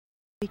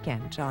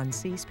Weekend on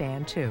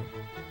C-SPAN 2.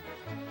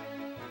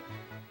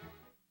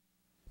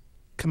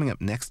 Coming up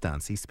next on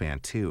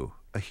C-SPAN 2,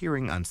 a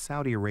hearing on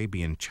Saudi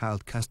Arabian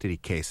child custody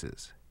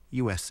cases,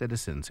 U.S.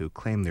 citizens who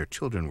claim their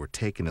children were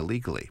taken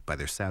illegally by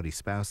their Saudi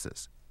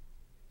spouses.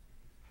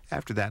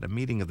 After that, a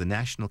meeting of the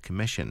National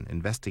Commission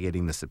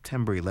investigating the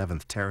September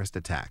 11th terrorist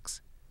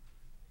attacks.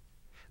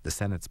 The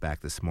Senate's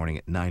back this morning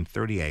at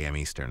 9:30 a.m.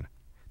 Eastern.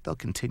 They'll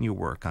continue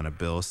work on a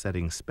bill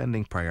setting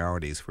spending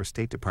priorities for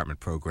State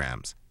Department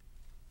programs.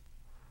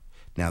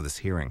 Now this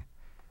hearing.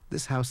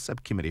 This House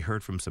subcommittee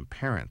heard from some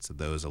parents of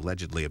those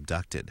allegedly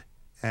abducted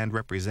and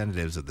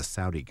representatives of the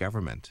Saudi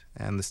government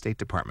and the State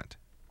Department.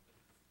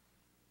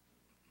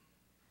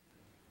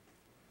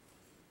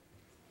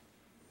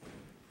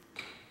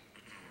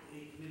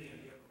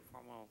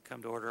 Will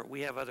come to order. We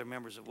have other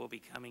members that will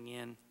be coming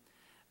in,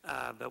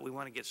 but we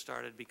want to get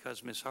started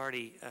because Ms.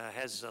 Hardy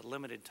has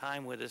limited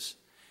time with us,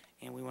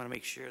 and we want to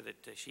make sure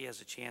that she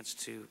has a chance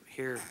to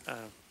hear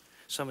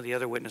some of the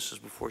other witnesses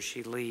before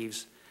she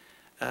leaves.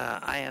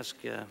 I ask,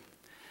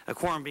 a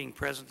quorum being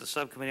present, the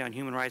Subcommittee on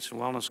Human Rights and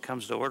Wellness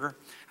comes to order.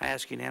 I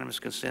ask unanimous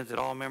consent that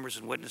all members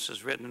and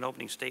witnesses' written and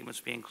opening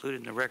statements be included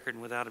in the record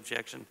and without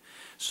objection.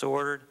 So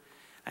ordered.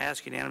 I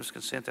ask unanimous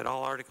consent that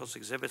all articles,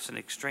 exhibits, and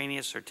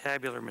extraneous or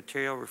tabular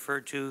material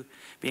referred to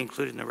be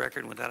included in the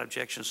record and without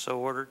objection. So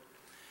ordered.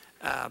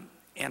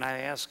 And I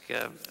ask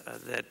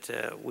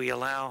that we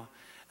allow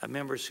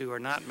members who are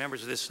not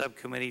members of this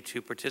subcommittee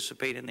to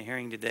participate in the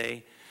hearing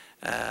today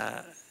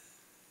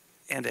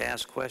and to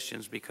ask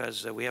questions,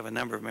 because we have a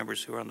number of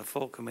members who are on the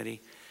full committee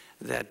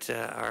that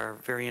are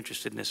very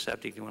interested in this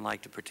subject and would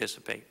like to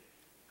participate.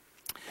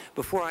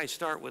 Before I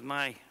start with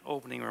my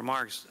opening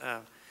remarks,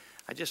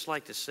 I'd just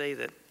like to say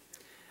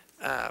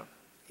that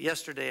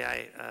yesterday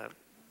I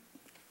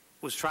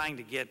was trying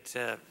to get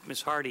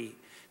Ms. Hardy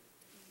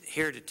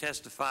here to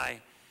testify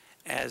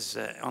as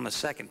on the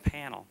second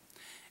panel.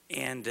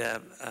 And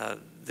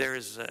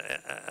there's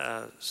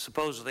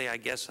supposedly, I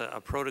guess, a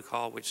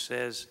protocol which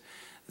says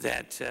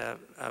that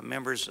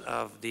members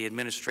of the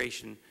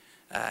administration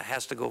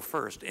has to go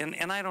first.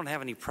 And I don't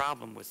have any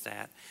problem with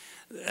that.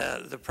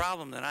 The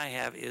problem that I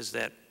have is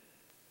that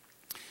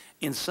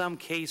in some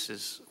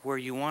cases where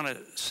you want to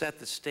set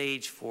the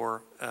stage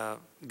for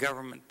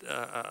government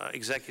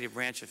executive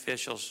branch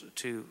officials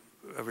to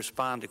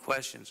respond to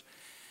questions,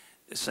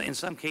 so in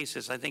some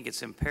cases I think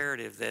it's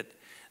imperative that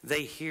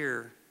they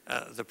hear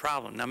the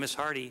problem. Now, Ms.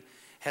 Hardy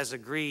has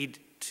agreed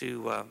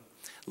to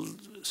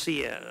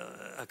see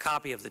a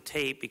copy of the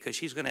tape because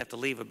she's going to have to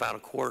leave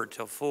about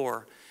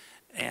 3:45,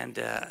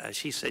 and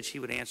she said she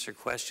would answer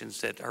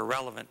questions that are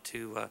relevant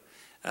to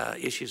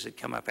issues that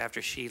come up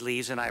after she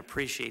leaves, and I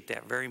appreciate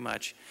that very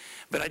much.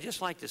 But I'd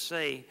just like to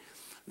say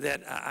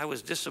that I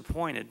was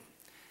disappointed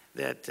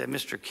that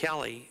Mr.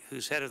 Kelly,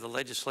 who's head of the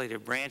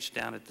legislative branch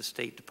down at the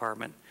State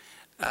Department,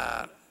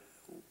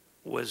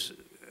 was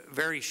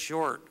very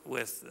short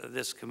with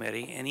this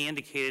committee, and he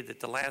indicated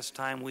that the last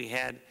time we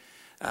had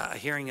a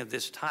hearing of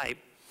this type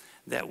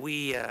that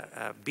we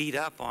beat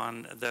up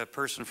on the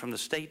person from the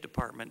State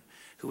Department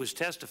who was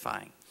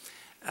testifying.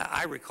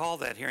 I recall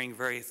that hearing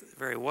very,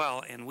 very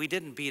well, and we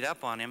didn't beat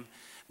up on him,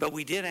 but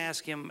we did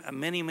ask him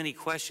many, many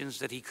questions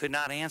that he could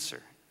not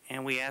answer,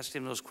 and we asked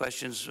him those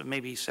questions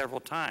maybe several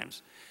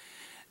times.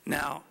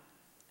 Now,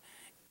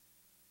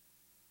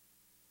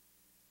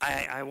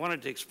 I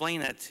wanted to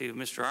explain that to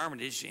Mr.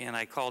 Armitage, and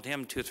I called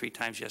him 2 or 3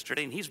 times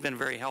yesterday, and he's been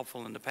very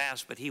helpful in the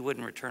past, but he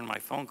wouldn't return my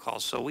phone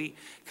calls. So we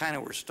kind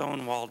of were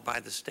stonewalled by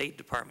the State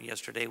Department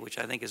yesterday, which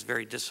I think is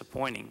very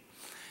disappointing.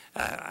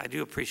 I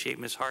do appreciate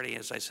Ms. Hardy,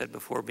 as I said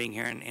before, being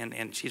here,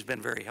 and she's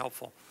been very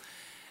helpful.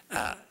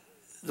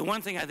 The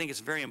one thing I think is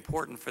very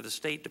important for the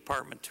State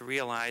Department to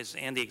realize,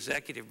 and the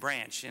executive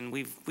branch, and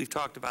we've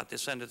talked about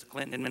this under the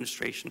Clinton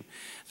administration,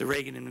 the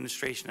Reagan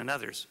administration, and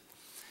others.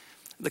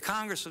 The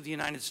Congress of the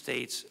United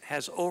States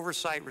has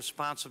oversight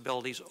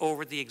responsibilities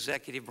over the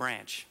executive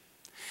branch.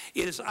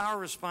 It is our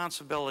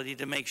responsibility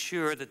to make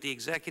sure that the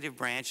executive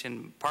branch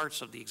and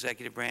parts of the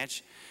executive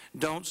branch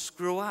don't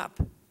screw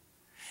up.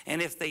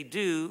 And if they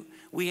do,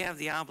 we have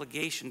the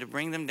obligation to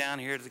bring them down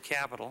here to the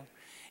Capitol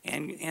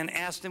and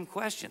ask them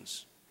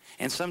questions.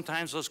 And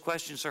sometimes those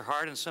questions are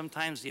hard, and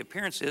sometimes the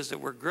appearance is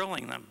that we're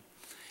grilling them.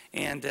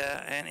 And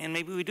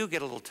maybe we do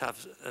get a little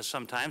tough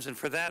sometimes, and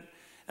for that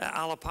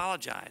I'll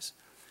apologize.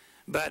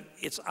 But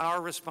it's our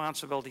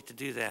responsibility to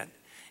do that.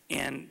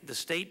 And the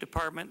State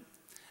Department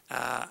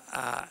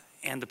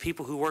and the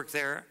people who work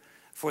there,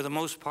 for the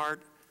most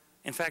part,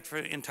 in fact,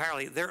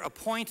 entirely, they're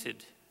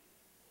appointed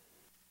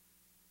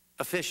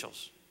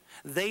officials.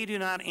 They do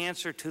not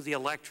answer to the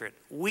electorate.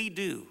 We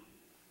do.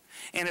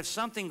 And if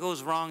something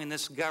goes wrong in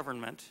this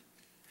government,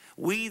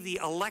 we, the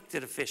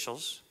elected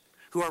officials,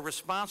 who are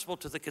responsible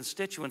to the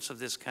constituents of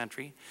this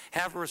country,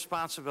 have a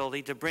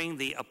responsibility to bring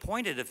the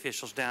appointed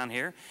officials down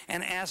here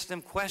and ask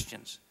them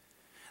questions.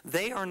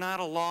 They are not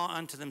a law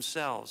unto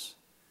themselves.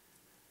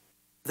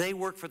 They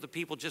work for the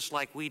people just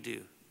like we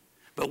do.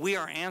 But we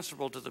are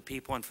answerable to the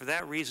people, and for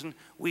that reason,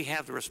 we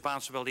have the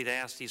responsibility to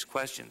ask these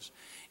questions.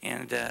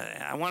 And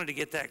I wanted to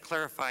get that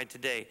clarified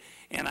today.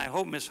 And I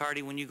hope, Ms.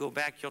 Hardy, when you go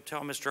back, you'll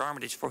tell Mr.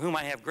 Armitage, for whom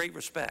I have great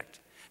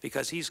respect,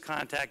 because he's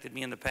contacted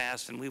me in the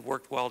past and we've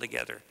worked well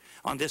together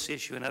on this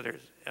issue and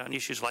others, on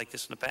issues like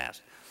this in the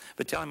past.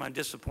 But tell him I'm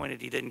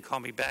disappointed he didn't call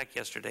me back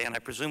yesterday, and I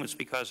presume it's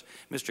because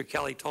Mr.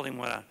 Kelly told him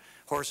what a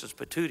horse's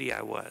patootie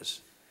I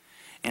was.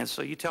 And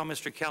so you tell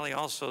Mr. Kelly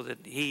also that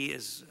he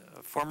is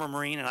a former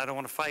Marine, and I don't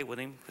want to fight with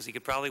him because he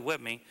could probably whip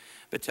me,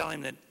 but tell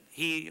him that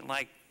he,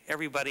 like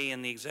everybody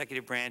in the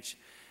executive branch,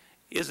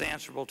 is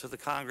answerable to the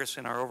Congress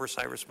and our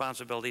oversight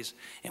responsibilities,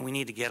 and we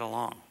need to get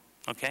along.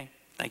 Okay?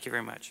 Thank you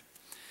very much.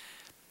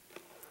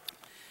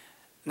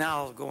 Now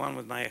I'll go on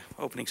with my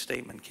opening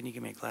statement. Can you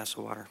give me a glass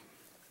of water?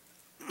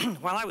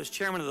 While I was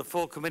chairman of the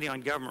full Committee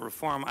on Government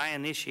Reform, I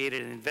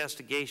initiated an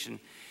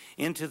investigation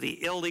into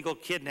the illegal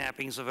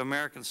kidnappings of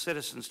American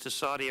citizens to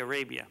Saudi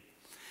Arabia.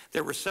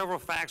 There were several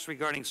facts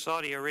regarding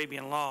Saudi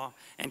Arabian law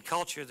and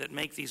culture that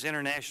make these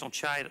international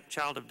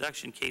child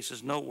abduction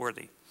cases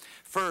noteworthy.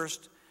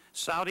 First,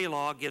 Saudi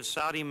law gives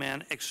Saudi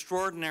men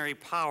extraordinary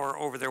power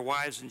over their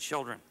wives and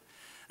children.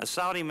 A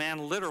Saudi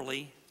man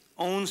literally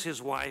owns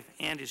his wife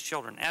and his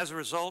children. As a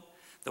result,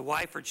 the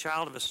wife or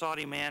child of a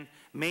Saudi man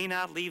may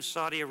not leave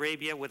Saudi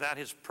Arabia without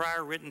his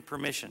prior written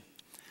permission.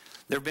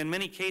 There have been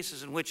many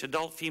cases in which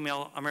adult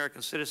female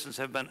American citizens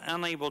have been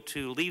unable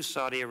to leave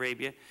Saudi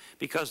Arabia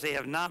because they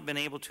have not been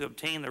able to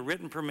obtain the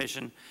written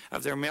permission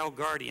of their male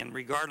guardian,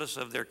 regardless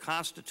of their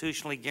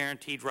constitutionally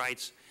guaranteed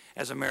rights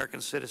as American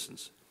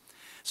citizens.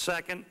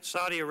 Second,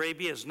 Saudi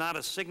Arabia is not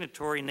a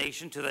signatory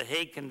nation to the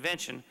Hague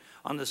Convention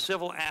on the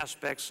civil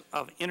aspects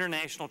of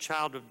international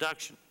child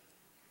abduction.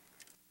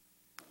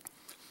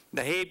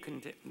 The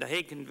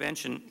Hague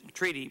Convention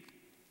Treaty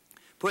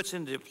puts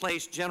into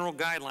place general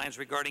guidelines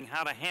regarding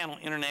how to handle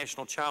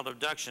international child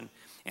abduction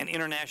and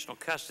international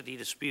custody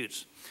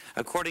disputes.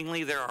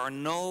 Accordingly, there are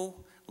no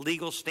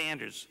legal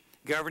standards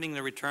governing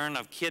the return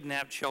of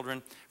kidnapped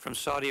children from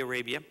Saudi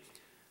Arabia,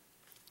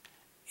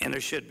 and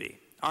there should be.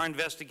 Our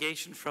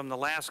investigation from the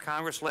last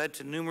Congress led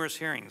to numerous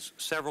hearings,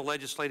 several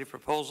legislative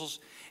proposals,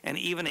 and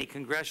even a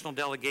congressional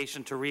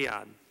delegation to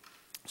Riyadh,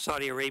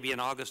 Saudi Arabia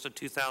in August of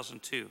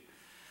 2002.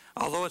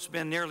 Although it's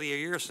been nearly a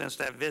year since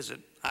that visit,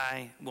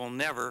 I will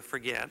never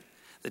forget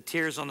the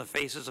tears on the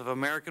faces of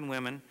American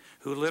women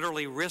who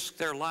literally risked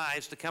their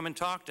lives to come and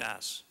talk to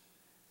us.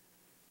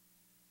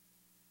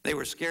 They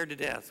were scared to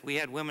death. We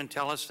had women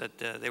tell us that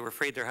they were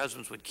afraid their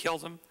husbands would kill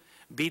them,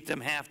 beat them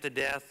half to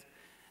death,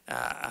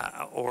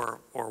 or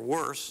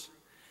worse,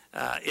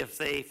 if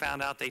they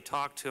found out they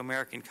talked to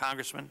American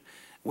congressmen.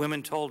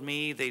 Women told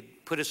me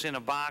they'd put us in a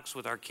box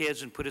with our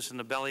kids and put us in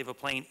the belly of a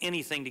plane,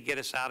 anything to get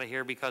us out of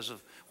here because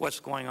of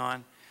what's going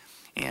on.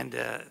 And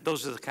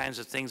those are the kinds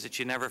of things that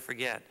you never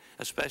forget,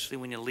 especially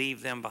when you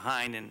leave them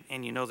behind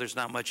and you know there's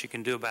not much you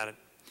can do about it.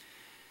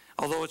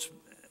 Although it's,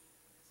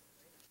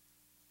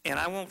 and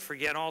I won't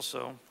forget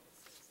also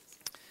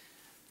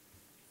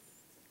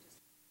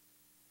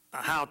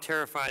how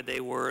terrified they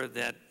were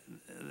that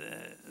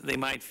they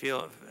might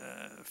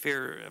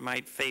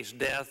might face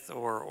death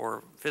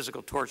or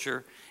physical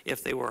torture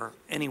if they were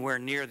anywhere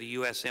near the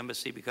U.S.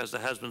 Embassy because the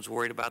husband's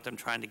worried about them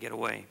trying to get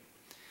away.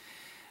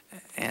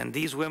 And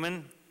these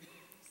women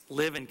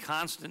live in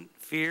constant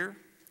fear,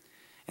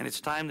 and it's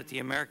time that the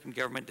American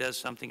government does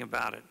something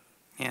about it.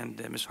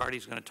 And Ms.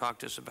 Hardy's going to talk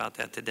to us about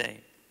that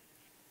today.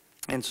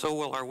 And so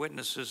will our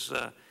witnesses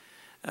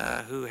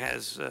who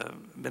has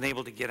been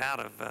able to get out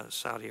of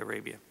Saudi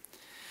Arabia.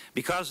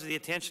 Because of the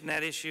attention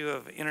that issue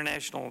of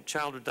international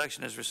child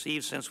abduction has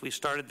received since we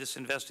started this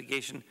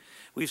investigation,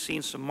 we've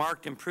seen some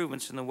marked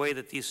improvements in the way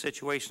that these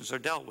situations are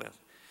dealt with.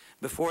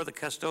 Before, the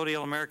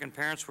custodial American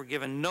parents were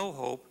given no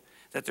hope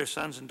that their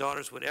sons and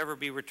daughters would ever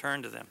be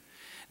returned to them.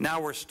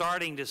 Now we're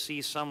starting to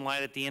see some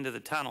light at the end of the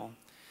tunnel,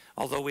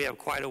 although we have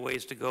quite a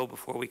ways to go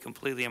before we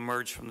completely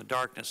emerge from the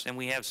darkness. And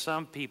we have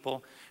some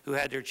people who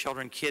had their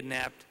children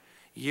kidnapped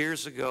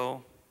years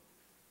ago,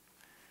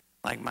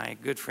 like my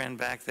good friend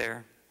back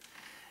there,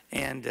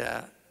 and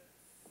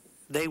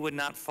they would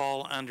not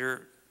fall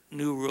under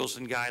new rules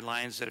and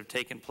guidelines that have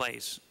taken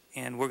place.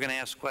 And we're going to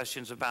ask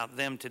questions about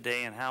them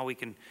today and how we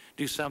can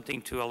do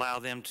something to allow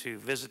them to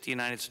visit the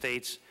United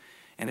States.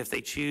 And if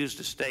they choose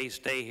to stay,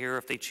 stay here.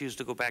 If they choose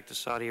to go back to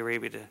Saudi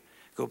Arabia, to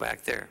go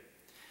back there.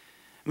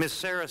 Ms.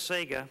 Sarah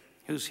Sega,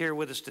 who's here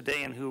with us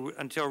today and who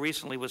until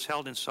recently was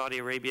held in Saudi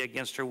Arabia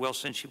against her will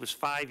since she was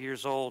 5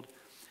 years old,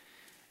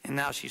 and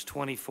now she's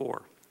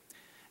 24.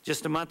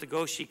 Just a month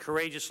ago, she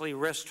courageously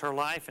risked her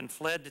life and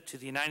fled to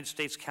the United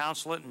States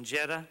consulate in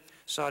Jeddah,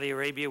 Saudi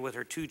Arabia, with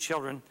her 2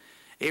 children,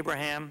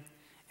 Abraham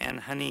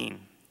and Haneen.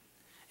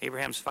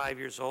 Abraham's 5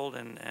 years old,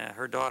 and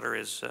her daughter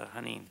is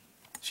Haneen.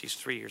 She's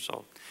 3 years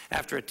old.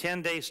 After a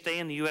 10-day stay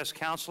in the U.S.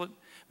 consulate,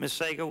 Ms.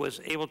 Sega was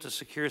able to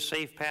secure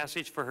safe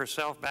passage for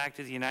herself back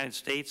to the United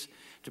States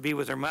to be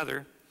with her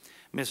mother,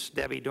 Ms.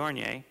 Debbie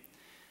Dornier.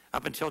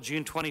 Up until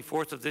June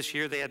 24th of this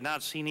year, they had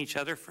not seen each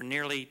other for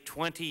nearly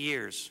 20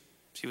 years.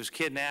 She was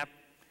kidnapped,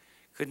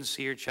 couldn't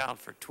see her child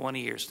for 20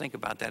 years. Think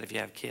about that if you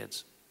have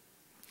kids.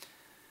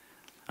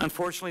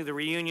 Unfortunately, the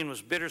reunion was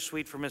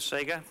bittersweet for Ms.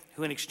 Sega,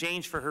 who in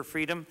exchange for her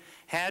freedom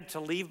had to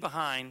leave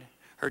behind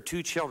her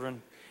 2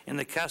 children in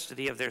the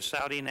custody of their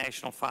Saudi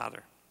national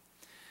father.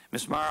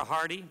 Ms. Mara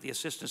Hardy, the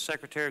Assistant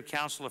Secretary of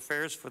Council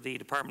Affairs for the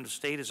Department of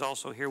State, is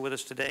also here with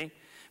us today.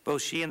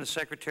 Both she and the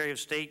Secretary of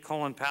State,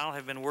 Colin Powell,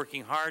 have been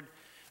working hard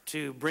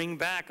to bring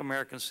back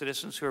American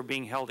citizens who are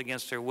being held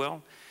against their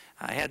will.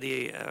 I had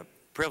the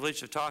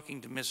privilege of talking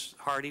to Ms.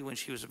 Hardy when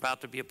she was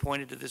about to be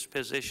appointed to this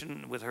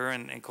position with her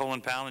and Colin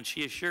Powell, and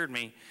she assured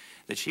me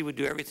that she would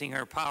do everything in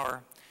her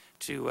power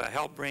to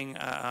help bring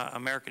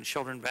American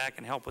children back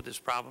and help with this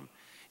problem.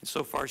 And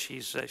so far,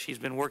 she's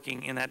been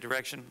working in that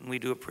direction, and we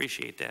do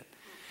appreciate that.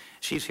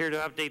 She's here to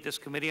update this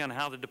committee on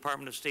how the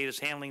Department of State is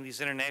handling these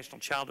international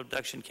child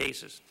abduction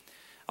cases.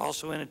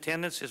 Also in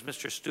attendance is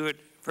Mr. Stuart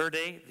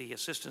Verde, the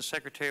Assistant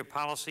Secretary of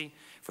Policy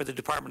for the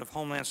Department of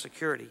Homeland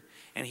Security,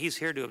 and he's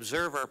here to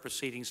observe our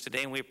proceedings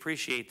today, and we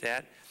appreciate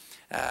that.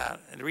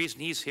 And the reason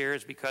he's here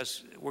is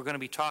because we're going to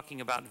be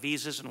talking about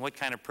visas and what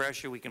kind of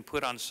pressure we can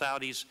put on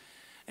Saudis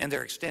and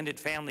their extended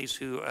families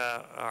who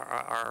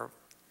are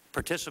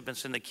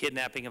participants in the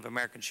kidnapping of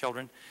American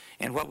children,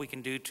 and what we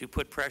can do to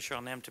put pressure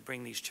on them to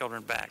bring these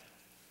children back.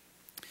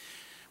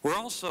 We're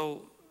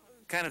also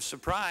kind of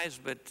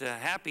surprised but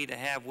happy to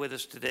have with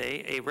us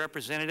today a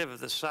representative of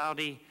the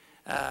Saudi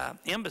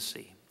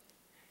embassy,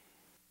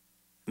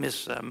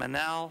 Ms.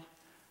 Manal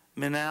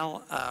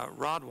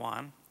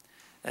Radwan,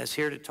 is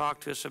here to talk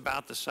to us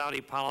about the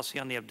Saudi policy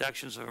on the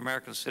abductions of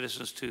American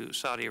citizens to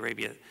Saudi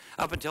Arabia.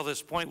 Up until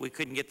this point, we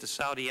couldn't get the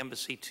Saudi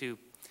embassy to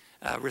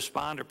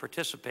respond or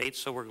participate,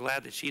 so we're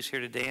glad that she's here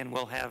today, and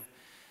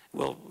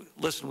we'll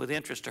listen with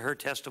interest to her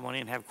testimony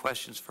and have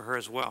questions for her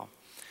as well.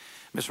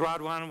 Ms.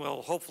 Radwan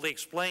will hopefully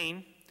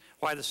explain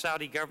why the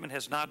Saudi government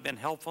has not been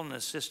helpful in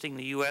assisting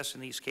the U.S.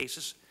 in these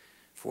cases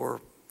for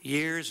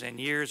years and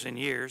years and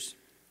years,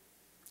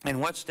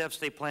 and what steps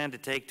they plan to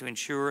take to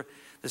ensure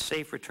the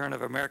safe return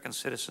of American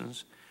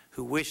citizens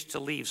who wish to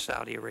leave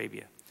Saudi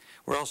Arabia.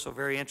 We're also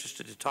very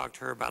interested to talk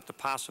to her about the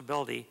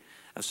possibility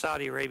of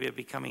Saudi Arabia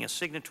becoming a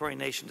signatory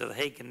nation to the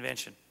Hague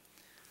Convention.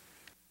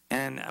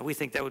 And we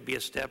think that would be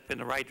a step in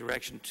the right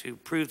direction to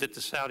prove that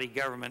the Saudi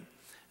government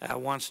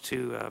wants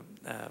to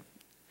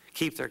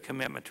keep their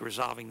commitment to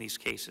resolving these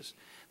cases.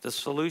 The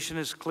solution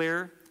is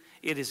clear.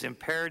 It is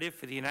imperative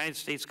for the United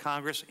States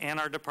Congress and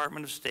our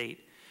Department of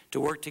State to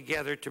work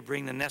together to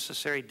bring the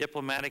necessary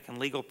diplomatic and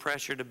legal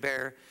pressure to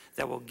bear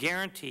that will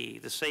guarantee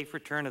the safe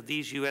return of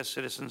these U.S.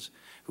 citizens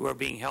who are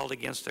being held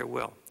against their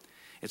will.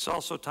 It's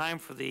also time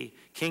for the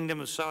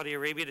Kingdom of Saudi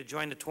Arabia to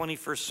join the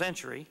 21st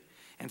century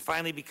and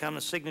finally become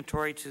a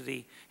signatory to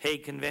the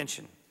Hague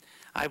Convention.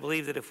 I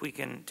believe that if we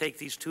can take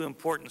these 2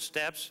 important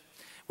steps,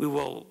 we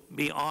will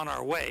be on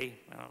our way,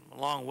 a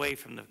long way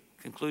from the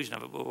conclusion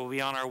of it, but we'll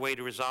be on our way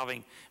to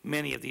resolving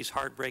many of these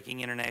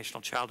heartbreaking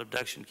international child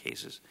abduction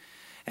cases.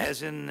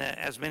 As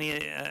many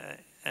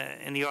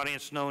in the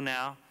audience know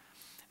now,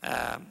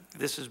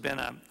 this has been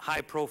a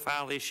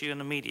high-profile issue in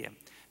the media.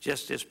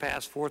 Just this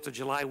past 4th of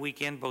July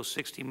weekend, both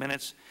 60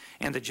 Minutes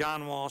and the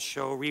John Walsh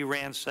Show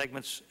reran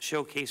segments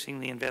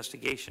showcasing the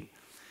investigation.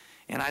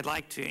 And I'd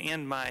like to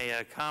end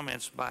my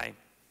comments by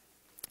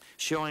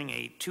showing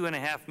a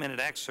 2.5-minute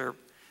excerpt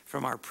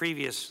from our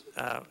previous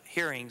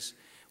hearings,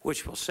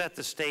 which will set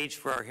the stage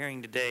for our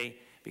hearing today,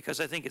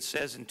 because I think it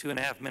says in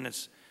 2.5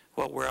 minutes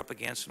what we're up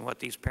against and what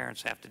these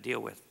parents have to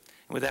deal with.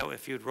 And with that,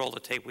 if you'd roll the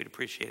tape, we'd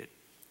appreciate it.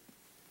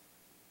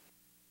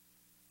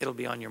 It'll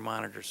be on your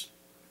monitors.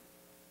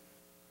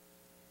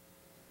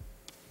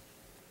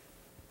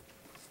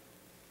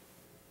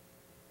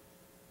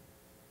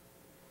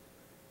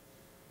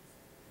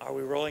 Are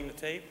we rolling the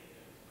tape?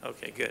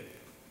 Okay, good.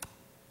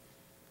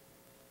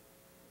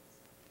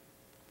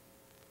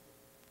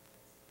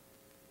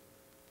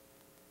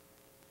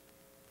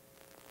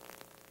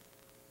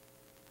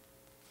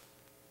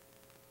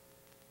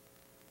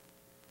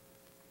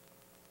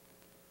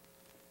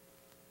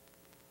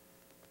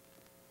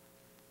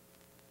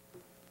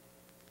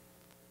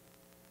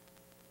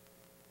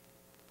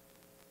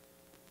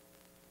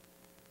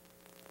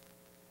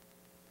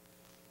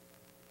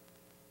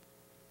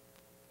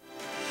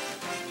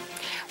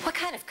 What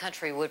kind of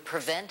country would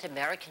prevent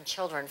American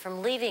children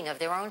from leaving of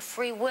their own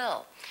free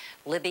will?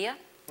 Libya?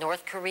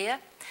 North Korea?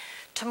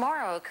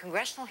 Tomorrow, a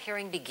congressional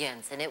hearing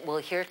begins, and it will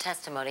hear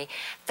testimony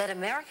that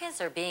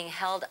Americans are being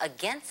held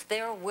against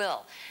their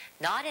will,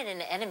 not in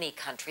an enemy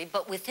country,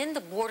 but within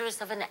the borders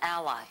of an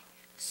ally,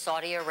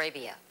 Saudi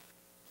Arabia.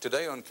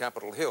 Today on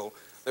Capitol Hill,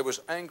 there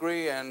was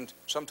angry and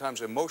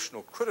sometimes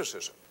emotional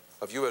criticism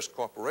of U.S.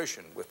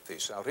 cooperation with the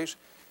Saudis.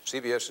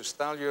 CBS's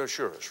Thalia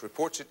Ashuris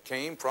reports it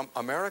came from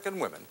American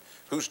women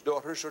whose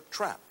daughters are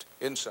trapped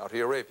in Saudi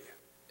Arabia.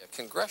 A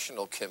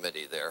congressional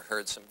committee there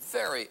heard some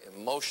very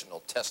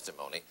emotional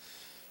testimony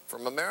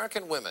from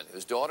American women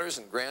whose daughters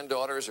and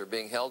granddaughters are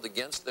being held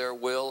against their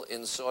will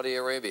in Saudi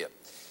Arabia.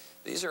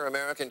 These are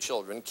American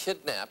children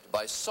kidnapped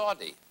by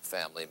Saudi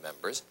family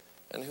members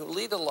and who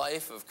lead a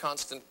life of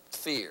constant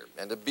fear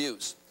and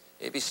abuse.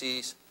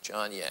 ABC's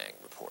John Yang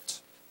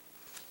reports.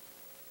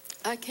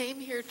 I came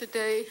here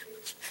today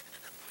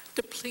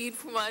to plead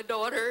for my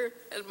daughter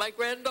and my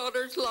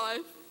granddaughter's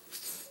life.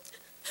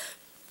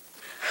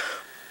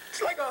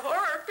 It's like a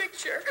horror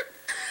picture.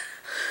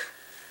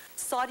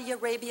 Saudi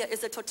Arabia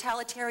is a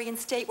totalitarian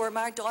state where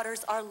my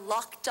daughters are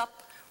locked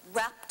up,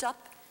 wrapped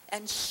up,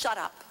 and shut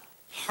up.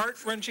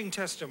 Heart-wrenching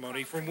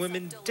testimony from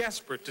women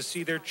desperate to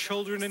see their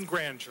children and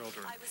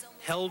grandchildren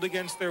held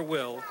against their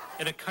will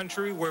in a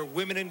country where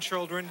women and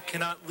children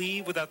cannot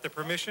leave without the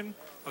permission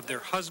of their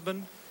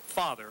husband,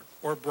 father,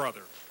 or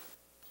brother.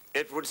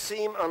 It would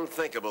seem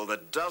unthinkable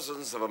that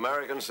dozens of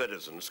American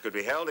citizens could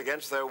be held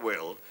against their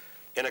will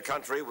in a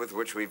country with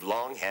which we've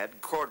long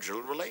had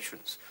cordial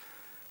relations.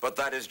 But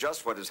that is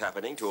just what is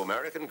happening to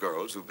American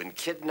girls who've been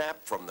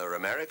kidnapped from their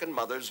American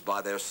mothers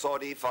by their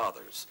Saudi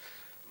fathers.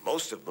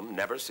 Most of them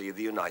never see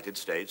the United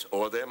States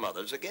or their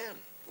mothers again.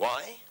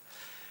 Why?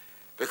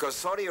 Because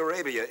Saudi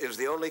Arabia is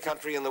the only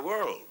country in the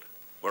world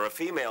where a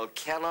female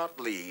cannot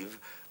leave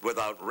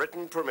without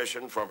written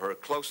permission from her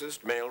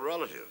closest male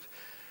relative.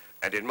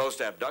 And in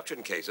most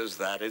abduction cases,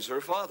 that is her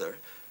father,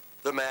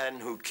 the man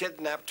who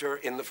kidnapped her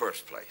in the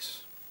first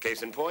place.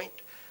 Case in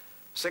point,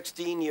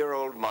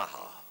 16-year-old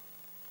Maha.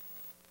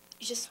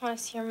 You just want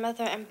to see your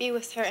mother and be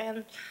with her.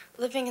 And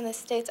living in the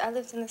States, I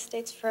lived in the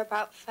States for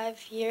about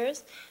 5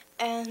 years,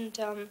 and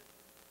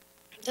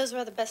those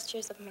were the best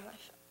years of my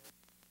life.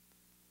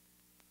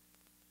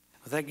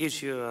 Well, that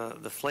gives you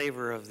the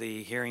flavor of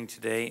the hearing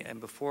today. And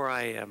before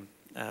I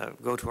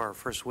go to our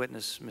first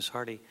witness, Ms.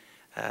 Hardy,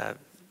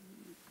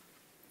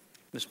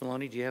 Ms.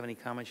 Maloney, do you have any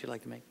comments you'd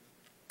like to make?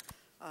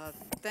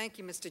 Thank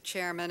you, Mr.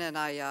 Chairman, and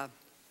I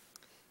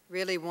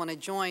really want to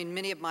join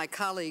many of my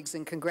colleagues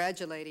in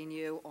congratulating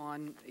you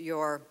on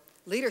your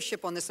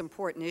leadership on this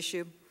important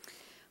issue,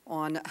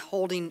 on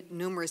holding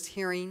numerous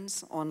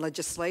hearings on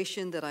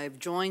legislation that I've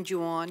joined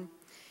you on,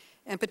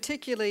 and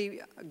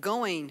particularly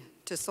going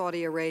to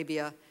Saudi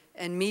Arabia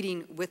and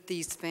meeting with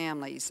these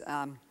families.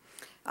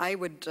 I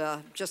would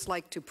just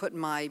like to put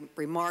my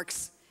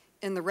remarks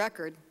in the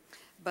record,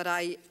 but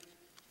I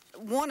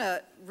want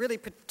to really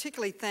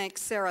particularly thank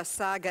Sarah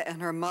Saga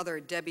and her mother,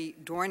 Debbie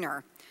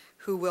Dorner,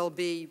 who will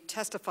be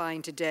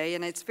testifying today.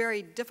 And it's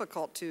very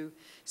difficult to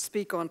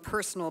speak on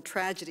personal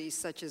tragedies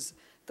such as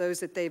those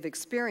that they've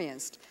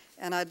experienced.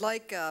 And I'd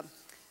like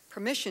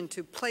permission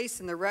to place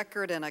in the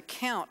record an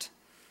account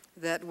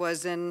that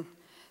was in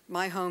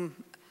my home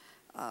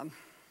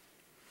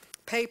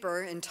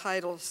paper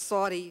entitled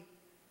Saudi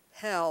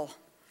Hell.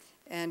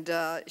 And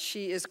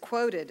she is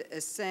quoted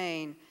as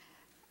saying,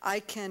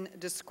 "I can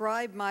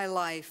describe my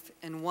life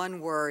in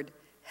one word,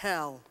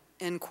 hell,"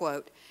 end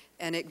quote.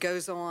 And it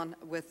goes on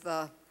with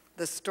the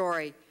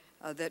story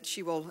that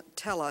she will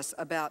tell us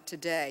about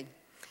today.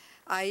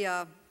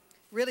 I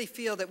really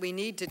feel that we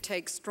need to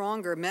take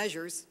stronger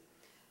measures.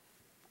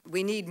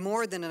 We need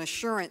more than an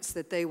assurance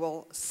that they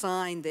will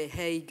sign the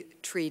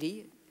Hague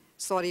Treaty.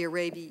 Saudi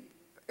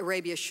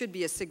Arabia should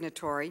be a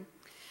signatory,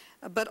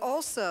 but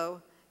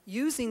also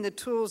using the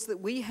tools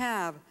that we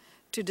have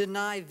to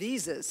deny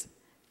visas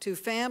to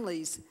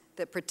families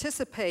that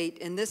participate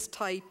in this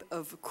type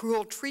of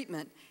cruel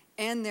treatment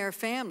and their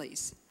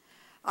families.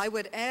 I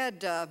would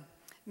add,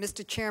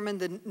 Mr. Chairman,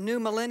 the new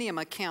Millennium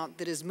account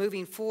that is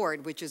moving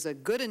forward, which is a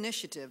good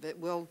initiative. It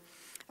will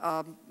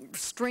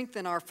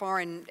strengthen our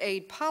foreign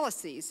aid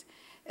policies,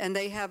 and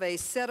they have a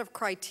set of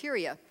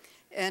criteria.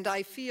 And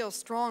I feel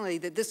strongly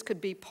that this could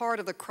be part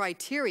of the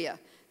criteria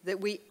that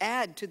we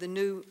add to the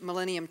new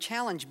Millennium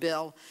Challenge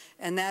Bill,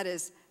 and that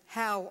is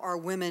how are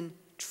women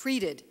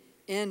treated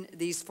in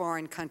these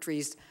foreign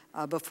countries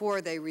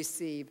before they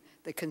receive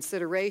the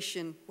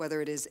consideration,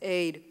 whether it is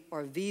aid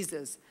or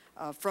visas,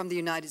 from the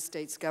United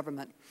States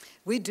government.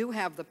 We do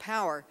have the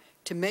power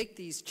to make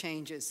these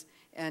changes,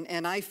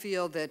 and I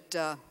feel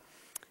that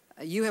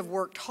you have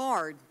worked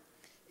hard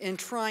in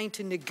trying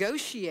to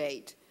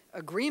negotiate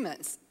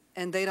agreements,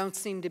 and they don't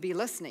seem to be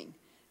listening.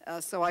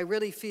 So I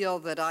really feel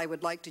that I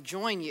would like to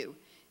join you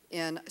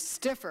in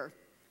stiffer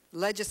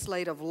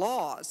legislative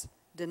laws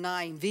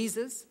denying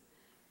visas,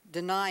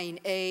 denying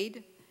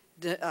aid,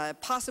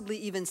 possibly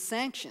even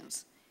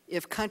sanctions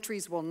if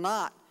countries will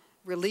not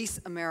release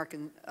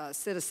American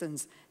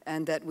citizens,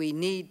 and that we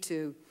need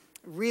to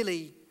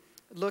really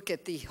look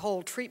at the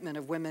whole treatment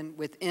of women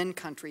within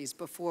countries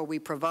before we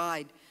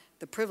provide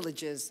the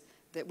privileges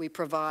that we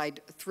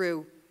provide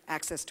through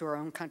access to our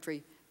own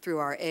country, through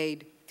our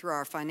aid, through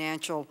our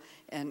financial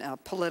and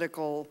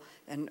political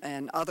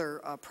and other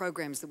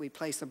programs that we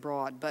place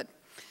abroad. But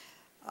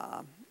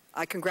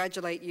I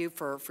congratulate you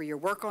for your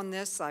work on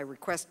this. I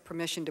request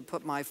permission to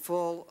put my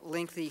full,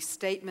 lengthy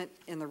statement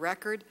in the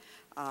record.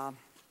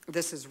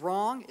 This is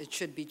wrong. It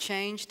should be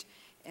changed,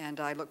 and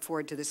I look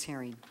forward to this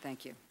hearing.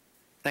 Thank you.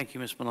 Thank you,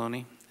 Ms.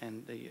 Maloney.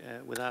 And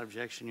without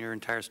objection, your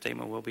entire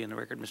statement will be in the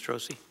record. Ms.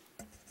 Trosy.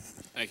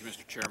 Thank you,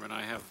 Mr. Chairman.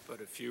 I have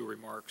but a few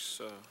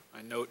remarks.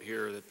 I note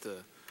here that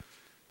the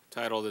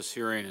title of this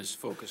hearing is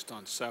focused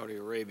on Saudi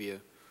Arabia,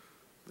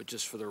 but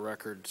just for the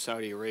record,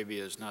 Saudi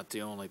Arabia is not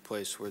the only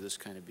place where this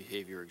kind of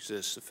behavior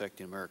exists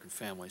affecting American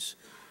families.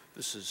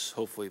 This is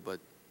hopefully but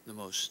the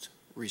most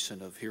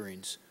recent of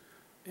hearings,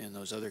 and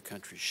those other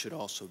countries should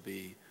also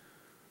be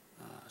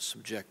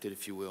subjected,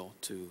 if you will,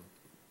 to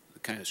the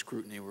kind of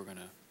scrutiny we're going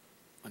to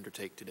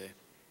undertake today.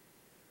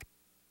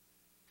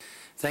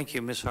 Thank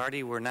you, Ms.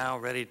 Hardy. We're now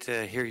ready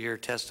to hear your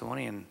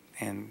testimony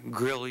and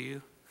grill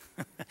you.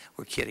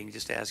 We're kidding,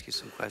 just to ask you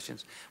some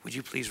questions. Would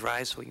you please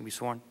rise so we can be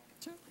sworn?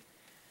 Sure.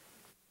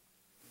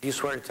 Do you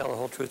swear to tell the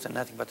whole truth and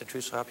nothing but the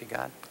truth, so help you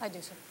God? I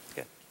do, sir.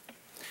 Good.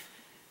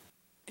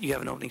 You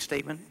have an opening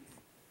statement?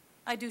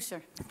 I do,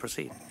 sir.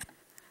 Proceed.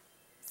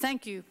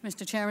 Thank you,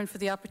 Mr. Chairman, for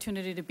the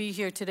opportunity to be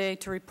here today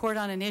to report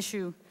on an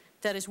issue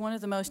that is one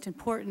of the most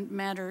important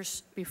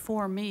matters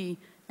before me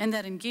and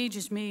that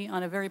engages me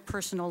on a very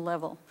personal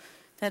level.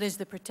 That is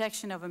the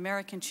protection of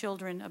American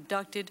children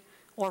abducted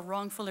or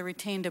wrongfully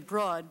retained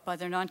abroad by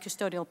their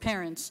non-custodial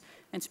parents,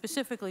 and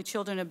specifically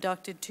children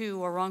abducted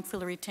to or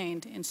wrongfully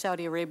retained in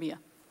Saudi Arabia.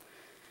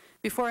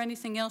 Before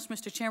anything else,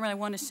 Mr. Chairman, I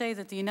want to say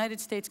that the United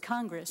States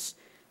Congress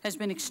has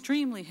been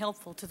extremely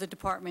helpful to the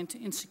Department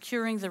in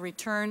securing the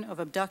return of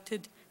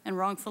abducted and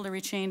wrongfully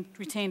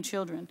retained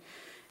children.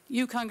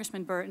 You,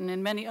 Congressman Burton,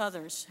 and many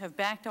others have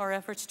backed our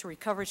efforts to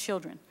recover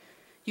children.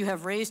 You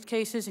have raised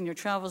cases in your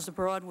travels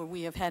abroad where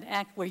you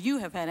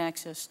have had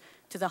access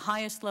to the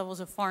highest levels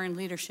of foreign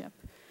leadership.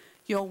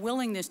 Your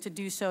willingness to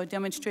do so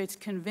demonstrates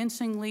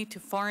convincingly to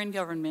foreign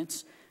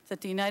governments that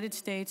the United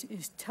States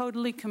is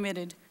totally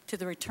committed to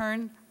the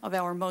return of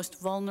our most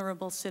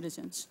vulnerable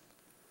citizens.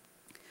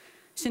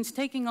 Since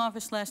taking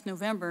office last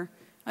November,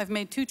 I've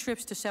made 2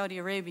 trips to Saudi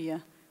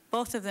Arabia,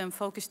 both of them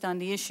focused on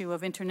the issue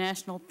of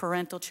international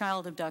parental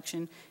child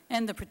abduction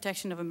and the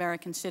protection of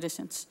American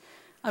citizens.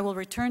 I will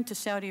return to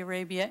Saudi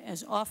Arabia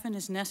as often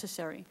as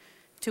necessary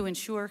to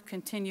ensure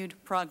continued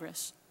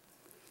progress.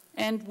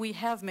 And we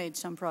have made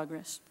some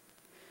progress.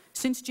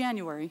 Since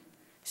January,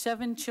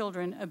 7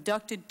 children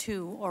abducted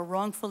to or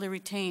wrongfully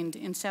retained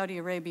in Saudi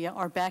Arabia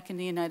are back in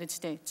the United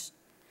States.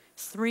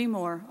 3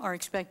 more are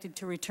expected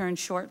to return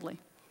shortly.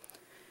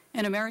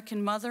 An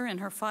American mother and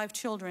her 5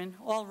 children,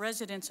 all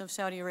residents of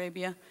Saudi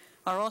Arabia,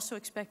 are also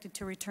expected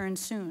to return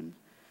soon.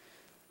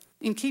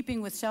 In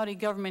keeping with Saudi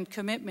government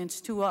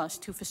commitments to us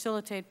to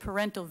facilitate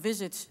parental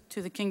visits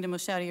to the Kingdom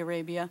of Saudi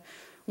Arabia,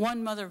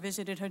 1 mother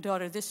visited her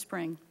daughter this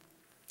spring,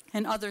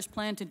 and others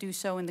plan to do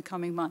so in the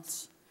coming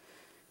months.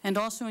 And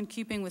also in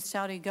keeping with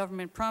Saudi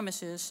government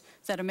promises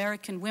that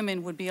American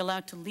women would be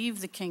allowed to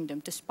leave the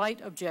kingdom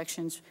despite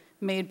objections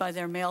made by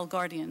their male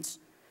guardians.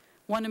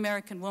 1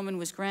 American woman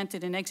was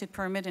granted an exit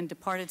permit and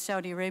departed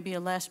Saudi Arabia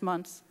last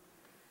month.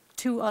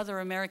 2 other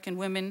American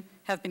women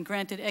have been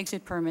granted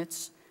exit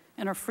permits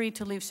and are free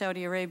to leave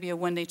Saudi Arabia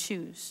when they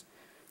choose.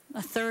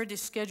 A 3rd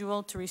is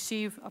scheduled to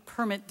receive a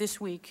permit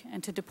this week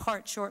and to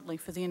depart shortly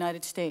for the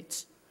United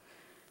States.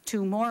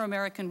 2 more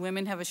American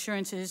women have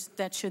assurances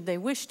that should they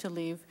wish to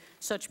leave,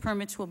 such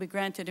permits will be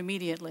granted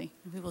immediately.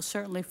 We will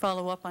certainly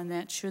follow up on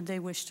that should they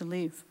wish to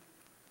leave.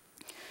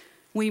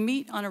 We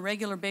meet on a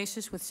regular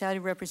basis with Saudi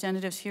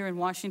representatives here in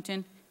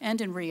Washington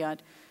and in Riyadh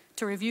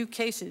to review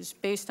cases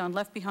based on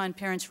left-behind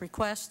parents'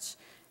 requests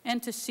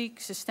and to seek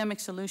systemic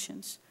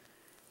solutions.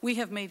 We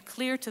have made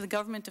clear to the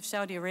government of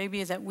Saudi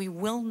Arabia that we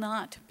will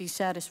not be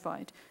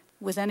satisfied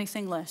with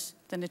anything less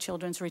than the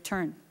children's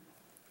return.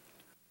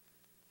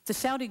 The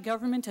Saudi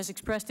government has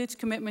expressed its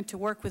commitment to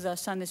work with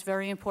us on this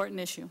very important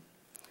issue.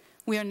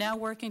 We are now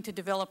working to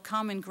develop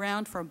common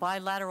ground for a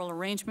bilateral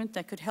arrangement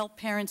that could help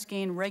parents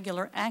gain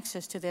regular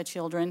access to their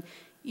children,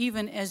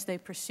 even as they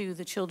pursue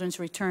the children's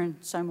return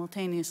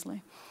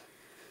simultaneously.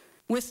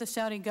 With the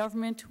Saudi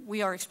government,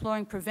 we are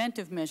exploring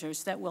preventive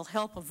measures that will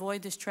help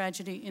avoid this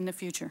tragedy in the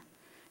future,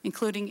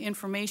 including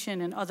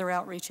information and other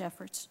outreach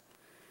efforts.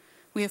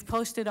 We have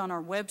posted on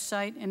our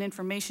website an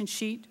information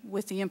sheet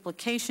with the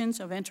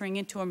implications of entering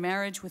into a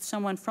marriage with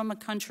someone from a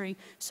country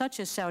such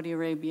as Saudi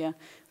Arabia,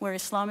 where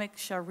Islamic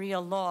Sharia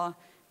law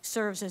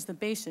serves as the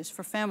basis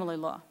for family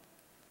law.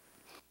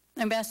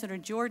 Ambassador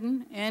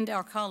Jordan and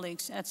our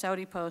colleagues at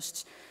Saudi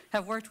Posts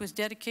have worked with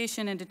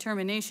dedication and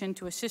determination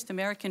to assist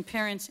American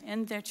parents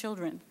and their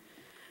children.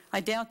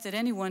 I doubt that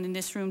anyone in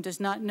this room does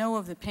not know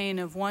of the pain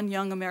of 1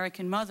 young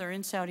American mother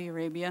in Saudi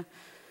Arabia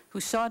who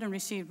sought and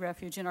received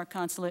refuge in our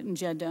consulate in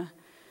Jeddah.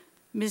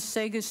 Ms.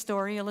 Sega's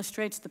story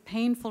illustrates the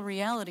painful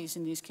realities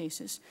in these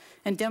cases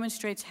and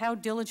demonstrates how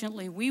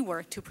diligently we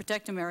work to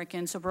protect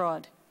Americans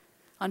abroad.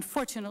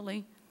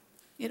 Unfortunately,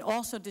 it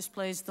also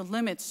displays the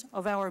limits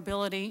of our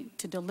ability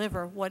to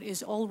deliver what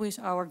is always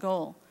our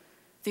goal,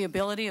 the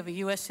ability of a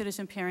U.S.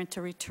 citizen parent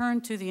to return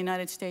to the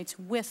United States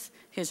with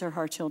his or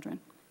her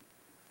children.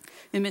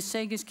 In Ms.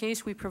 Sega's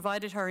case, we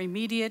provided her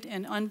immediate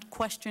and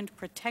unquestioned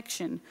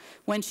protection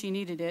when she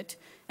needed it,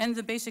 and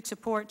the basic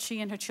support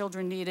she and her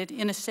children needed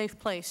in a safe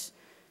place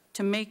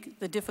to make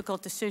the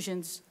difficult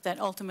decisions that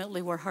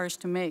ultimately were hers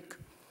to make.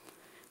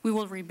 We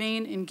will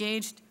remain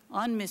engaged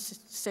on Ms.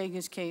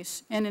 Sega's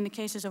case and in the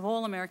cases of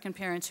all American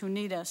parents who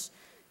need us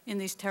in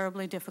these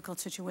terribly difficult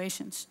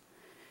situations.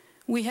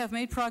 We have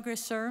made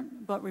progress, sir,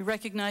 but we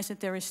recognize that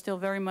there is still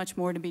very much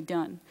more to be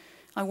done.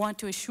 I want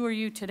to assure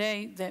you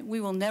today that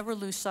we will never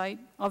lose sight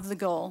of the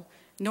goal,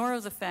 nor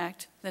of the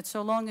fact that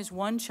so long as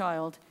one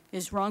child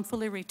is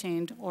wrongfully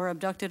retained or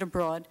abducted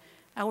abroad,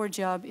 our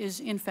job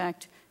is, in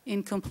fact,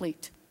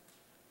 incomplete.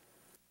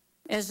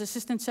 As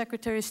Assistant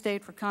Secretary of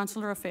State for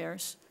Consular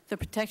Affairs, the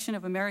protection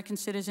of American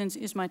citizens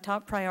is my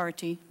top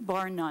priority,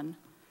 bar none.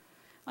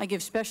 I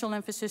give special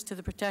emphasis to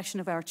the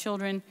protection of our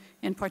children,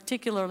 and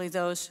particularly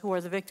those who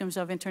are the victims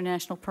of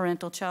international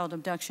parental child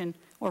abduction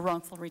or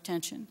wrongful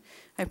retention.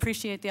 I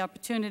appreciate the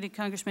opportunity,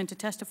 Congressman, to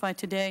testify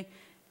today,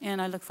 and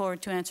I look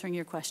forward to answering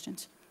your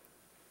questions.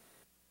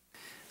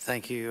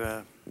 Thank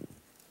you,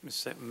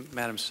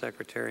 Madam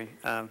Secretary.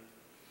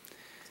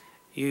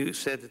 You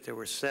said that there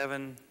were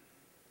 7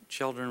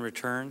 children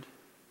returned?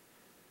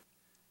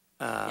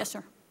 Yes,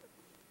 sir.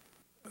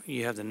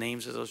 You have the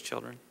names of those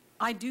children?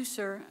 I do,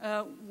 sir.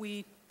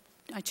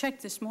 I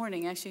checked this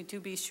morning, actually, to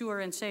be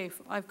sure and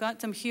safe. I've got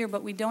them here,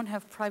 but we don't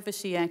have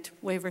Privacy Act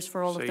waivers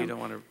for all of them. So you don't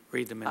want to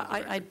read them in the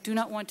record? I do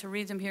not want to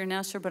read them here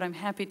now, sir, but I'm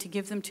happy to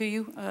give them to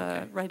you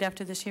right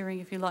after this hearing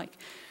if you like.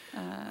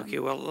 Okay,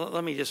 well,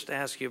 let me just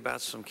ask you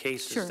about some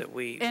cases that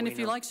we And if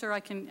you like, sir, I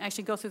can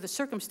actually go through the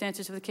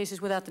circumstances of the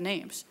cases without the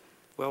names.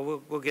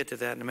 Well, we'll get to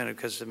that in a minute,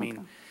 because, I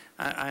mean,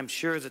 I'm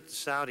sure that the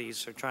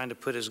Saudis are trying to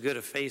put as good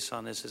a face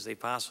on this as they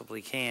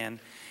possibly can,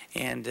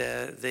 and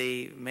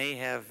they may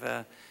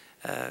have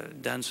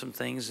done some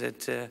things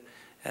that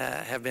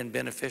have been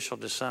beneficial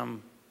to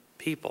some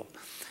people.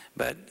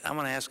 But I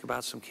want to ask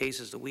about some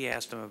cases that we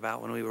asked them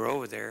about when we were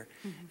over there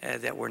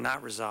that were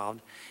not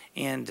resolved.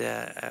 And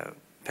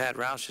Pat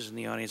Roush is in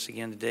the audience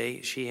again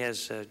today. She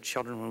has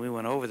children. When we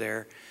went over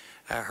there,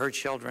 her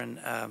children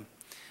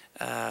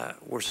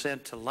were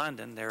sent to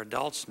London. They're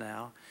adults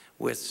now,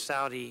 with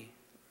Saudi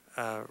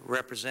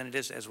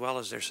representatives as well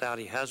as their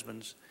Saudi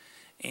husbands.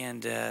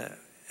 And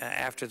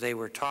after they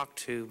were talked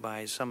to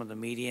by some of the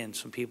media and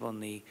some people in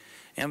the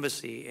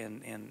embassy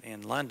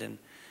in London,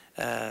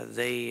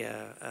 they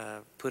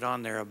put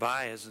on their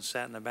abayas and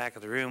sat in the back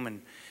of the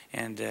room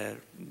and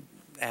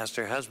asked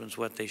their husbands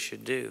what they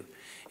should do.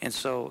 And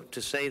so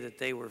to say that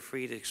they were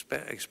free to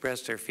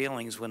express their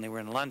feelings when they were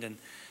in London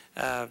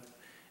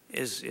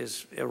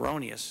is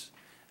erroneous.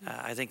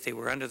 I think they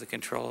were under the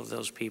control of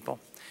those people.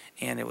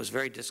 And it was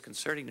very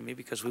disconcerting to me,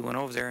 because we went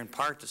over there in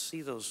part to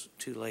see those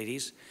 2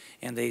 ladies,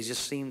 and they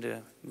just seemed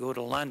to go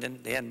to London.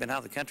 They hadn't been out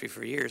of the country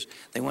for years.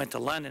 They went to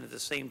London at the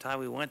same time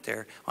we went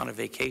there on a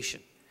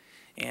vacation.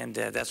 And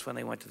that's when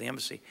they went to the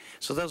embassy.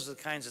 So those are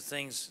the kinds of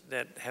things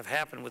that have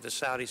happened with the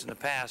Saudis in the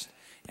past,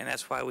 and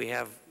that's why we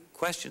have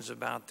questions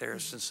about their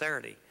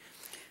sincerity.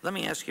 Let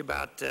me ask you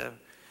about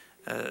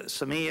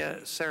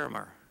Samia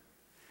Saramar.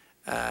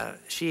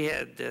 She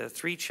had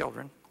 3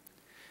 children,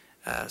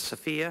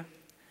 Sophia,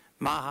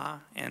 Maha,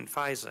 and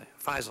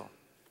Faisal.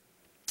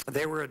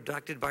 They were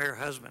abducted by her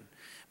husband.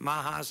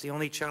 Maha is the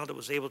only child that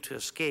was able to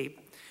escape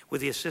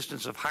with the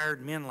assistance of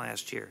hired men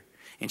last year.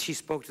 And she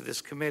spoke to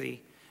this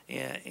committee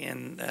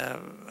in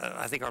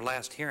I think, our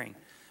last hearing.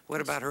 What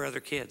about her other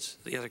kids,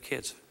 the other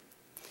kids?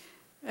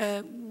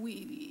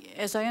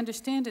 As I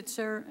understand it,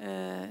 sir,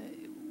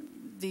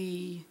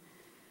 the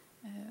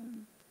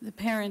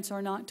parents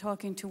are not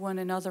talking to one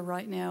another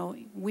right now.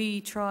 We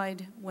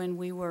tried, when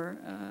we were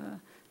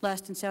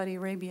last in Saudi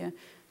Arabia,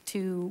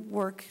 to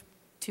work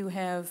to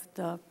have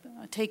the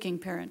taking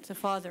parent, the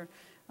father,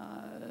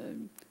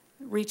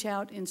 reach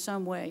out in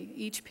some way.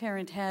 Each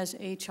parent has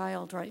a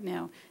child right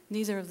now.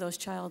 Neither of those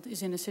children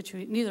is in a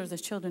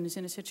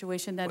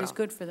situation that is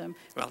good for them.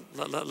 Well,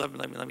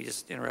 let me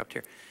just interrupt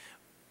here.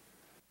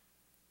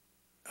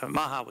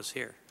 Maha was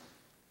here,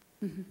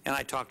 and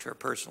I talked to her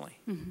personally.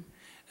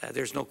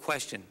 There's no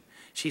question.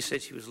 She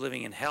said she was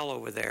living in hell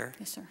over there.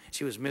 Yes, sir.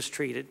 She was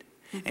mistreated,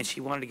 and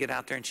she wanted to get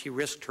out there, and she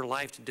risked her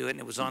life to do it, and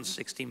it was on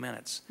 60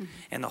 Minutes.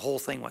 And the whole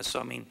thing was, so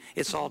I mean,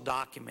 it's all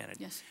documented.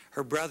 Yes.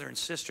 Her brother and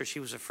sister,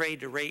 she was afraid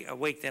to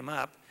wake them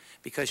up,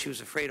 because she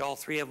was afraid all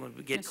 3 of them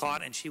would get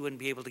caught and she wouldn't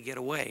be able to get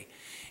away.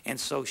 And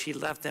so she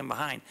left them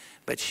behind.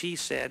 But she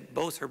said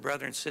both her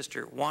brother and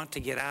sister want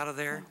to get out of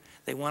there.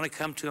 They want to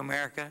come to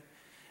America.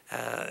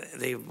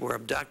 They were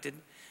abducted.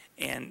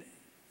 And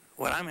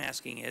what I'm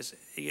asking is,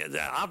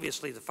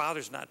 obviously the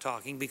father's not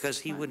talking, because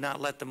he would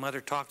not let the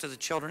mother talk to the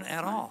children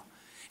at all.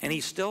 And he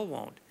still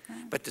won't.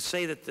 But to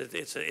say that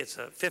it's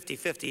a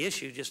 50-50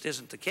 issue just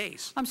isn't the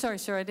case. I'm sorry,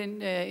 sir. I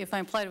didn't. If I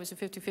implied it was a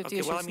 50-50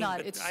 issue, well, it's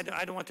not. It's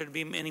I don't want there to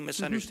be any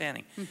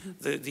misunderstanding.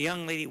 The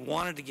young lady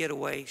wanted to get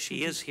away.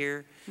 She is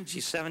here.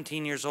 She's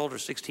 17 years old or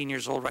 16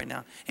 years old right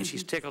now, and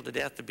she's tickled to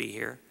death to be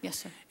here. Yes,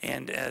 sir.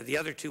 And the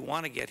other 2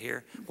 want to get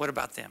here. What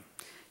about them?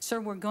 Sir,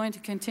 we're going to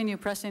continue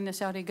pressing the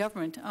Saudi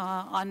government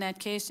on that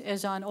case,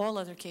 as on all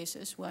other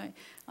cases.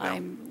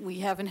 We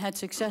haven't had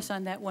success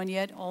on that one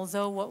yet,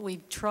 although what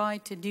we try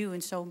to do in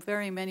so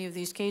very many of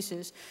these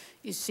cases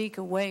is seek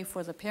a way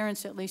for the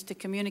parents at least to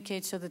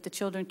communicate so that the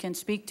children can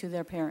speak to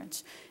their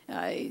parents.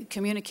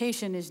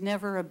 Communication is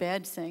never a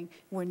bad thing.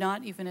 We're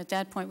not even at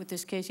that point with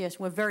this case. Yes,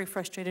 we're very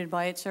frustrated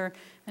by it, sir,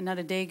 and not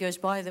a day goes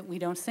by that we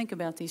don't think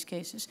about these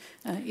cases.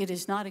 It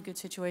is not a good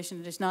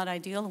situation. It is not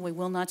ideal, and we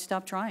will not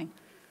stop trying.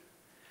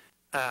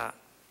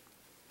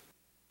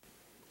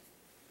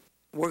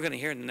 we're going to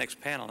hear in the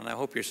next panel, and I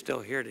hope you're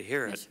still here to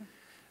hear it, Yes, sir.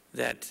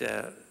 that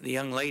the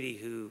young lady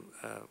who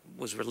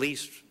was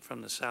released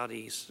from the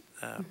Saudis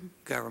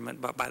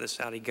government, by the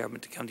Saudi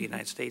government to come to the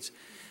United States,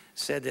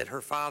 said that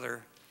her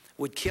father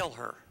would kill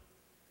her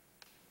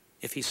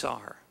if he saw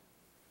her.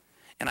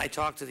 And I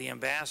talked to the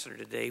ambassador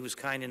today. He was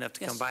kind enough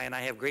to come by, and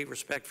I have great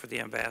respect for the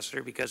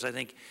ambassador because I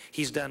think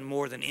he's done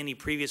more than any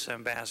previous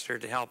ambassador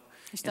to help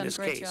in this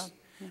case. Job.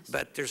 Yes.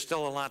 But there's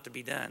still a lot to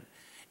be done.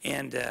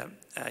 And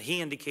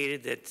he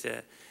indicated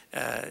that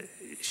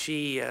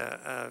she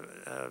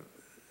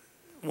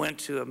went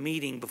to a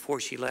meeting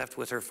before she left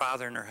with her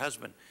father and her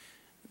husband.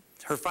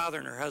 Her father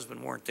and her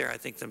husband weren't there. I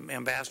think the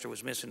ambassador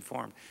was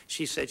misinformed.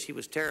 She said she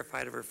was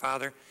terrified of her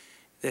father,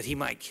 that he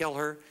might kill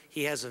her.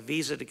 He has a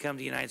visa to come to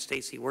the United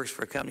States. He works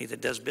for a company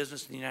that does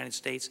business in the United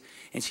States,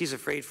 and she's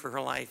afraid for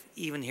her life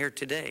even here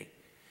today.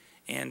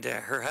 And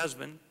her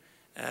husband,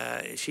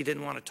 she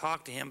didn't want to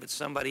talk to him, but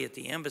somebody at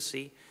the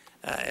embassy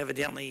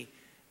evidently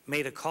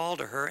made a call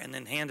to her and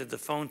then handed the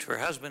phone to her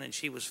husband, and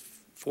she was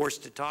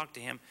forced to talk to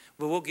him.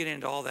 But we'll get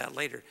into all that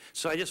later.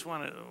 So I just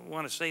want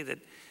to say that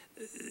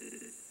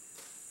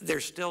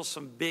there's still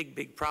some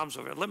big problems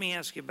over there. Let me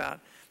ask you about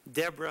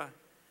Deborah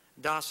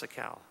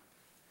Dosikow.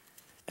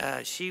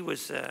 She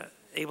was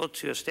able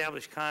to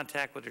establish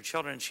contact with her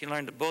children. She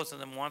learned that both of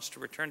them wants to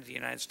return to the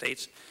United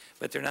States,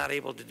 but they're not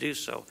able to do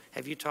so.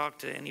 Have you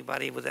talked to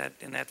anybody with that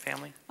in that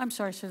family? I'm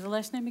sorry, sir. The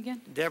last name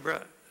again?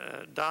 Deborah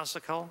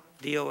Dosikow,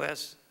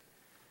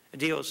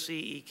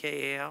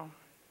 D-O-C-E-K-A-L.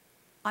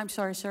 I'm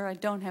sorry, sir. I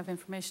don't have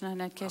information on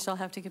that case. I'll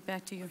have to get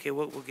back to you. Okay,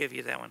 we'll give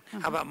you that one.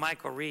 How about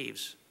Michael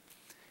Reeves?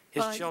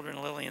 His children,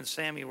 Lily and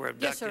Sammy, were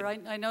abducted. Yes, sir.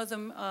 I know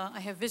them.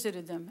 I have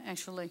visited them,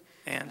 actually.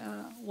 And?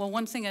 Well,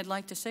 one thing I'd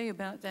like to say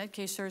about that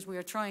case, sir, is we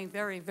are trying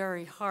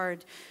very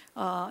hard.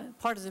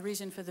 Part of the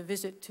reason for the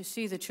visit to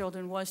see the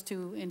children was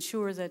to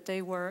ensure that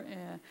they were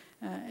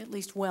at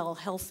least well,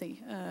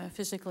 healthy,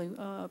 physically,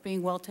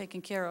 being well taken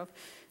care of.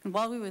 And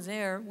while we were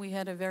there, I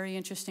had a very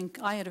interesting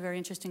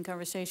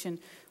conversation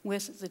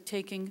with the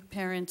taking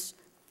parent's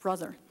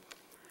brother.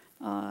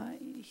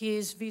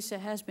 His visa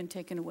has been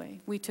taken away.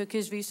 We took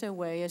his visa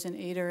away as an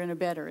aider and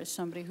abetter, as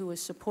somebody who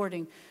was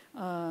supporting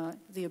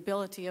the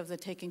ability of the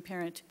taking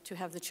parent to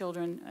have the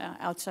children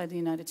outside the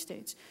United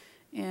States.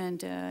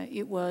 And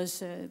it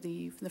was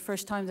the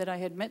first time that I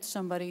had met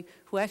somebody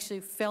who actually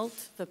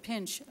felt the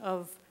pinch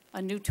of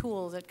a new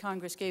tool that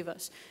Congress gave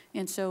us.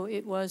 And so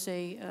it was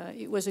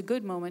a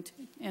good moment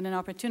and an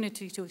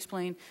opportunity to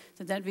explain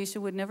that that visa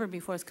would never be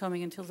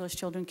forthcoming until those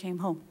children came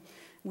home.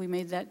 We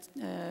made that,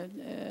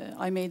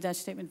 I made that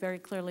statement very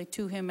clearly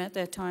to him at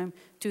that time,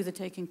 to the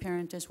taking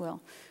parent as well.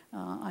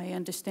 I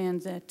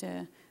understand that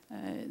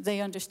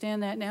they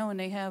understand that now and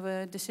they have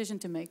a decision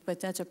to make, but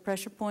that's a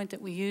pressure point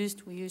that we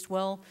used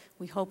well.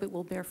 We hope it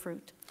will bear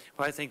fruit.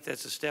 Well, I think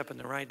that's a step in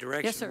the right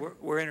direction. Yes, sir.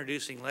 We're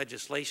introducing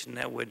legislation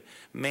that would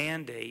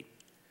mandate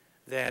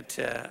that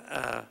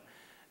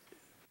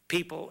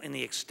people in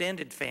the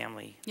extended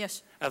family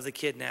of the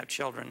kidnapped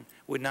children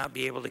would not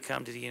be able to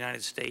come to the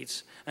United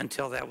States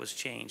until that was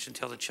changed,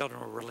 until the children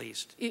were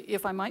released.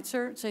 If I might,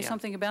 sir, say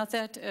something about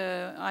that,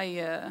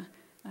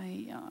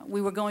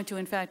 we were going to,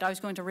 in fact, I was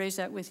going to raise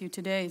that with you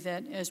today,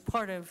 that as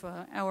part of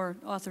our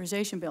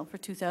authorization bill for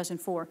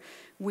 2004,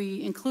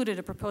 we included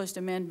a proposed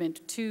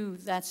amendment to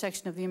that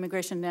section of the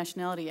Immigration and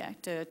Nationality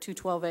Act,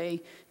 212A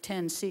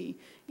 10C,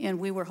 and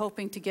we were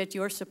hoping to get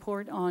your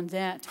support on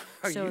that.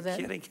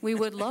 We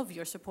would love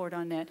your support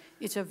on that.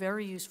 It's a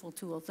very useful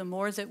tool. The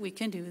more that we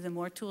can do, the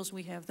more tools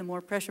we have, the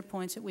more pressure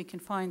points that we can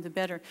find, the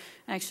better.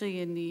 Actually,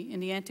 in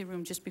the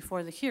anteroom just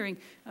before the hearing,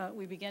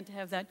 we began to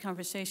have that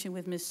conversation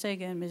with Ms.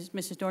 Sega and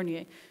Mrs.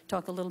 Dornier,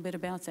 talk a little bit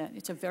about that.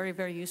 It's a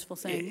very useful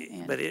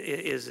thing. But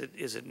is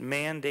it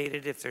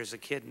mandated if there's a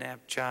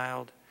kidnapped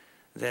child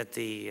that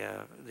the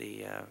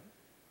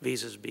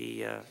visas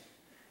be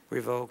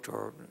revoked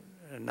or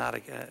not?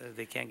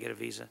 They can't get a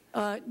visa?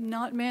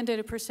 Not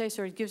mandated per se,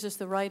 sir. It gives us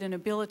the right and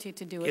ability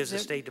to do it. Gives the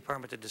State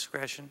Department the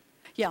discretion?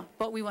 Yeah,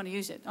 but we want to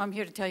use it. I'm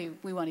here to tell you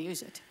we want to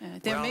use it.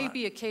 There may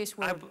be a case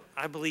where...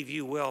 I believe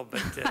you will,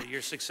 but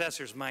your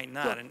successers might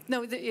not. Well,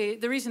 no,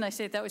 the reason I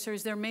say it that way, sir,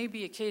 is there may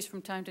be a case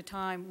from time to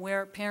time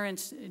where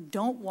parents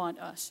don't want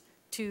us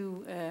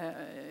to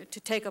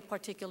take a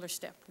particular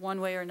step, one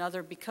way or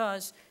another,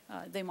 because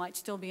they might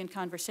still be in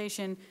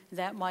conversation.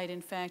 That might,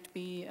 in fact,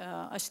 be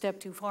a step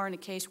too far in a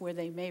case where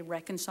they may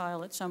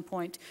reconcile at some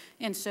point.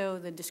 And so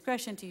the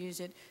discretion to use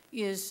it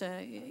is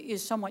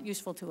somewhat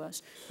useful to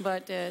us.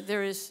 But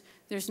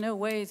there's no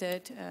way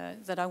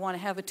that I want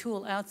to have a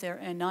tool out there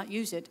and not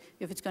use it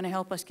if it's going to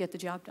help us get the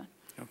job done.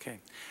 Okay.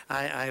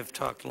 I have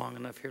talked long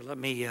enough here. Let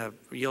me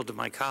yield to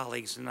my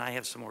colleagues, and I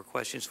have some more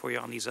questions for you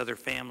on these other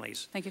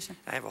families. Thank you, sir.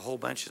 I have a whole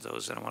bunch of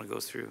those that I want to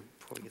go through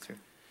before we get through.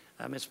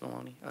 Ms.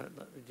 Maloney,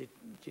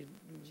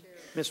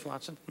 Ms.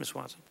 Watson? Ms.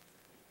 Watson?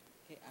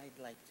 Okay,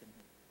 I'd like to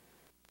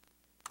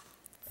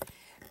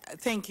know.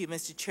 Thank you,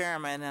 Mr.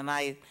 Chairman, and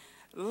I'd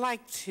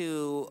like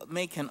to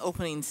make an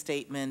opening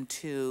statement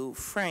to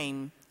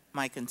frame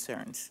my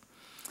concerns.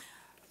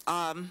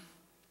 I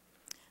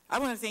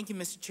want to thank you,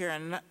 Mr.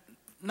 Chair,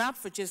 not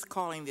for just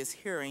calling this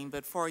hearing,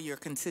 but for your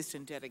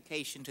consistent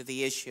dedication to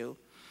the issue.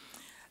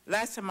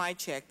 Last time I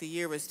checked, the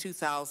year was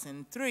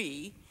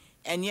 2003,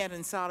 and yet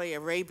in Saudi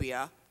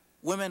Arabia,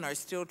 women are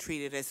still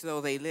treated as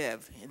though they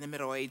live in the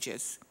Middle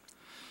Ages.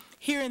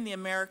 Here in the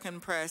American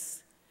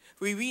press,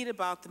 we read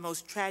about the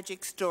most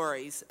tragic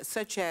stories,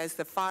 such as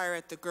the fire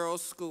at the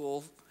girls'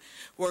 school,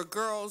 where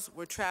girls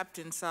were trapped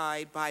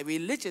inside by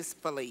religious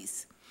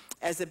police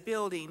as a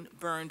building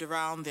burned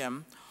around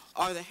them,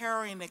 or the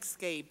harrowing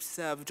escapes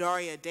of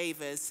Daria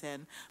Davis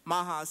and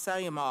Maha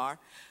Sayyamar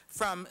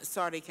from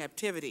Saudi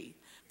captivity.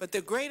 But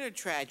the greater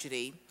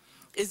tragedy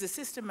is the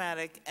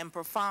systematic and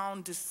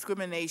profound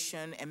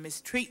discrimination and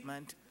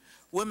mistreatment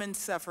women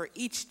suffer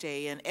each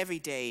day and every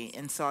day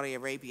in Saudi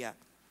Arabia.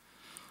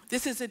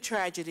 This is a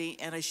tragedy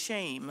and a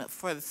shame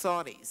for the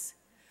Saudis.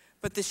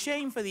 But the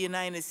shame for the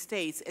United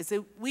States is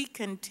that we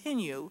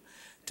continue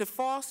to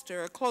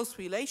foster a close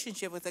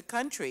relationship with a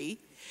country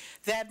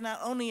that not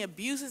only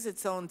abuses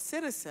its own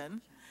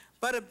citizen,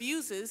 but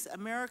abuses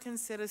American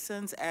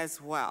citizens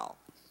as well.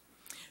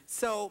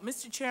 So,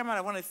 Mr. Chairman,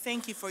 I want to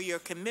thank you for your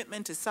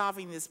commitment to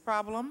solving this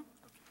problem.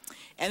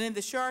 And in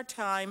the short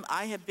time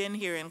I have been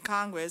here in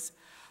Congress,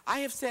 I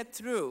have sat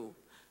through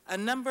a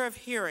number of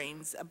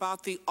hearings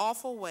about the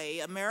awful way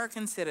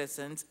American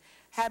citizens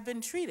have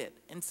been treated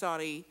in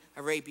Saudi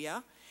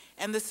Arabia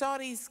and the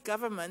Saudi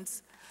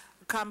government's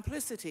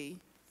complicity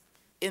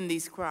in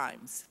these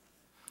crimes.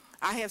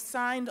 I have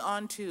signed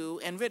on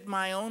to and written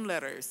my own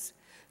letters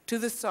to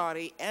the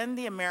Saudi and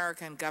the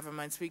American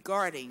governments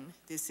regarding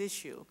this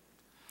issue.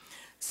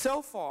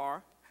 So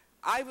far,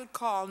 I would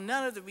call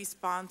none of the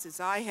responses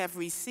I have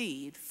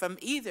received from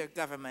either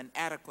government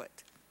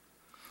adequate.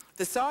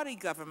 The Saudi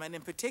government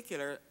in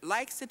particular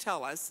likes to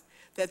tell us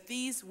that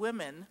these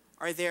women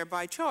are there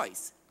by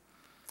choice.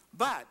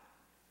 But,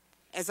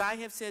 as I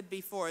have said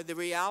before, the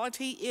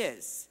reality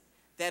is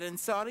that in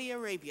Saudi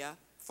Arabia,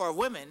 for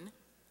women,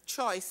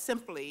 choice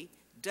simply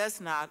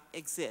does not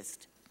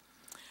exist.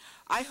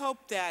 I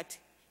hope that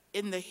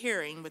in the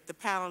hearing with the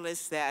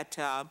panelists that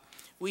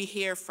we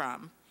hear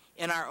from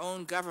in our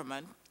own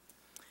government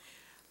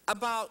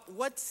about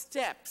what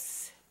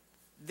steps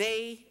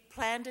they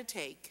plan to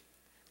take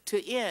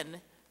to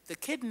end the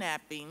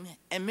kidnapping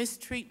and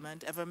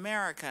mistreatment of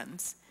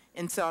Americans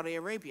in Saudi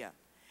Arabia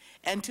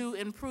and to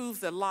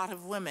improve the lot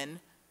of women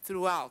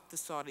throughout the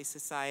Saudi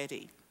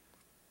society.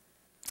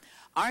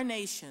 Our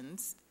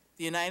nations,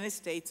 the United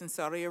States and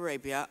Saudi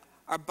Arabia,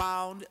 are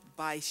bound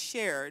by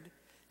shared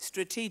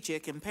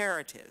strategic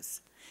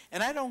imperatives.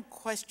 And I don't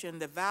question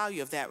the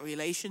value of that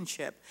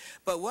relationship,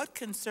 but what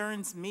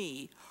concerns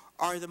me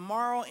are the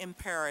moral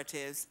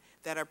imperatives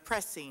that are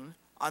pressing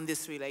on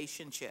this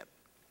relationship.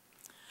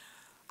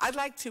 I'd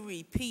like to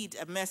repeat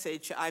a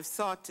message I've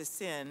sought to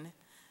send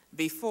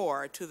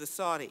before to the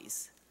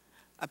Saudis,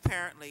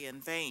 apparently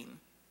in vain.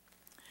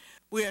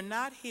 We are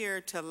not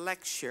here to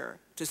lecture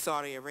to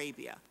Saudi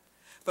Arabia,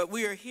 but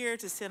we are here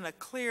to send a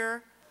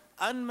clear,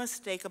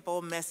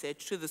 unmistakable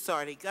message to the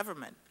Saudi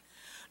government.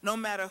 No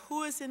matter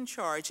who is in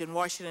charge in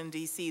Washington,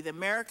 D.C., the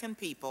American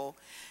people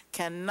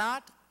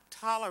cannot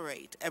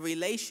tolerate a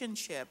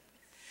relationship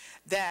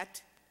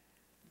that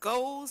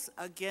goes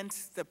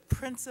against the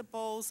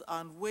principles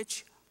on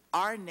which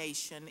our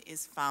nation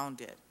is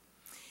founded.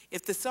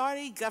 If the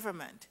Saudi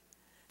government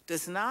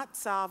does not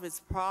solve its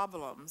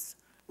problems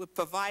with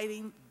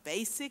providing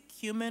basic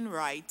human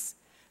rights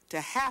to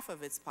half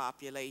of its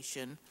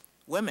population,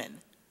 women,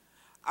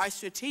 our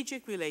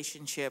strategic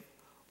relationship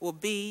will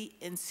be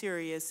in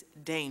serious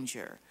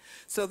danger.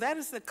 So that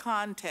is the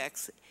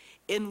context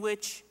in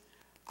which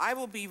I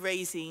will be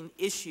raising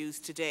issues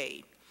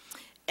today.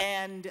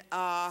 And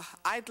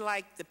I'd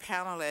like the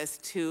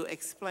panelists to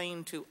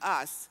explain to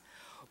us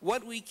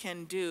what we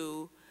can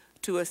do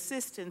to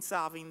assist in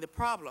solving the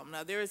problem.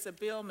 Now, there is a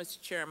bill,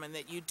 Mr. Chairman,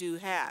 that you do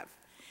have.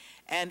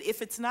 And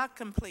if it's not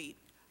complete,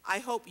 I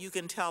hope you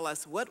can tell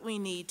us what we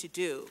need to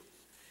do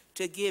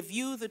to give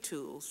you the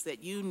tools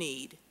that you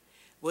need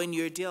when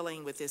you're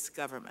dealing with this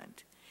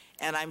government.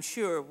 And I'm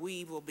sure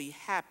we will be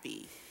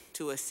happy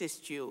to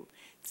assist you.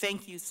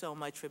 Thank you so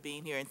much for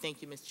being here, and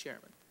thank you, Mr.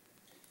 Chairman.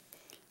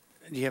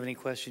 Do you have any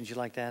questions you'd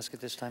like to ask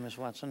at this time, Ms.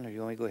 Watson, or do you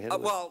want me to go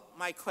ahead? Well,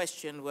 my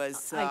question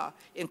was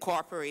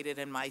incorporated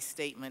in my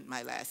statement,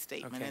 my last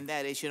statement, Okay. and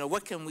that is,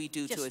 what can we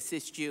do to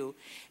assist you?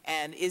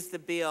 And is the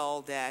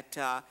bill that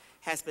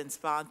has been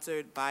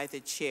sponsored by the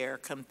chair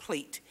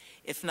complete?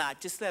 If not,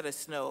 just let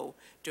us know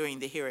during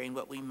the hearing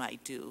what we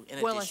might do in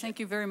addition. Well, I thank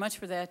you very much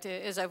for that.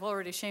 As I've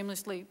already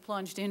shamelessly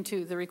plunged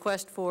into the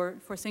request for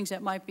things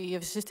that might be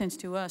of assistance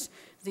to us,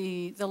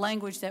 the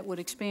language that would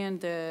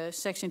expand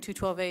Section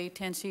 212A,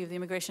 10C of the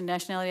Immigration and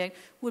Nationality Act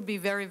would be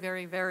very,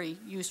 very, very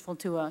useful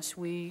to us.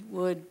 We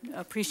would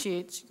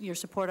appreciate your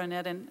support on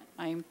that, and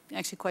I'm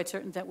actually quite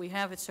certain that we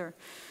have it, sir.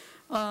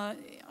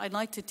 I'd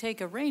like to take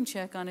a rain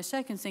check on a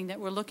second thing that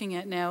we're looking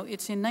at now.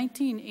 It's in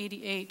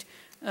 1988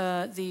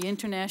 the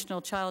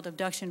International Child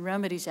Abduction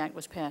Remedies Act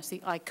was passed, the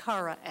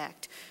ICARA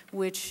Act,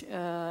 which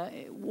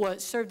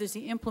served as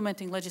the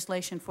implementing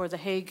legislation for the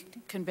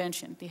Hague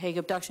Convention, the Hague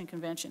Abduction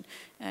Convention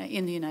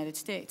in the United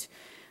States.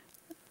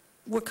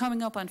 We're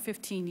coming up on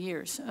 15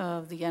 years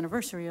of the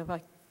anniversary of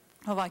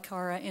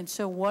ICARA, and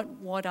so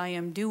what I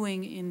am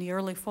doing in the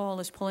early fall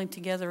is pulling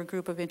together a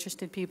group of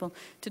interested people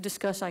to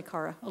discuss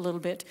ICARA a little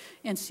bit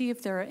and see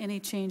if there are any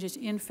changes,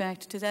 in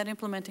fact, to that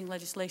implementing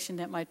legislation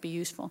that might be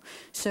useful.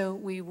 So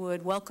we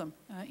would welcome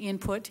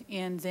input,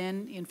 and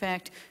then, in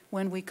fact,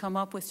 when we come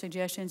up with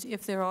suggestions,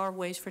 if there are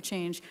ways for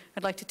change,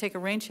 I'd like to take a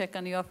rain check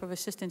on the offer of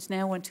assistance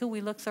now until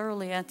we look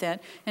thoroughly at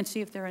that and see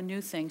if there are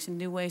new things and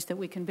new ways that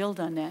we can build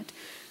on that.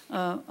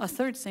 A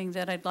third thing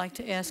that I'd like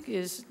to ask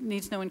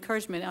needs no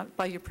encouragement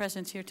by your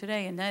presence here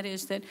today, and that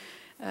is that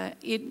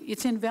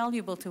it's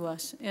invaluable to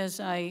us, as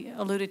I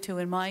alluded to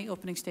in my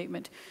opening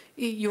statement.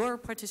 Your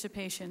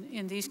participation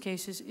in these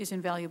cases is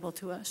invaluable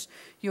to us.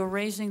 You're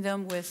raising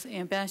them with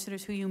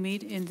ambassadors who you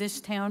meet in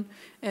this town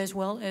as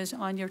well as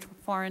on your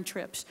foreign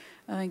trips.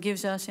 It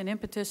gives us an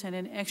impetus and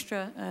an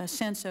extra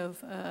sense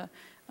of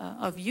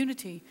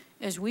unity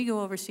as we go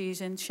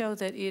overseas and show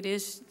that it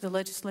is the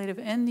legislative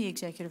and the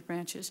executive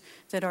branches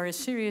that are as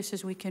serious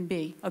as we can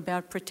be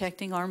about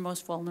protecting our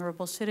most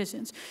vulnerable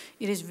citizens.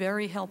 It is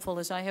very helpful,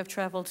 as I have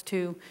traveled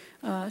to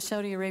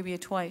Saudi Arabia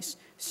twice,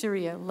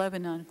 Syria,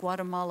 Lebanon,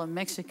 Guatemala,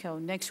 Mexico.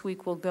 Next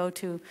week we'll go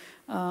to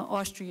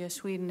Austria,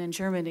 Sweden, and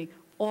Germany,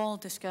 all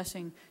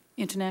discussing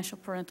international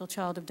parental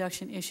child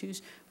abduction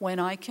issues. When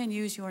I can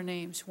use your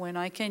names, when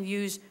I can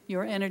use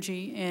your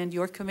energy and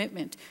your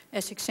commitment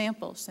as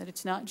examples, that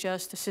it's not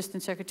just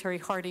Assistant Secretary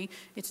Hardy,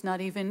 it's not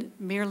even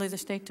merely the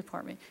State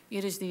Department.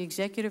 It is the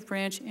executive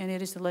branch and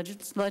it is the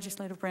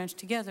legislative branch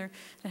together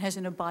that has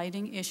an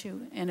abiding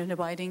issue and an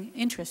abiding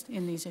interest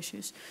in these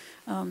issues.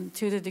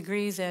 To the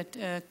degree that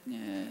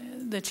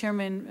the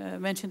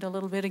chairman mentioned a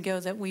little bit ago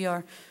that we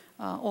are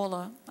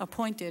all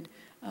appointed,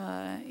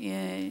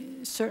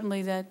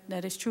 certainly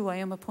that is true. I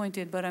am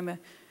appointed, but I'm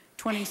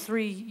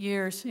 23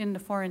 years in the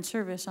Foreign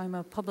Service. I'm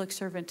a public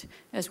servant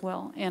as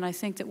well. And I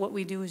think that what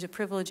we do is a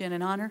privilege and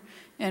an honor,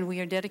 and we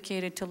are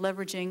dedicated to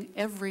leveraging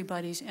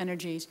everybody's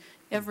energies,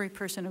 every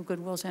person of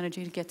goodwill's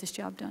energy to get this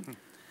job done.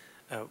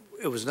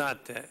 It was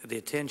not the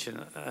intention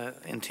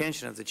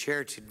of the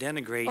chair to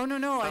denigrate. Oh,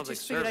 no, I public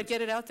just figured I'd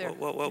get it out there.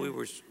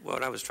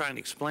 What I was trying to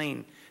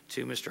explain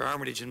to Mr.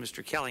 Armitage and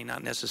Mr. Kelly,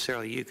 not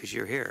necessarily you because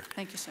you're here,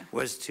 thank you, sir,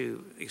 was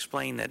to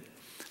explain that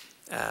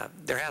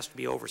there has to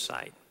be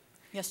oversight.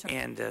 Yes, sir.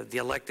 And the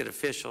elected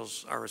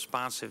officials are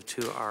responsive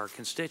to our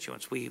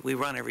constituents. We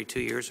run every 2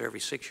 years or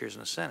every 6 years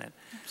in the Senate.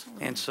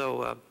 Absolutely. And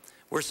so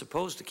we're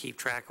supposed to keep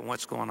track of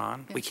what's going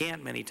on. Yes. We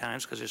can't many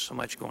times because there's so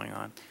much going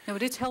on. No,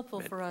 but it's helpful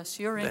for us.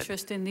 Your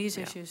interest in these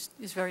issues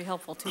is very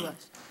helpful to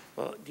us.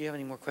 Well, do you have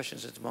any more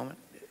questions at the moment?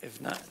 If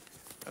not,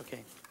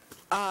 okay.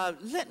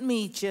 Let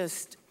me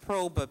just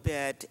probe a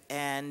bit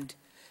and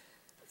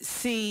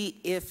see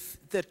if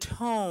the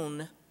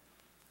tone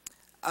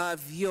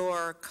of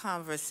your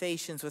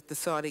conversations with the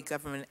Saudi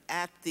government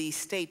at the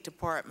State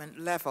Department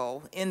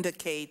level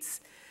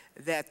indicates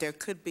that there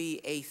could be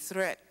a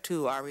threat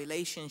to our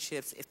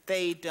relationships if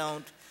they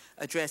don't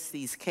address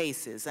these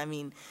cases. I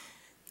mean,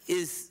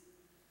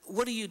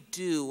 what do you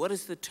do? What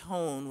is the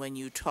tone when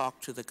you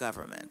talk to the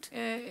government?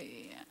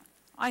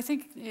 I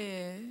think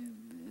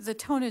the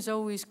tone is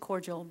always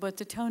cordial, but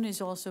the tone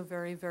is also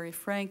very, very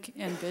frank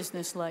and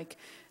businesslike.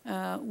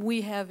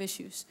 We have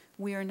issues.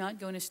 We are not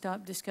going to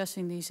stop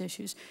discussing these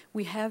issues.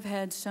 We have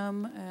had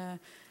some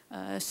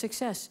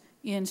success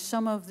in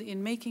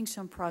making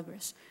some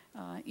progress.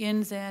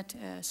 In that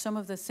some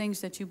of the things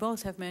that you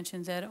both have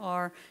mentioned that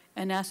are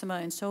anathema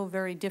and so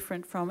very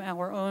different from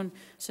our own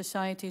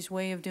society's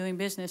way of doing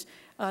business,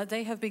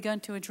 they have begun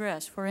to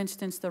address. For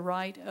instance, the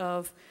right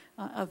of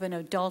an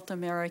adult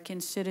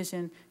American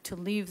citizen to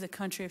leave the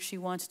country if she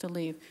wants to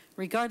leave,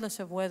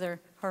 regardless of whether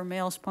her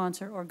male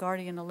sponsor or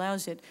guardian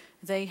allows it.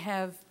 They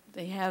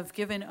have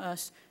given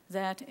us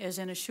that as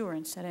an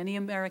assurance that any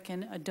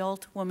American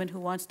adult woman who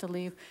wants to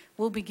leave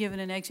will be given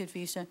an exit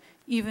visa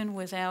even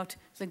without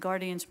the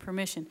guardian's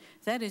permission.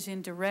 That is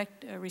in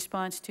direct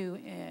response to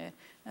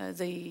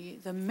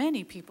the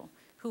many people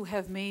who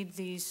have made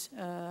these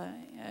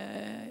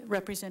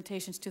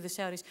representations to the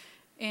Saudis.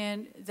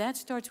 And that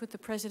starts with the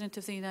President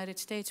of the United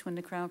States when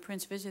the Crown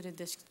Prince visited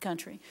this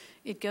country.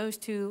 It goes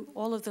to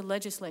all of the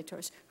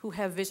legislators who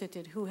have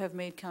visited, who have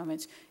made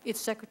comments. It's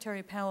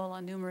Secretary Powell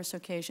on numerous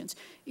occasions.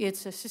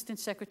 It's Assistant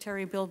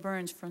Secretary Bill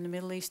Burns from the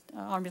Middle East,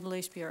 our Middle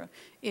East Bureau.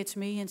 It's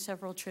me in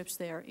several trips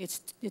there.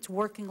 It's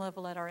working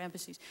level at our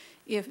embassies.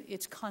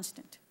 It's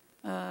constant.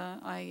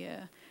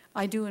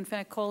 I do, in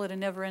fact, call it a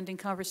never-ending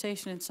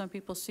conversation, and some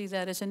people see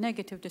that as a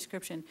negative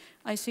description.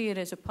 I see it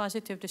as a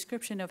positive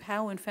description of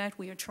how, in fact,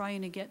 we are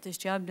trying to get this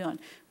job done.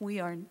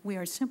 We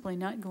are simply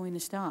not going to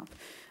stop.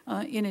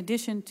 In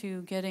addition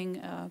to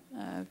getting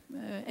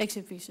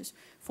exit visas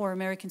for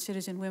American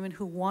citizen women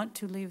who want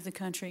to leave the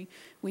country,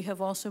 we have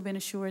also been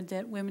assured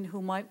that women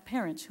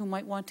parents who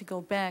might want to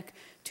go back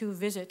to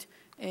visit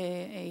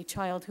a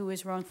child who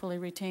is wrongfully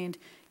retained,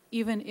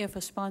 even if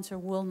a sponsor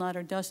will not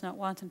or does not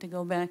want them to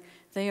go back,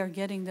 they are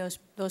getting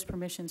those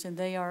permissions, and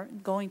they are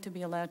going to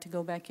be allowed to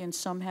go back in.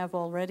 Some have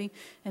already,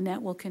 and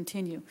that will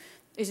continue.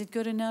 Is it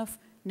good enough?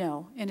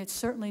 No, and it's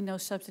certainly no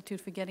substitute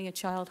for getting a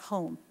child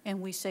home, and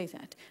we say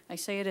that. I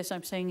say it as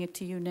I'm saying it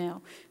to you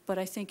now, but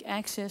I think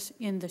access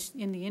in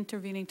the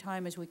intervening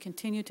time as we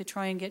continue to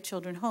try and get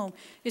children home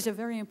is a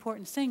very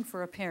important thing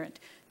for a parent,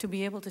 to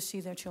be able to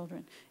see their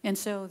children. And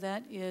so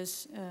that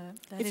is...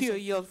 if you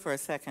yield for a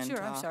second.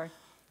 Sure, I'm sorry.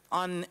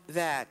 On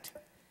that,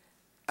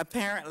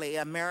 apparently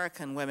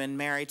American women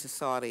married to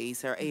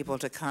Saudis are able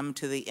to come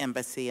to the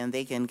embassy and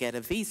they can get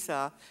a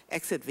visa,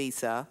 exit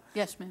visa,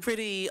 yes, ma'am,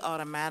 pretty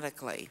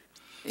automatically.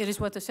 It is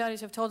what the Saudis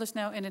have told us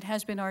now, and it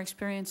has been our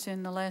experience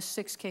in the last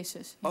 6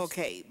 cases. Yes.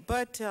 Okay,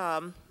 but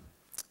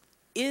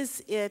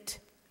is it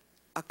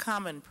a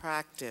common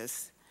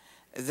practice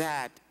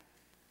that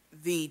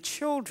the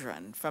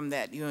children from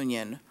that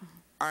union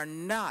are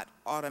not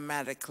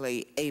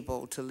automatically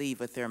able to leave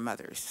with their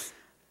mothers?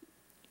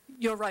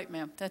 You're right,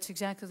 ma'am. That's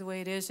exactly the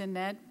way it is, and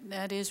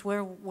that is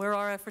where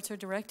our efforts are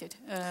directed.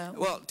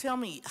 Well, tell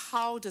me,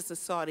 how does the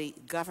Saudi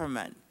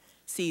government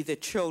see the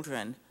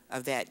children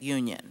of that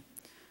union?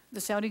 The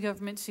Saudi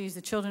government sees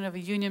the children of a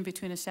union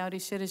between a Saudi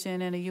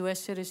citizen and a U.S.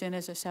 citizen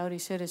as a Saudi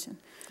citizen.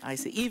 I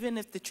see. Even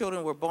if the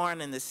children were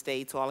born in the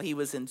States while he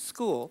was in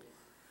school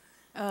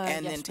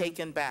and yes, then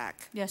taken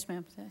back? Yes,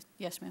 ma'am.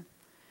 Yes, ma'am.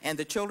 And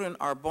the children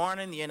are born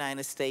in the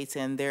United States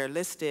and they're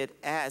listed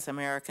as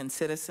American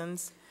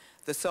citizens.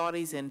 The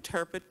Saudis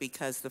interpret,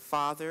 because the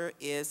father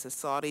is a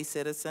Saudi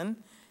citizen,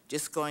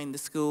 just going to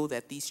school,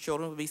 that these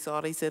children will be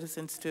Saudi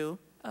citizens too?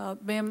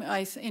 Ma'am,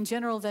 in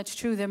general, that's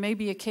true. There may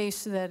be a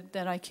case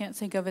that I can't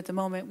think of at the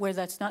moment where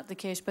that's not the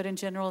case, but in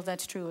general,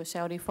 that's true. A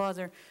Saudi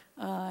father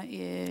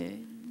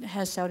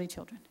has Saudi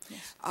children.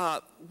 Yes.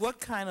 What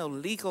kind of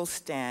legal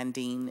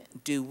standing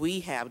do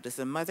we have, does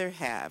the mother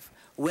have,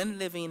 when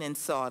living in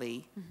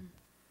Saudi,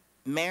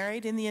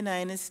 married in the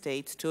United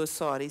States to a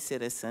Saudi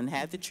citizen,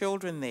 had the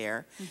children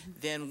there,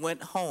 then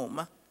went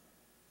home?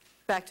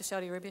 Back to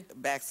Saudi Arabia?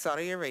 Back to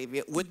Saudi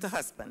Arabia with the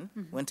husband,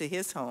 went to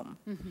his home.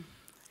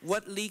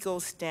 What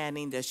legal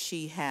standing does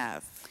she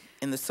have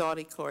in the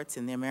Saudi courts,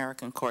 in the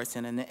American courts,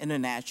 and in the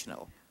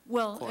international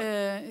Well, court?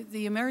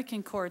 the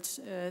American courts,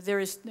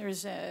 there's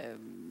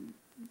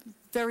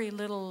very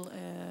little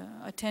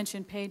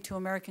attention paid to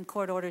American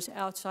court orders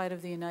outside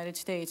of the United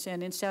States,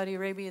 and in Saudi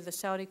Arabia, the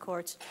Saudi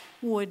courts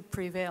would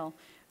prevail.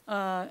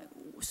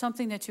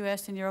 Something that you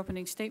asked in your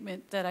opening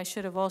statement that I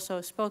should have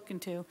also spoken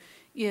to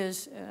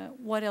is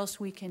what else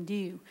we can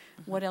do,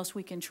 what else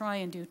we can try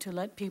and do to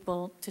let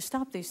people, to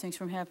stop these things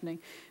from happening.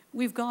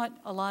 We've got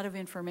a lot of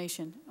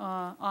information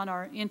on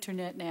our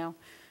internet now.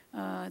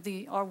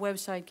 Our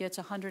website gets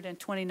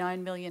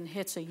 129 million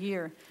hits a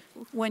year.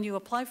 When you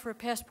apply for a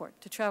passport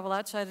to travel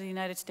outside of the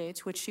United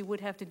States, which she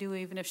would have to do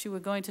even if she were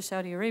going to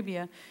Saudi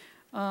Arabia,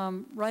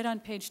 right on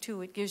page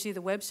 2, it gives you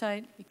the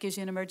website, it gives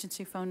you an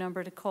emergency phone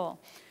number to call.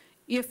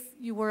 If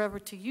you were ever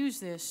to use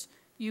this,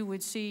 you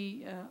would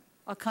see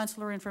a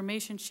consular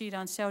information sheet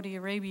on Saudi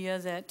Arabia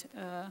that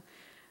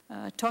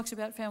talks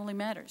about family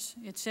matters.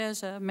 It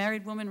says a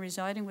married woman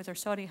residing with her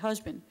Saudi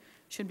husband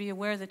should be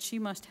aware that she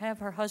must have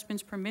her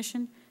husband's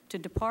permission to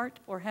depart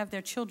or have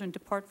their children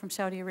depart from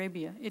Saudi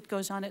Arabia. It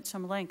goes on at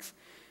some length.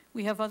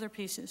 We have other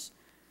pieces.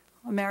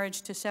 A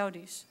marriage to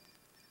Saudis,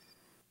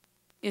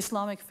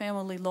 Islamic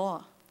family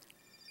law,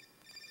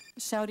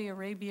 Saudi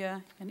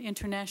Arabia and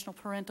international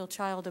parental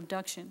child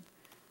abduction,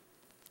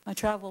 a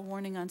travel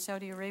warning on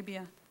Saudi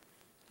Arabia,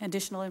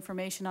 additional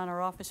information on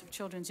our Office of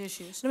Children's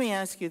Issues. Let me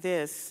ask you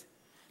this.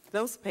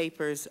 Those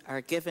papers are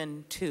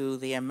given to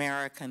the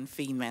American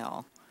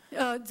female.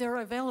 They're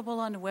available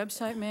on the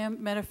website, ma'am.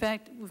 Matter of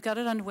fact, we've got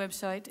it on the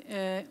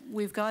website.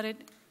 We've got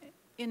it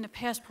in the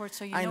passport,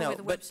 so you know where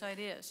the website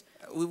is.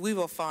 We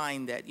will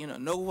find that, you know,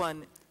 no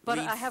one But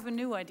reads. I have a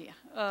new idea.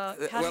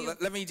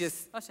 Let me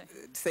just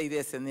say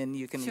this, and then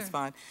you can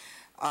respond.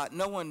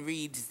 No one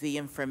reads the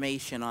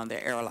information on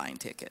their airline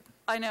ticket.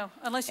 I know,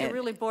 unless you're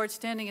really bored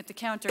standing at the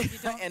counter. You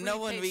don't and no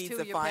one reads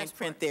the fine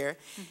print there.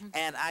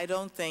 And I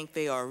don't think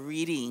they are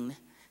reading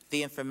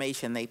the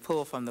information they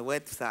pull from the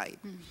website.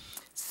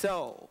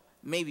 So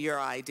maybe your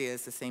idea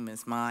is the same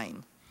as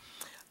mine.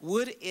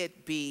 Would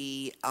it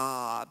be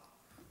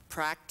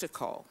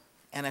practical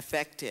and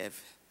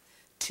effective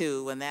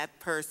to, when that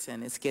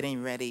person is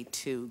getting ready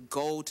to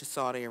go to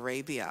Saudi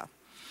Arabia,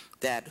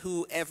 that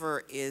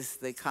whoever is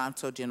the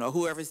consul general,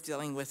 whoever's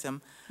dealing with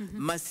them,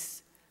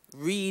 must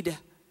read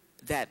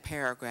that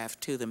paragraph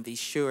to them, be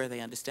sure they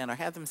understand, or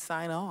have them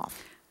sign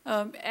off?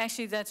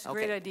 Actually, that's a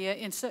great idea.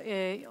 And so,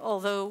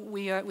 although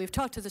we've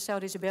talked to the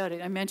Saudis about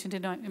it, I mentioned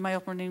in my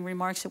opening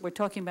remarks that we're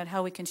talking about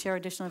how we can share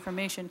additional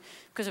information.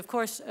 Because, of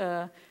course,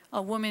 a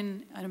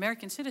woman, an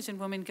American citizen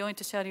woman going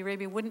to Saudi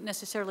Arabia wouldn't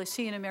necessarily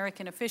see an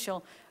American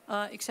official,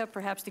 except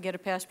perhaps to get a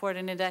passport.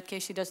 And in that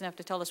case, she doesn't have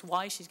to tell us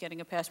why she's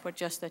getting a passport,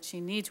 just that she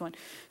needs one.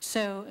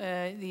 So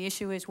the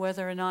issue is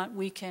whether or not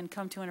we can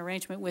come to an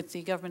arrangement with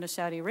the government of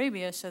Saudi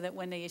Arabia so that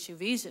when they issue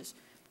visas,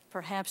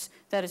 perhaps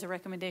that is a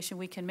recommendation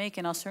we can make,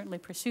 and I'll certainly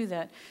pursue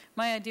that.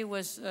 My idea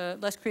was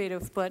less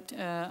creative, but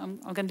I'm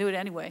going to do it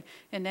anyway,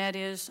 and that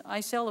is I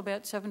sell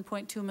about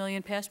 7.2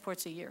 million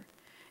passports a year.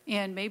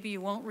 And maybe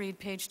you won't read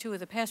page 2 of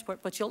the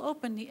passport, but you'll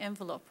open the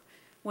envelope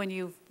when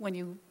you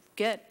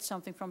get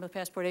something from the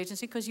passport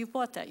agency because you've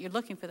bought that. You're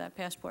looking for that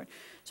passport.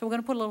 So we're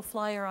going to put a little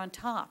flyer on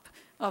top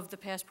of the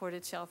passport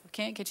itself. We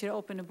can't get you to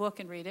open a book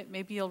and read it.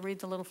 Maybe you'll read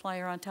the little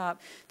flyer on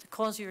top that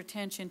calls your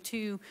attention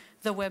to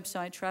the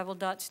website,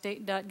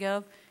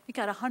 travel.state.gov. It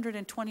got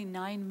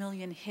 129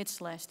 million hits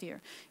last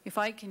year. If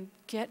I can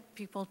get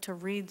people to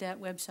read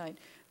that website,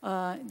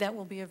 that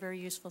will be a very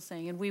useful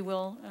thing. And we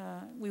will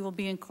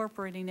be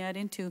incorporating that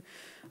into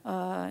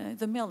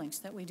the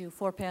mailings that we do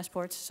for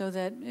passports so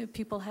that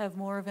people have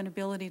more of an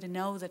ability to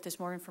know that there's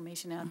more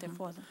information out there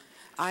for them.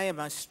 I am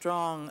a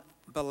strong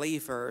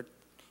believer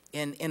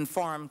in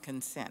informed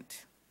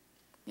consent.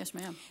 Yes,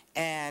 ma'am.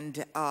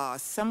 And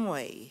some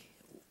way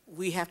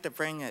we have to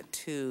bring it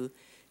to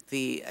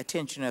the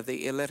attention of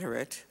the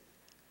illiterate.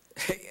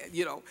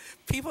 You know,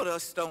 people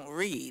just don't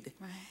read.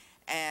 Right.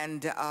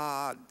 And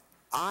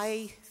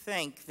I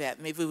think that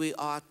maybe we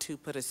ought to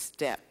put a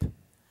step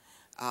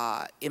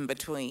in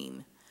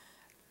between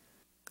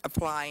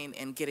applying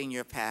and getting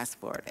your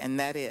passport, and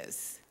that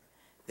is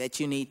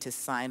that you need to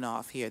sign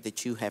off here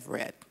that you have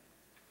read.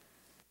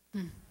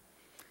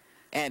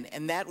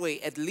 And that way,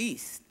 at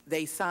least,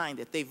 they sign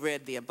that they've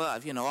read the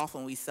above. You know,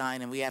 often we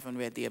sign and we haven't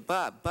read the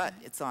above, but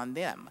it's on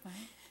them. Right.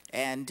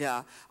 And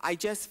I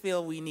just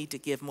feel we need to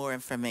give more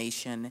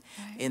information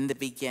in the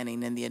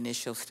beginning, in the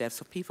initial steps,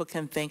 so people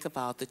can think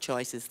about the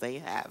choices they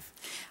have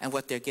and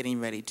what they're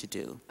getting ready to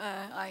do.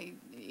 An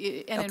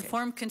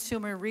informed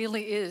consumer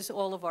really is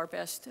all of our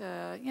best,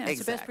 it's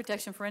the best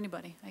protection for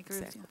anybody. I agree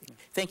with you.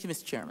 Thank you,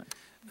 Mr. Chairman.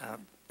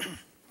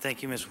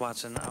 Thank you, Ms.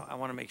 Watson. I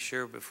want to make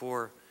sure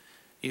before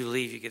you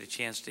leave you get a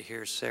chance to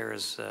hear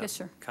Sarah's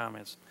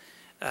comments.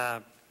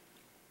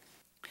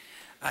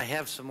 I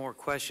have some more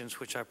questions,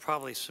 which I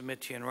probably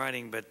submit to you in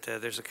writing, but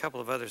there's a couple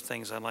of other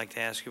things I'd like to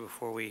ask you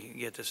before we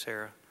get to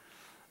Sarah.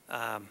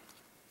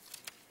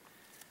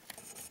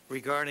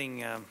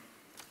 Regarding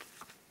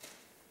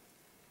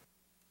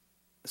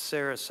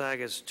Sarah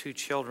Saga's 2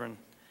 children,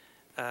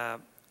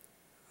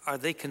 are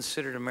they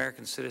considered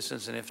American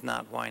citizens, and if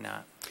not, why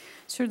not?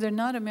 Sir, they're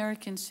not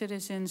American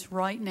citizens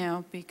right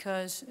now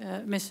because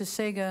Mrs.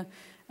 Saga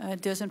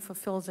doesn't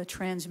fulfill the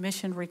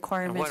transmission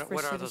requirements for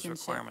citizenship. What are those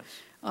requirements?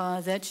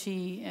 That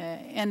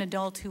an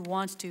adult who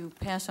wants to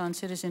pass on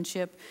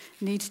citizenship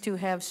needs to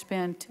have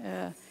spent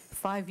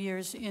 5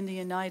 years in the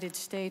United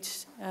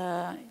States,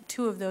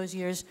 2 of those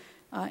years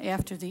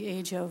after the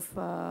age of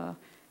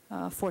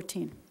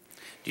 14.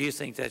 Do you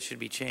think that should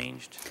be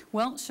changed?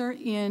 Well, sir,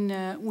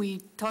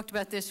 we talked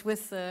about this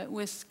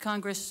with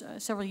Congress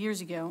several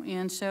years ago,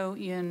 and so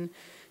in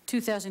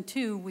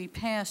 2002, we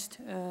passed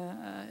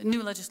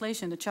new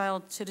legislation, the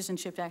Child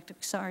Citizenship Act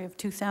of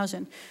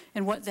 2000.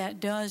 And what that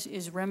does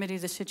is remedy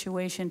the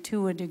situation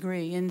to a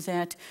degree in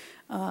that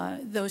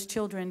those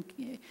children,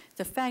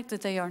 the fact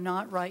that they are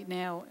not right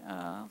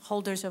now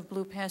holders of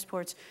blue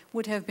passports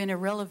would have been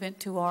irrelevant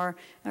to our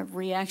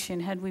reaction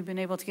had we been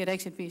able to get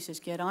exit visas.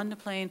 Get on the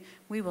plane.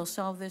 We will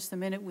solve this the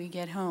minute we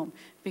get home,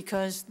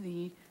 because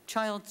the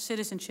Child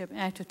Citizenship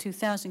Act of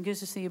 2000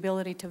 gives us the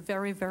ability to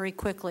very, very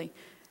quickly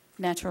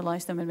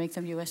naturalize them and make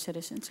them U.S.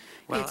 citizens.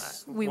 Well,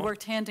 we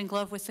worked hand in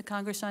glove with the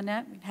Congress on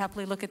that. We'd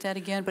happily look at that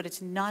again, but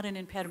it's not an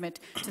impediment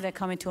to that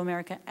coming to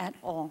America at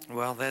all.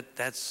 Well,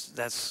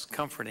 that's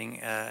comforting.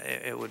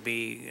 It would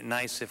be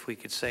nice if we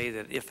could say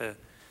that if a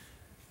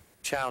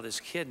child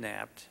is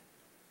kidnapped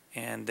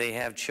and they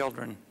have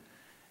children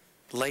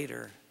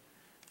later,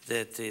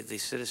 that the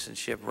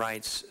citizenship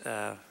rights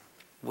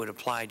would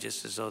apply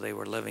just as though they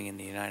were living in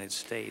the United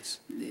States.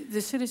 The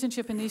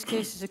citizenship in these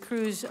cases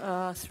accrues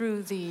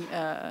through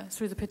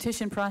the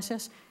petition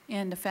process,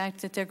 and the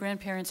fact that their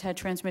grandparents had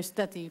transmission,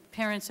 that the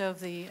parents of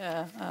the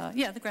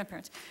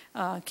grandparents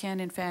can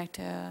in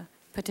fact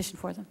petition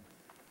for them.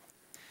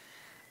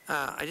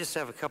 I just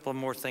have a couple of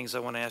more things I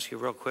want to ask you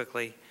real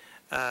quickly.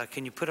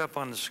 Can you put up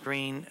on the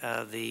screen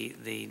the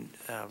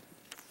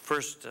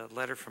first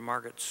letter from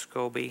Margaret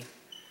Scobie?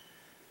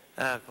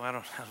 I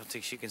don't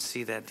think she can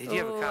see that. Did you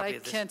have a copy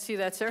of this? I can't see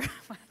that, sir.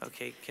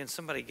 Okay, can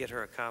somebody get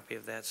her a copy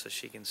of that so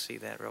she can see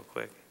that real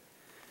quick?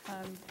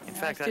 In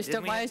fact,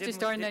 my eyes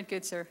just aren't that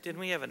good, sir. Didn't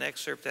we have an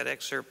excerpt? That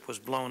excerpt was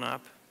blown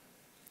up.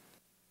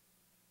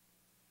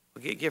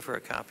 Well, give her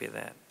a copy of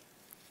that.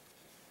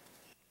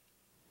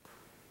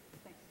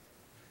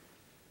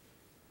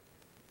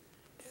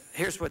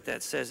 Here's what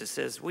that says. It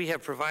says, we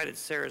have provided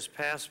Sarah's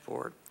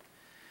passport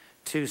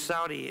to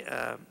Saudi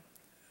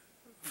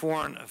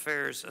Foreign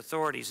Affairs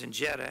authorities in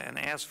Jeddah and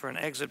asked for an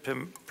exit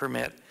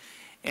permit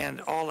and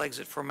all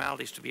exit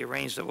formalities to be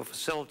arranged that will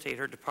facilitate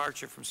her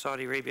departure from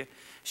Saudi Arabia.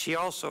 She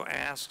also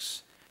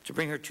asks to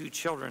bring her 2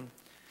 children,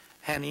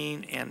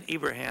 Haneen and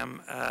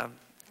Ibrahim,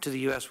 to the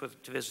U.S.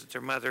 to visit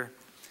their mother,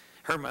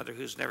 her mother,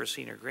 who's never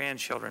seen her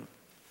grandchildren.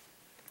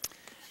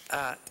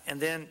 And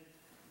then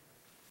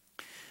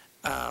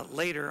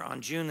later,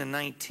 on June the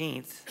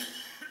 19th,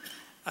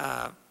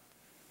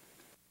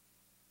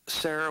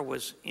 Sarah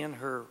was in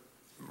her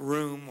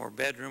room or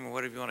bedroom or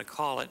whatever you want to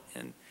call it,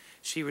 and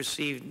she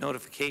received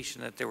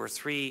notification that there were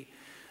 3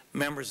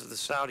 members of the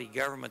Saudi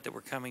government that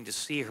were coming to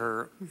see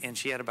her, and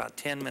she had about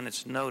 10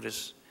 minutes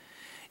notice.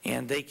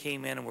 And they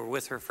came in and were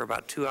with her for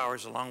about 2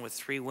 hours along with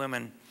 3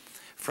 women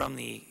from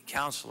the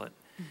consulate.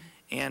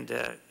 And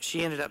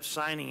she ended up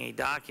signing a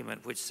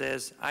document which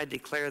says, I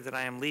declare that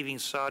I am leaving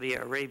Saudi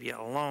Arabia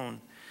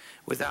alone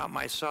without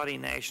my Saudi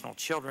national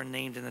children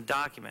named in the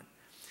document.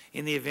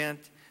 In the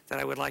event that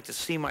I would like to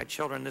see my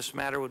children, this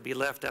matter would be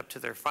left up to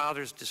their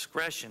father's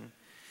discretion,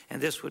 and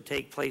this would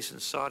take place in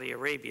Saudi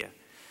Arabia.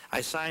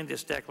 I signed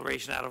this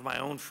declaration out of my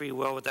own free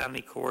will without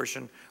any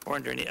coercion or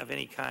under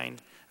any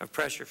kind of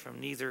pressure from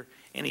neither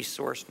any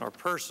source nor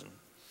person.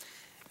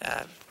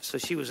 So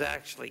she was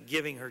actually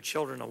giving her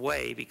children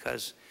away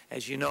because,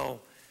 as you know,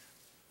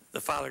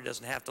 the father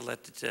doesn't have to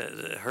let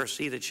her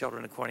see the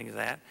children according to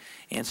that.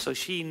 And so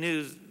she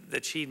knew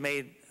that she'd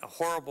made a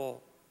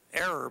horrible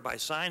error by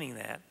signing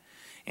that.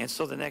 And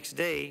so the next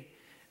day,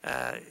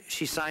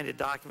 she signed a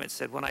document that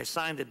said, when I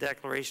signed the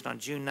declaration on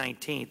June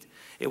 19th,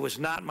 it was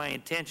not my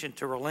intention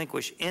to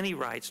relinquish any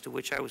rights to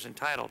which I was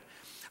entitled.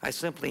 I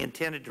simply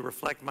intended to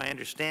reflect my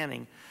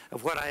understanding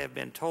of what I have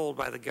been told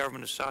by the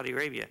government of Saudi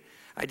Arabia.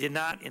 I did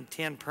not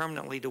intend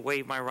permanently to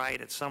waive my right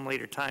at some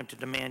later time to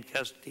demand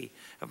custody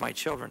of my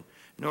children,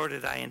 nor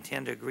did I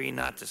intend to agree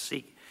not to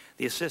seek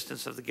the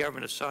assistance of the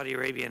government of Saudi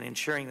Arabia in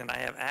ensuring that I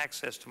have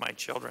access to my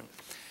children.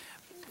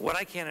 What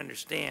I can't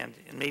understand,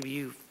 and maybe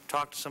you've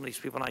talked to some of these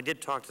people, and I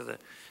did talk to the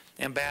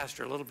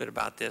ambassador a little bit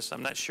about this.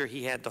 I'm not sure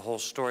he had the whole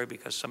story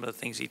because some of the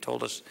things he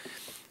told us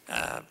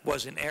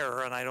was in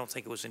error, and I don't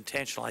think it was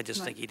intentional. I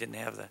just think he didn't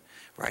have the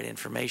right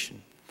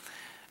information.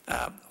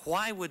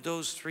 Why would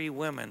those 3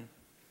 women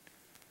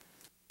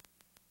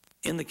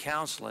in the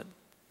consulate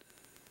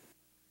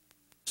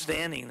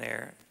standing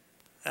there,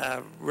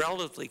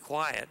 relatively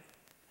quiet,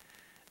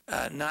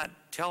 not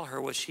tell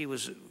her what she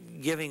was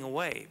giving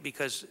away?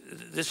 Because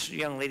this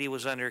young lady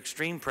was under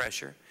extreme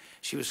pressure.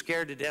 She was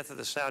scared to death of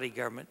the Saudi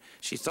government.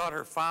 She thought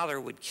her father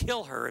would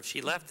kill her if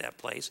she left that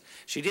place.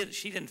 She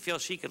didn't feel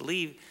she could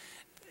leave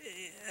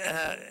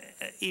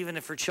even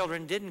if her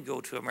children didn't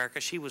go to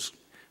America. She was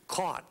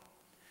caught.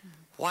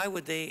 Why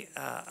would they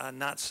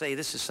not say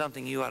this is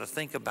something you ought to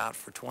think about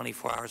for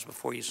 24 hours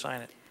before you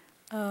sign it?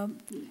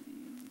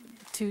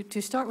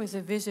 To start with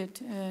the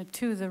visit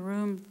to the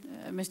room,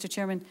 Mr.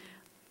 Chairman,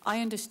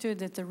 I understood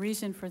that the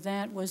reason for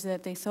that was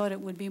that they thought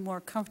it would be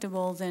more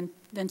comfortable than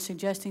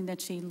suggesting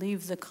that she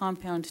leave the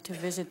compound to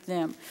visit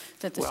them,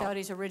 that the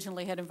Saudis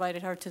originally had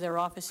invited her to their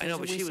offices. I know,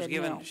 but she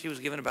was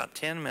given about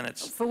 10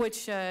 minutes. For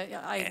which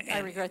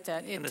I regret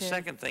that. And the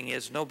second thing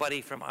is nobody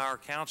from our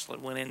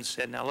consulate went in and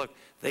said, now look,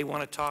 they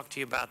want to talk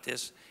to you about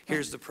this.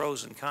 Here's the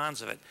pros and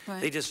cons of it.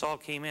 They just all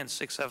came in,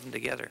 6 of them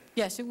together.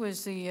 Yes, it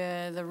was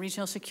the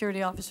regional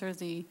security officer,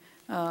 the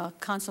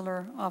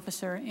consular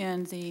officer,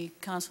 and the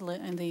consulate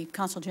and the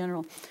consul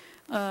general.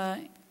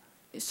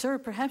 Sir,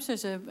 perhaps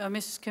there's a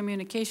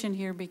miscommunication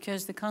here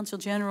because the consul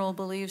general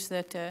believes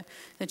that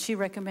that she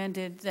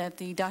recommended that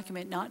the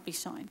document not be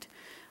signed.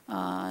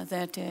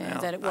 That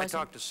it wasn't. I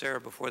talked to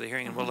Sarah before the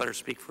hearing, and we'll let her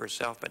speak for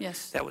herself, but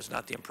that was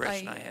not the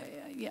impression I had.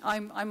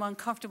 I'm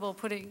uncomfortable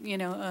putting,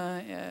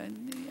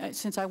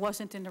 since I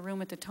wasn't in the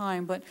room at the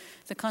time, but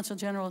the consul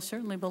general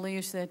certainly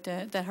believes that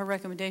that her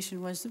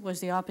recommendation was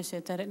the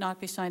opposite, that it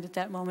not be signed at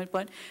that moment.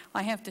 But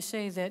I have to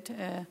say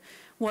that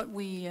what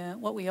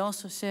we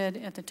also said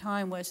at the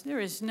time was there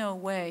is no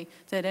way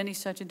that any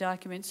such a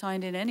document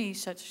signed in any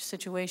such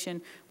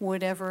situation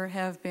would ever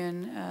have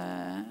been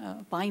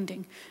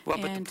binding. Well,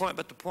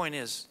 but the point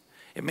is,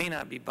 it may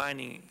not be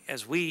binding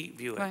as we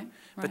view it,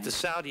 but the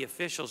Saudi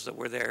officials that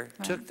were there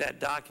took that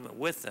document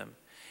with them,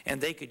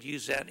 and they could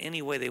use that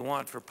any way they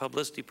want for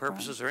publicity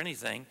purposes or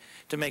anything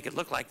to make it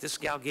look like this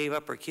gal gave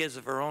up her kids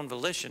of her own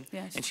volition,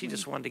 and she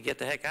just wanted to get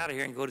the heck out of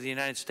here and go to the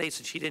United States,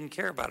 and she didn't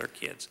care about her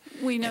kids.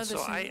 We know and so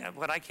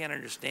what I can't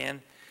understand,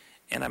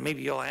 and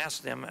maybe you'll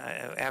ask them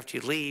after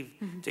you leave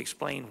to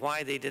explain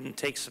why they didn't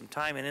take some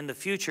time, and in the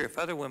future, if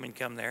other women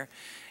come there,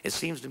 it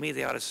seems to me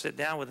they ought to sit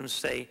down with them and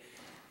say,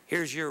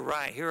 here's your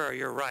right, here are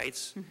your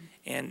rights,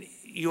 and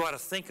you ought to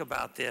think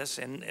about this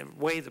and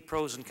weigh the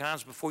pros and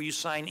cons before you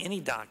sign any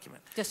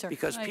document. Yes, sir.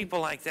 Because people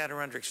like that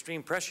are under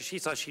extreme pressure. She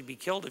thought she'd be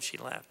killed if she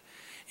left.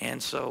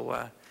 And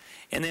so,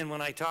 And then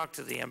when I talked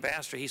to the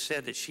ambassador, he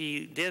said that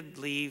she did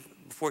leave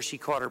before she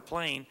caught her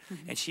plane,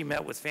 and she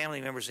met with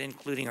family members,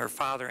 including her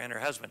father and her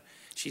husband.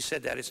 She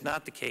said that is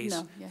not the case.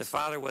 No, yes. The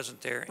father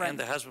wasn't there, Right. and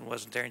the husband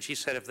wasn't there. And she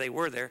said if they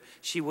were there,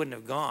 she wouldn't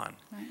have gone.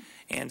 Right.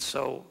 And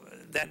so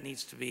that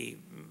needs to be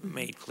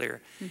made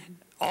clear.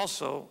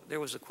 Also, there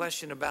was a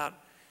question about,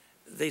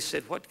 they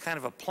said, what kind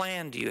of a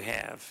plan do you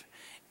have?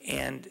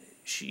 And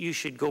you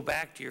should go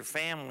back to your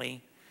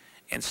family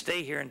and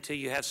stay here until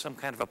you have some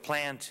kind of a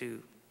plan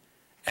to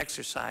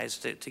exercise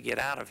to get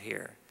out of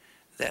here.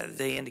 That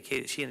they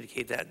indicated, she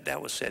indicated that that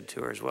was said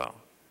to her as well.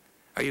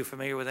 Are you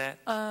familiar with that?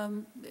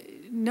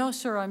 No,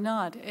 sir, I'm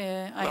not.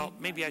 Well,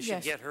 maybe I should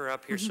yes. get her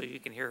up here so you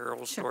can hear her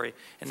whole story,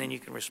 and then you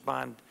can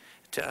respond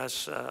to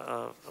us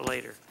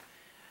later.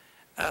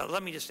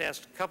 Let me just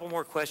ask a couple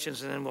more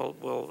questions, and then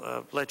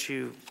we'll let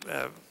you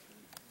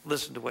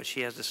listen to what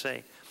she has to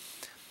say.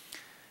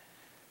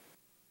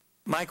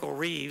 Michael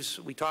Reeves,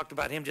 we talked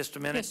about him just a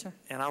minute, Yes, sir.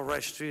 and I'll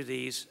rush through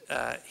these.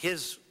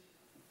 His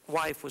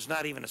wife was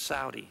not even a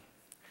Saudi.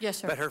 Yes,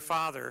 sir. But her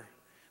father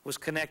was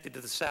connected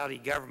to the Saudi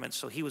government,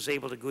 so he was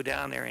able to go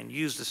down there and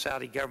use the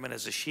Saudi government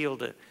as a shield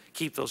to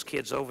keep those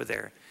kids over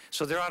there.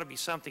 So there ought to be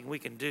something we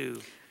can do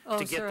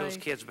to get those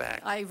kids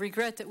back. I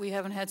regret that we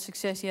haven't had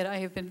success yet. I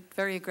have been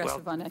very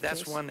aggressive on that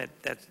that's case. one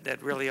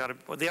that really ought to,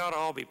 well, they ought to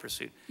all be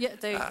pursued. Yeah,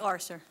 they are,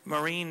 sir.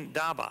 Maureen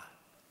Daba,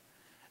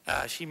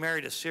 she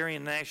married a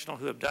Syrian national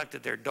who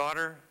abducted their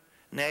daughter,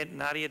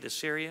 Nadia, to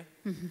Syria.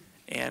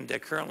 And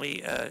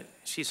currently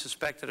she's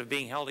suspected of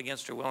being held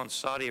against her will in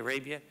Saudi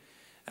Arabia.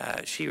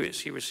 She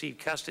received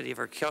custody of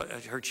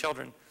her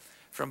children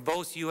from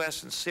both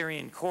U.S. and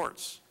Syrian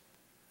courts.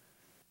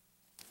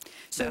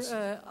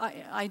 So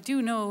I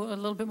do know a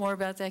little bit more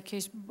about that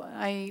case.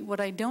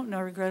 What I don't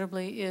know,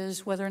 regrettably,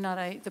 is whether or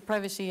not the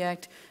Privacy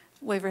Act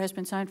waiver has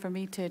been signed for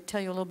me to tell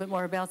you a little bit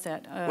more about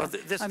that. Well,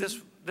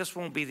 this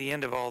won't be the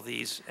end of all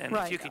these, and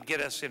Right. if you could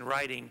get us in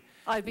writing.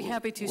 I'd be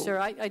happy to, sir.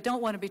 I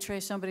don't want to betray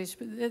somebody's,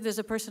 there's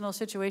a personal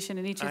situation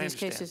in each of these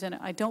cases, and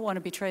I don't want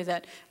to betray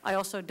that. I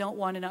also don't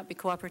want to not be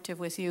cooperative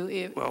with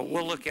you. Well,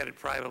 we'll look at it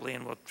privately,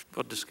 and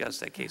we'll discuss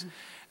that case.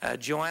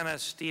 Joanna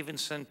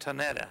Stevenson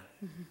Tonetti.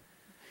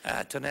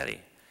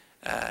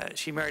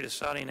 She married a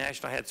Saudi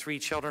national, had 3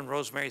 children,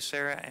 Rosemary,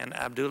 Sarah, and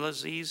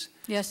Abdulaziz.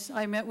 Yes,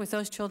 I met with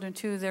those children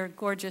too. They're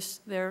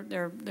gorgeous.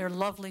 They're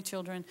lovely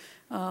children.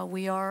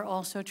 We are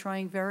also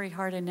trying very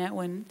hard in that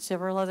one.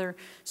 Several other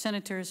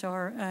senators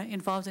are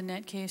involved in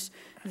that case.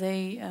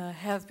 They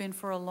have been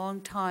for a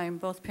long time,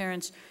 both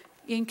parents,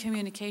 in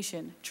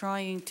communication,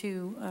 trying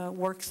to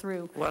work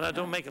through. Well, now,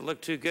 don't make it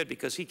look too good,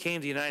 because he came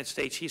to the United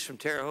States. He's from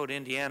Terre Haute,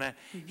 Indiana.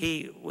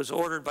 He was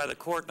ordered by the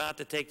court not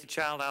to take the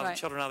child out, the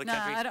children out of the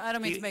country. I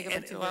don't mean to make it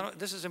look too good.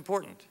 This is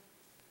important.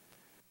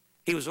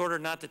 He was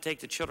ordered not to take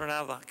the children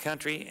out of the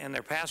country, and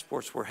their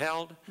passports were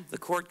held. The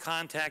court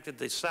contacted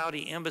the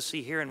Saudi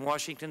embassy here in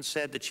Washington,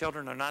 said the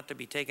children are not to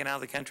be taken out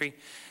of the country.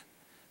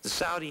 The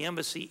Saudi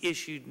embassy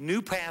issued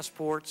new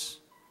passports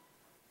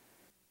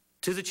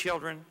to the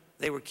children.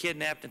 They were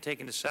kidnapped and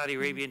taken to Saudi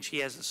Arabia, and she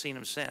hasn't seen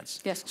them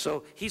since. Yes.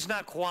 So he's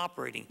not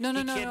cooperating. No.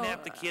 He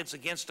kidnapped the kids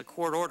against a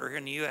court order here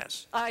in the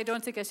U.S. I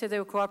don't think I said they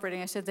were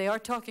cooperating. I said they are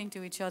talking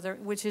to each other,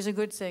 which is a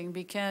good thing,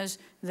 because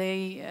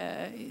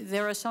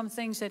there are some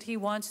things that he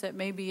wants that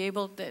may be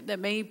that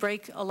may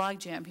break a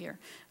logjam here.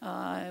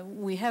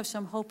 We have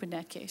some hope in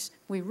that case.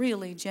 We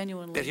really,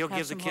 genuinely That he'll have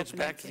give the some kids hope in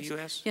that back to the case.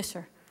 U.S.? Yes,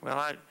 sir. Well,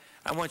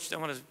 I want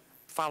to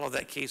follow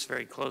that case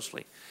very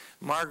closely.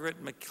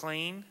 Margaret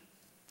McLean.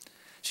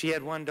 She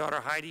had one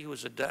daughter, Heidi, who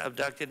was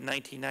abducted in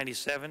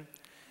 1997.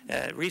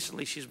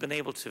 Recently, she's been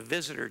able to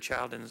visit her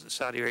child in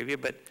Saudi Arabia,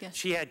 but Yes.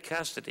 she had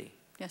custody.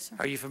 Yes, sir.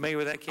 Are you familiar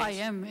with that case? I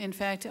am. In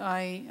fact,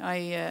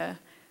 I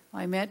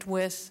met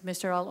with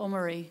Mr.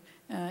 Al-Omari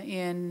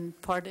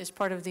as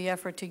part of the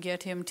effort to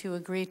get him to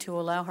agree to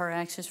allow her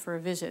access for a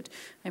visit.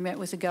 I met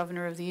with the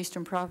governor of the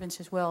Eastern Province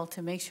as well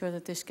to make sure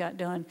that this got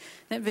done.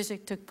 That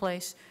visit took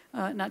place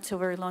not so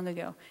very long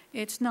ago.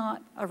 It's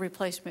not a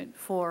replacement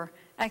for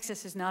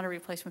access is not a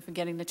replacement for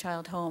getting the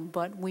child home,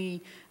 but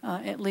we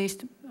at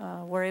least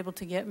were able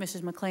to get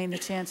Mrs. McLean the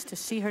chance to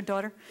see her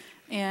daughter,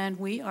 and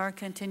we are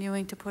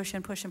continuing to push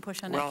and push and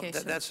push on that case.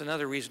 Well, that's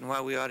another reason why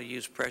we ought to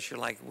use pressure,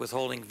 like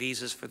withholding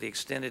visas for the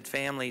extended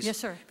families. Yes,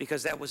 sir.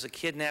 Because that was a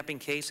kidnapping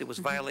case. It was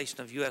violation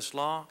of U.S.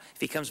 law.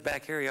 If he comes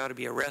back here, he ought to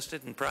be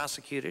arrested and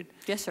prosecuted.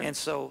 Yes, sir. And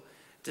so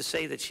to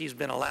say that she's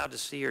been allowed to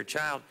see her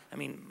child, I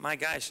mean, my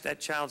gosh, that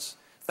child's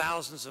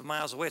thousands of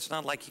miles away. It's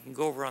not like you can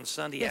go over on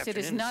Sunday afternoon.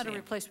 Yes, it is not a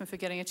replacement for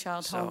getting a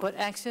child home, but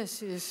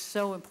access is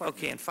so important.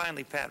 Okay, and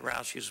finally, Pat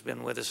Roush, who's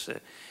been with us,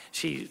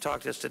 she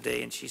talked to us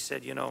today, and she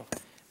said, you know,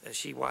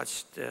 she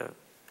watched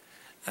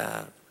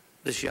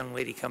this young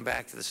lady come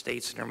back to the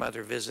States and her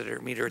mother visit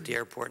her, meet her at the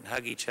airport and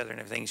hug each other and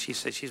everything. She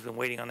said she's been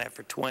waiting on that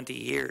for 20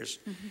 years.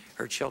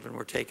 Her children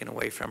were taken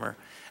away from her.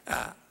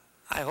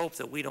 I hope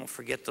that we don't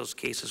forget those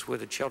cases where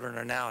the children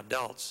are now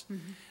adults.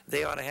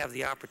 They ought to have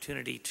the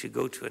opportunity to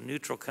go to a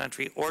neutral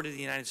country or to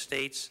the United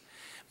States,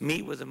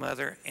 meet with the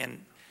mother,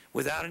 and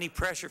without any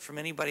pressure from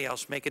anybody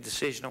else, make a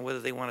decision on whether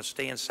they want to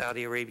stay in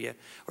Saudi Arabia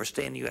or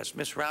stay in the U.S.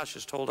 Ms. Roush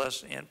has told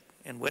us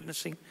in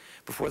witnessing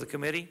before the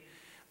committee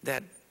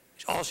that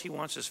all she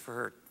wants is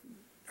for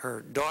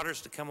her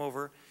daughters to come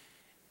over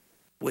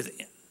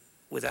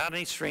without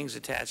any strings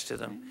attached to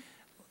them.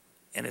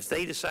 And if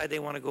they decide they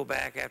want to go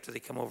back after they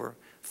come over,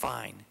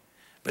 fine.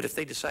 But if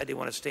they decide they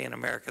want to stay in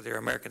America, they're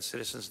American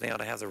citizens, and they ought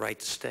to have the right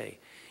to stay.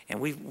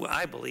 And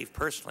I believe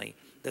personally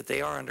that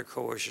they are under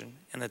coercion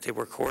and that they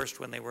were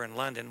coerced when they were in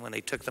London when they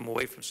took them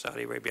away from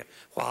Saudi Arabia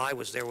while I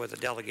was there with a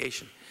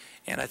delegation.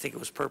 And I think it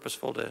was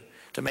purposeful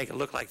to make it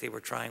look like they were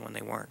trying when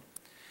they weren't.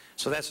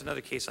 So that's another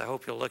case I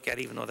hope you'll look at,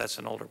 even though that's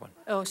an older one.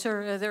 Oh,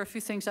 sir, there are a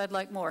few things I'd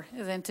like more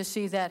than to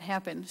see that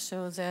happen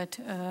so that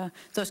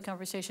those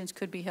conversations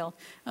could be held.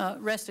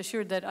 Rest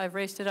assured that I've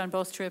raised it on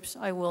both trips.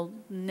 I will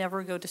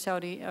never go to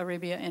Saudi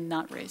Arabia and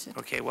not raise it.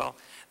 Okay, well,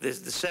 the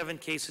 7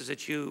 cases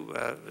that you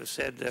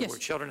said Yes. where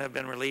children have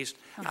been released,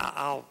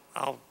 I'll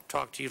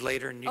talk to you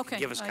later and you can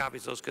give us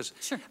copies of those because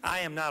I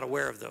am not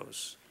aware of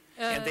those.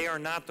 And they are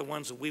not the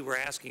ones that we were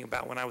asking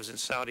about when I was in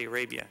Saudi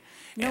Arabia.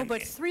 No,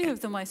 but 3 of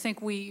them I think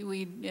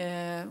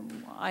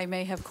I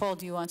may have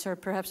called you on, sir,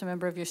 perhaps a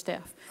member of your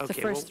staff. Okay,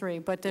 the first 3,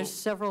 but there's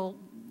several,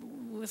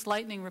 with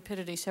lightning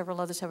rapidity, several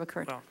others have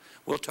occurred. Well,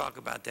 we'll talk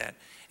about that.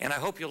 And I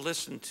hope you'll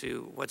listen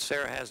to what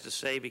Sarah has to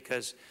say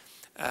because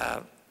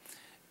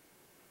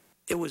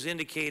it was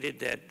indicated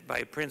that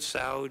by Prince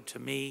Saud to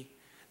me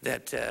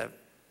that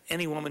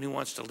any woman who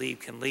wants to leave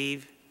can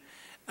leave.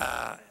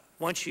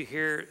 Once you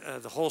hear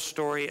the whole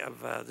story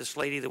of this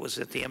lady that was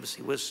at the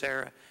embassy with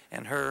Sarah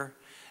and her,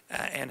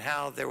 and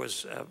how there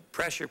was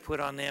pressure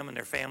put on them and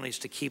their families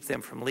to keep them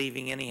from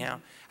leaving anyhow,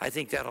 I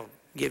think that'll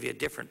give you a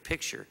different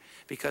picture.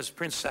 Because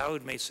Prince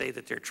Saud may say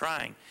that they're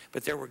trying,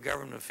 but there were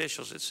government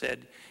officials that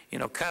said, you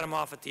know, cut them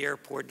off at the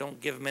airport, don't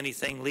give them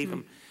anything, leave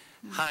them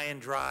high and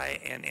dry,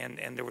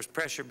 and there was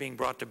pressure being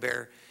brought to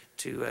bear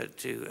to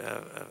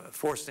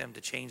force them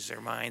to change their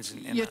minds.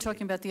 You're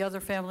talking about the other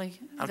family?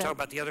 I'm talking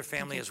about the other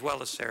family as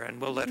well as Sarah, and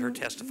we'll let her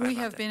testify We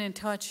about have that. been in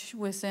touch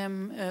with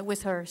them,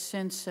 with her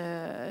since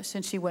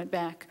she went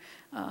back.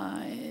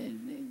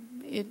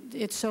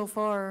 It's so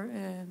far,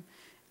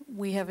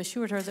 we have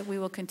assured her that we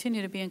will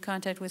continue to be in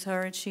contact with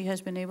her, and she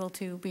has been able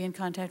to be in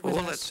contact with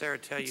We'll us. let Sarah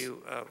tell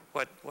you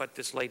what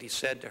this lady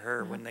said to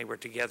her when they were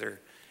together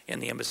in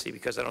the embassy,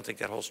 because I don't think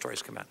that whole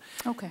story's come out.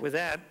 Okay. With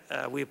that,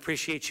 we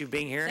appreciate you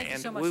being here, Thank you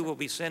and so much, we sir. will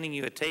be sending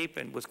you a tape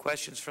and with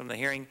questions from the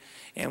hearing,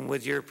 and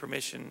with your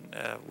permission,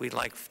 we'd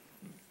like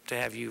to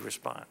have you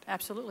respond.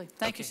 Absolutely.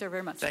 Thank you, sir,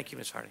 very much. Thank you,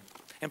 Ms. Harding.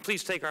 And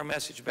please take our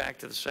message back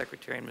to the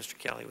Secretary and Mr.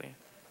 Kelly, will you?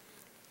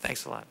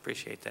 Thanks a lot.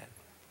 Appreciate that.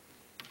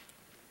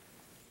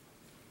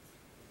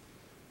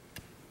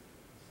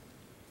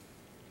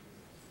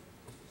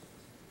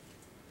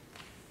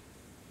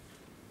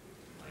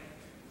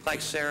 I'd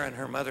like Sarah and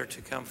her mother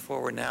to come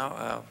forward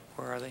now.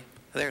 Where are they?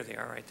 There they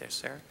are, right there,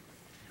 Sarah.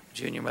 Would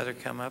you and your mother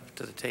come up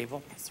to the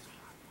table?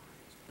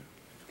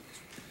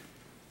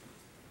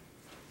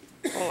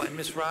 Oh, and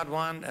Ms.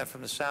 Radwan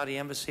from the Saudi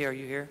Embassy, are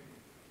you here?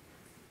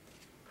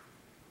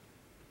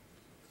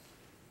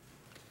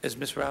 Is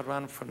Ms.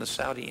 Radwan from the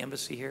Saudi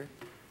Embassy here?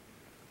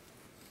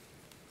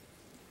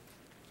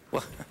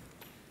 Well,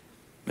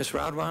 Ms.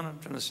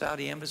 Radwan from the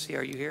Saudi Embassy,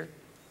 are you here?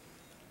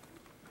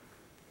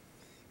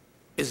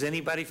 Is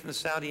anybody from the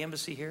Saudi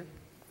Embassy here?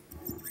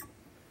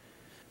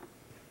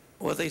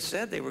 Well, they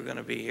said they were going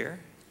to be here,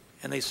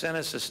 and they sent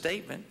us a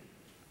statement.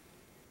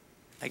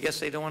 I guess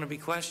they don't want to be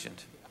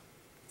questioned.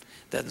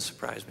 Doesn't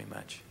surprise me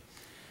much.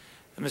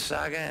 Ms.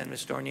 Saga and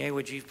Ms. Dornier,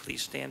 would you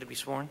please stand to be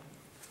sworn?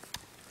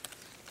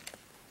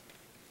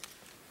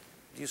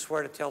 Do you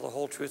swear to tell the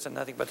whole truth and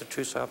nothing but the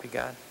truth, so help you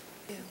God?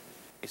 Yeah.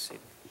 Be seated.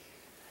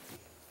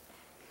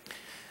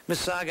 Ms.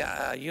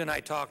 Saga, you and I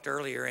talked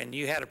earlier, and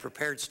you had a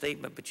prepared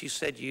statement, but you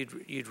said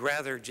you'd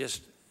rather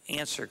just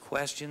answer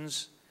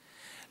questions.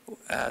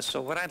 So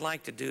what I'd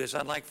like to do is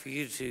I'd like for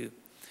you to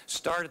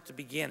start at the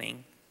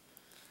beginning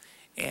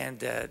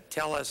and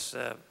tell us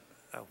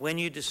when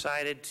you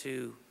decided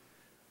to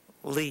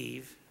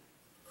leave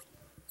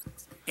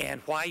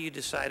and why you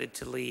decided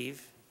to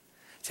leave.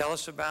 Tell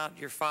us about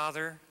your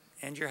father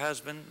and your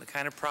husband, the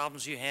kind of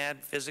problems you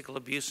had, physical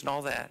abuse and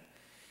all that.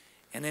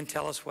 And then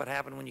tell us what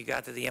happened when you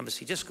got to the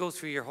embassy. Just go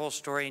through your whole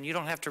story, and you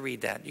don't have to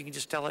read that. You can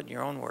just tell it in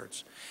your own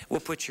words.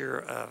 We'll put your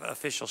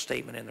official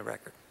statement in the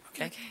record,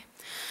 okay? Okay.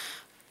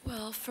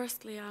 Well,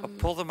 firstly,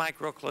 Pull the mic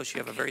real close. You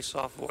have a very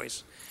soft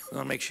voice. We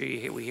want to make sure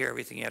we hear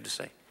everything you have to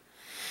say.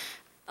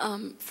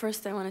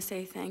 First, I want to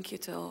say thank you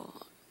to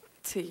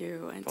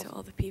you and to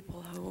all the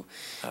people who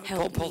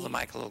helped Pull me. the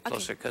mic a little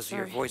closer because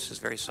your voice is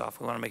very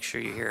soft. We want to make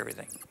sure you hear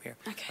everything here.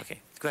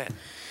 Okay, go ahead.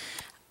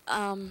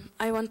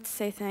 I want to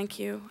say thank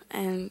you,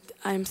 and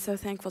I'm so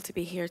thankful to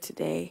be here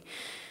today.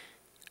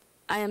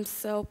 I am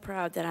so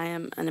proud that I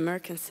am an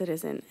American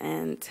citizen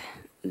and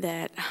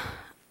that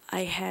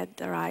I had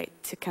the right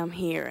to come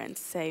here and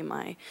say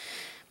my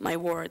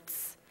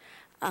words.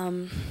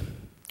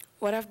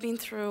 What I've been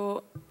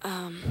through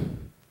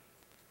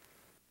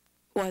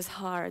was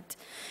hard.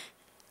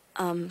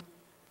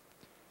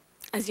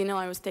 as you know,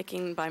 I was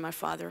taken by my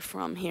father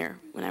from here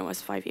when I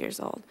was 5 years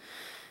old.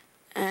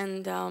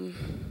 And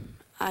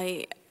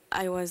I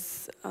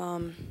was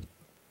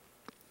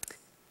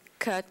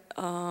cut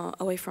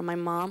away from my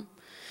mom.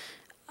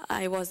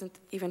 I wasn't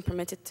even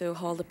permitted to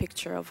hold a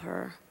picture of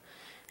her.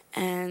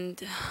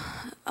 And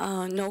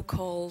no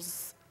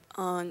calls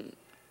on,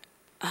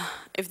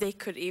 if they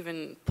could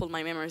even pull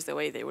my memories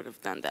away, they would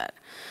have done that.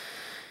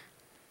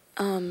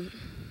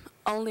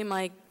 Only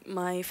my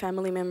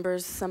family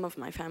members, some of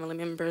my family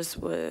members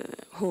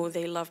who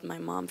they loved my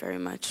mom very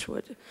much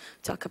would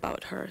talk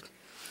about her.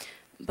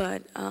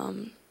 But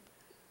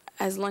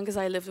as long as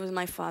I lived with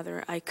my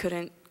father, I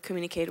couldn't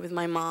communicate with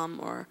my mom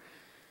or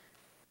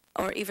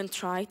even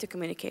try to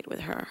communicate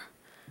with her.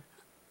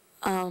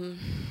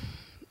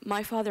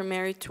 My father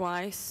married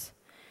twice,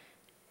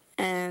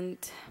 and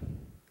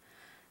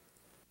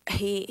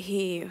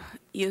he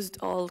used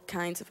all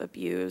kinds of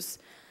abuse.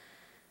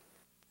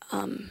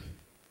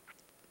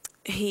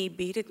 He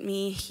beat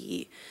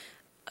me.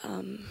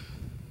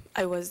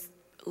 I was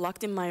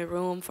locked in my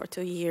room for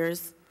 2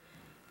 years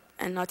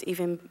and not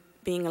even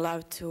being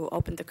allowed to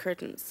open the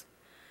curtains.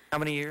 How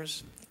many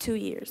years? 2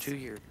 years. 2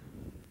 years.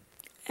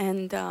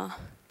 And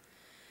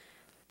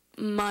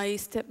my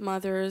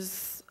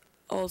stepmother's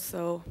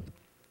also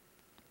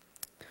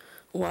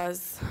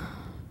was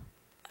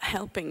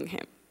helping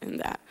him in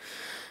that.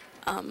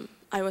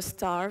 I was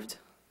starved.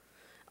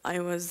 I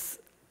was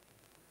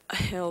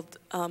held.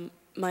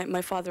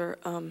 My father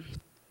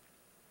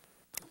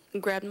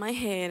grabbed my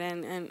head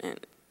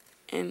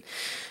and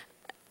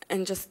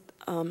just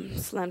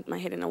slammed my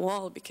head in a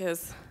wall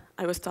because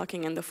I was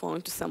talking on the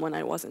phone to someone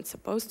I wasn't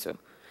supposed to.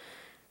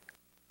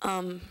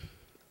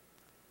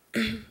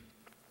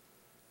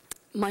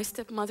 My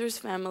stepmother's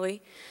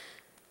family,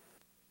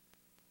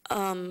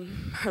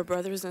 her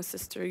brothers and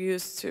sister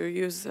used to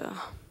use,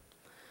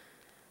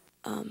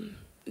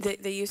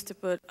 they used to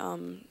put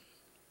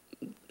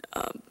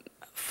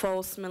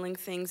foul-smelling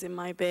things in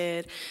my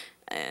bed,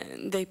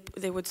 and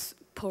they would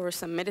pour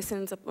some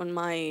medicines up on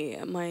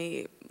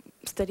my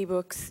study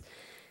books,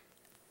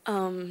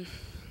 and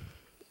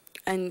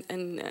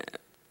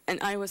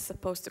I was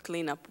supposed to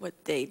clean up what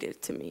they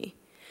did to me.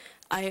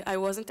 I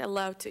wasn't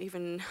allowed to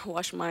even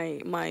wash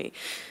my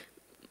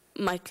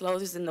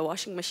clothes in the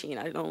washing machine.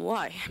 I don't know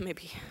why.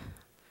 Maybe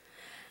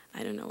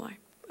I don't know why.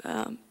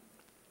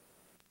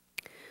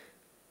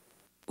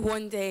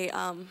 One day,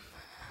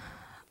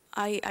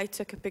 I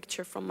took a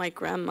picture from my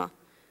grandma,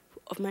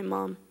 of my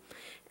mom,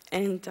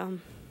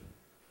 and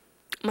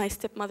my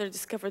stepmother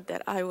discovered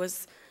that I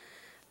was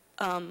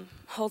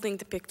holding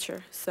the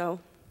picture, so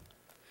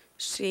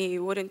she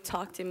wouldn't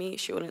talk to me.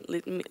 She wouldn't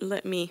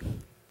let me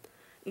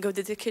go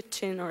to the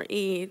kitchen or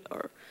eat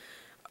or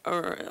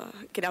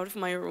get out of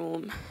my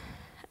room.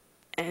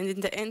 And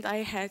in the end,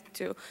 I had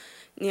to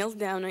kneel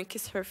down and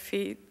kiss her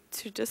feet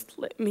to just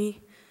let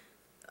me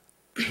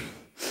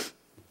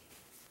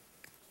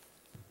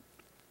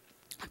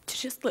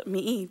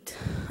eat.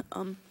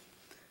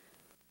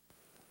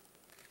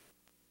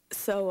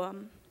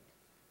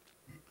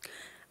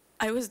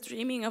 I was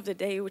dreaming of the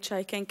day which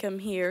I can come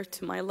here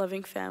to my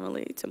loving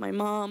family, to my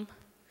mom,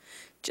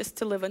 just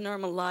to live a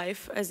normal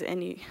life as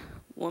any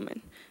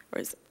woman or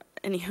as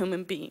any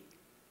human being.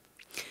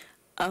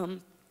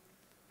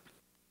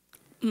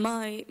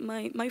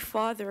 My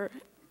father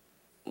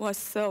was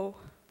so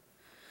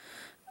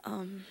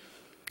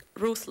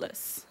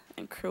ruthless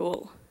and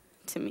cruel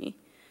to me.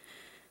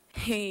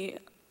 He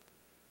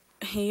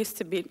used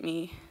to beat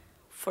me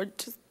for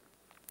just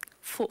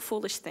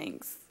foolish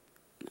things.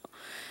 You know.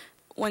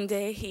 One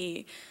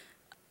day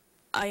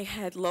I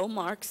had low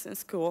marks in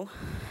school,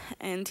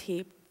 and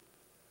he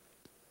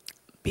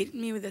beat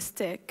me with a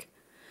stick.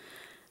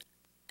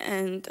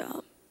 And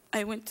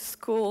I went to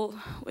school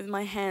with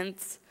my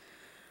hands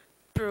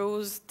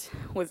bruised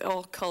with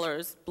all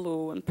colors,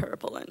 blue and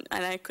purple, and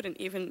I couldn't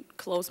even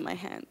close my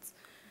hands.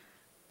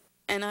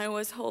 And I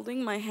was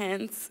holding my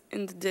hands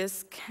in the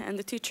desk, and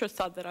the teacher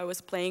thought that I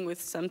was playing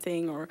with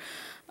something or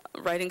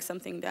writing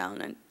something down.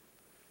 And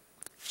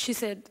she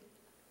said,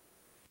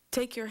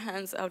 "Take your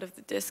hands out of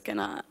the desk." And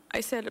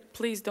I said,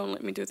 "Please don't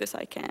let me do this,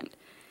 I can't."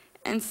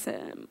 And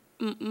so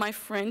my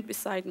friend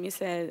beside me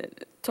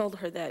told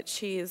her that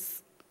she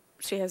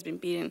has been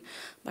beaten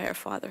by her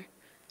father.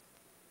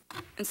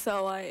 And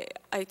so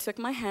I took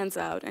my hands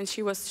out, and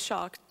she was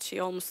shocked. She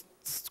almost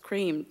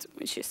screamed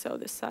when she saw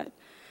this side.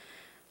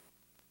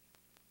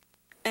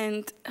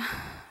 And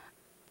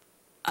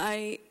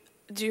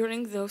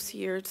during those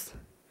years,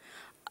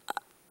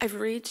 I've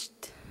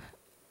reached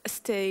a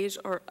stage,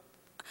 or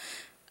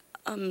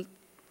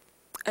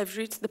I've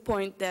reached the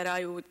point that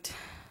I would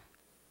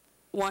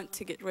want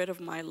to get rid of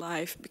my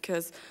life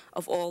because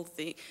of all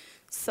the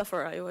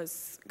suffer I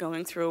was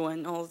going through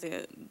and all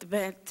the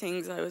bad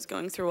things I was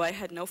going through. I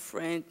had no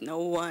friend, no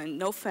one,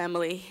 no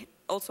family.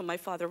 Also, my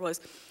father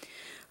was,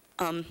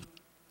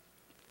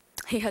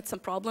 he had some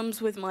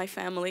problems with my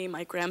family,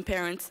 my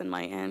grandparents and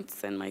my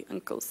aunts and my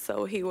uncles,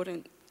 so he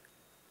wouldn't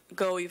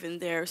go even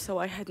there. So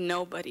I had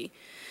nobody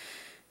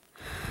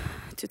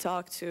to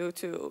talk to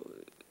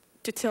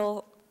to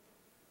tell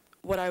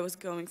what I was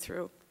going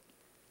through.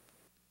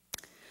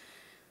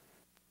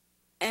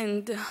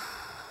 And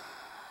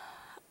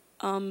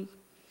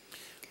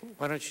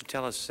why don't you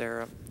tell us,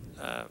 Sarah,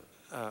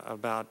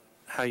 about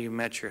how you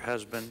met your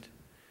husband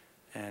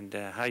and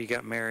how you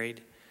got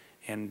married,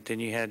 and then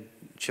you had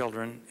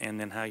children, and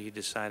then how you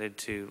decided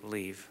to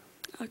leave.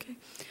 Okay.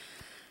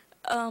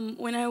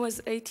 When I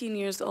was 18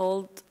 years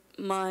old,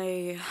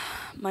 my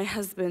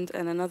husband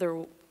and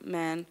another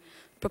man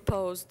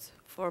proposed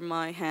for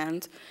my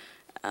hand,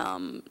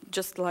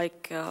 just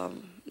like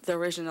the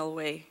original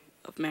way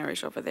of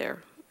marriage over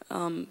there.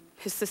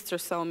 His sister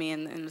saw me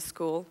in the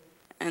school,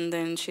 and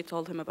then she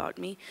told him about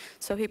me,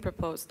 so he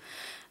proposed.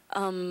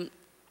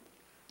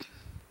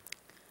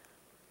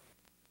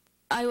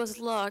 I was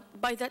locked.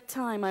 By that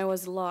time, I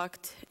was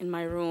locked in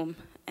my room,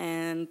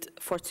 and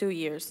for 2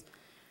 years.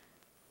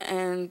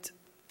 And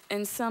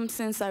in some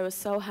sense, I was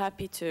so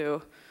happy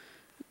to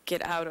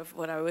get out of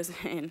what I was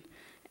in,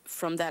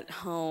 from that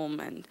home,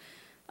 and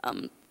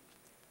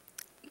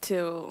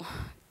to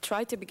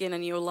try to begin a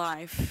new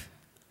life,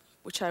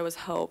 which I was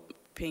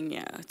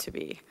hoping to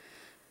be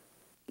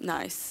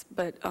nice.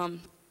 But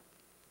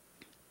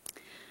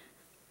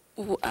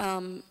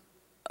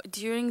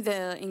during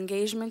the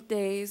engagement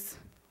days,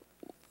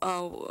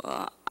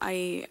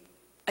 I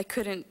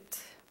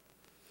couldn't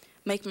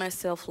make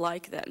myself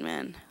like that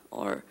man,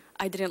 or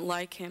I didn't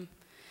like him.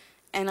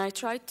 And I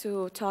tried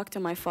to talk to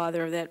my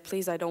father that,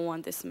 please, I don't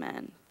want this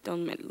man.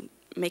 Don't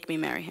make me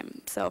marry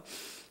him. So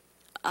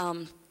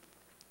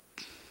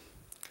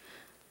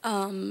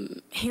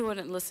he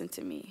wouldn't listen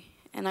to me.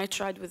 And I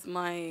tried with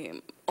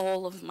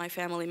all of my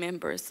family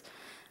members,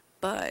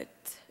 but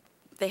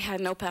they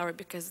had no power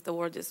because the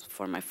word is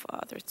for my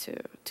father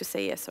to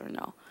say yes or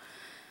no.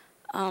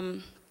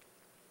 On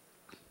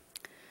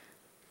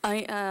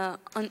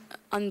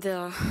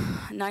the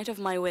night of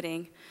my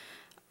wedding,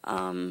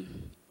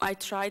 I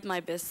tried my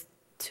best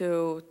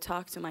to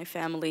talk to my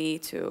family,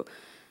 to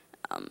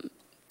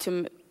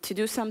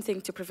do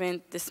something to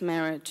prevent this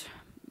marriage,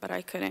 but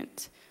I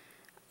couldn't.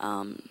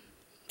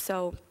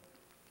 So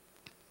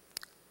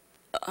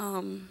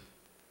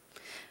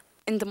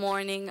in the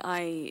morning,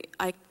 I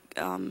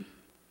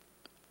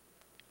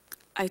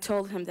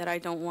told him that I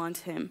don't want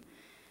him,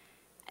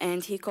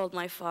 and he called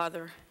my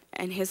father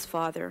and his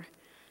father,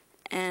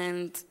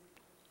 and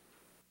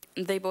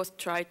they both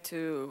tried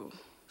to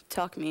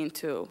talk me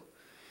into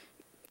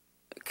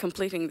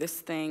completing this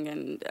thing,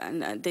 and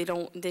they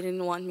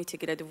didn't want me to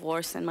get a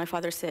divorce. And my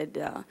father said,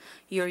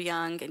 "You're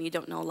young and you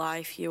don't know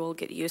life. You will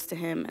get used to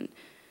him."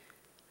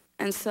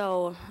 And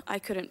so I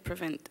couldn't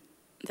prevent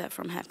that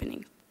from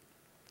happening.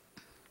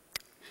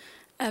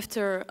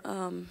 After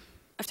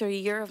a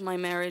year of my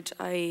marriage,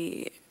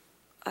 I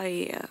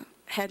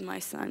had my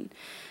son,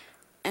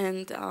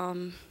 and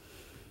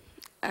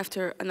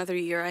after another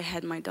year, I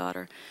had my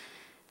daughter.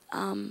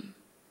 And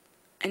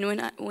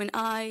when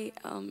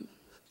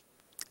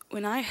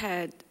I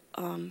had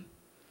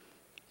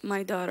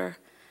my daughter,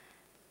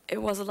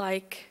 it was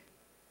like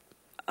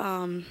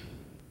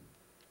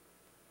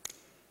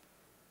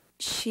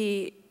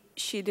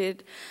she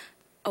did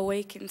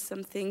awaken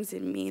some things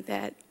in me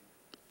that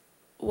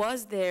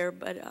was there,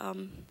 but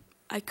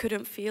I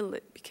couldn't feel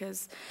it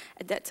because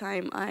at that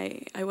time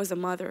I was a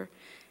mother,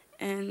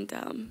 and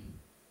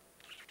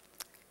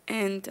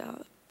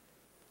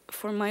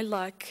for my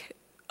luck,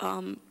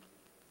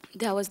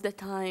 that was the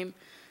time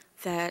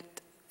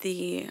that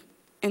the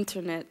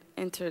internet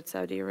entered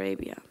Saudi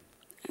Arabia,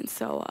 and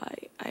so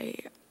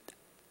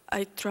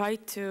I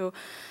tried to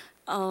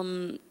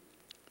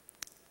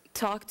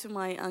talk to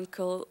my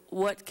uncle.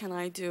 What can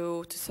I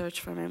do to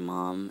search for my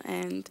mom?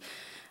 And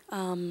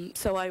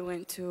so I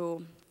went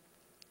to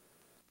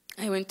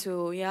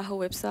Yahoo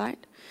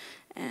website,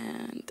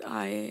 and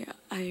I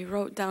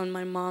wrote down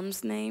my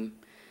mom's name,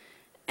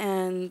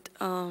 and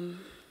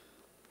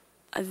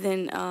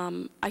then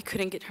I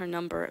couldn't get her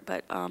number,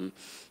 but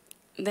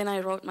then I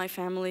wrote my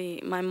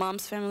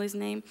mom's family's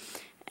name,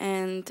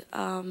 and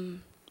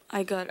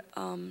I got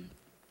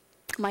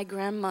my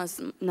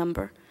grandma's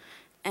number,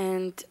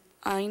 and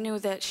I knew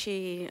that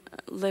she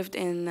lived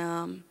in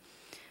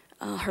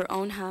her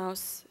own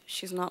house.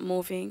 She's not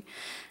moving,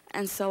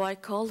 and so I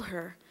called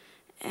her,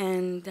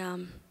 and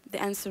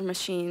the answer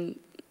machine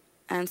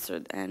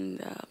answered,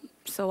 and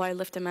so I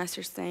left a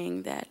message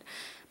saying that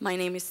my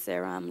name is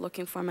Sarah, I'm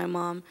looking for my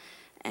mom,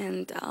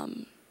 and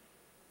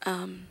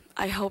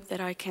I hope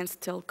that I can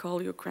still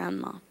call you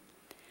grandma.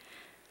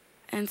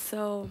 And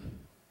so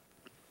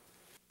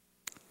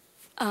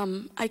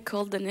I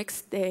called the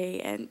next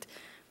day, and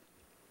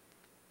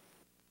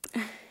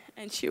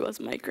she was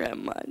my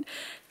grandma,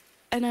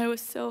 and I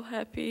was so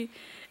happy.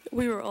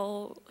 We were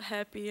all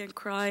happy and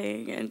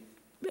crying,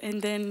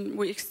 and then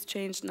we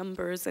exchanged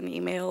numbers and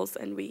emails,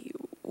 and we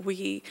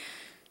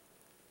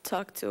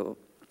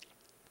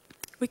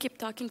kept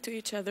talking to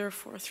each other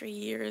for 3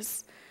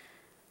 years.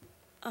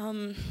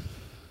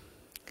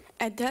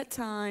 At that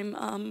time,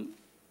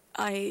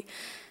 I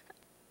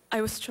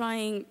was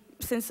trying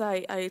since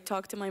I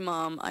talked to my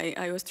mom,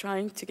 I was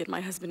trying to get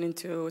my husband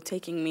into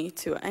taking me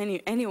to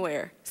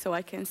anywhere so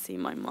I can see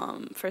my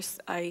mom.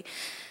 First, I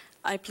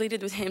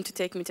pleaded with him to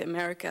take me to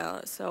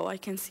America so I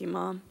can see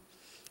Mom.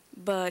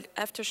 But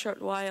after a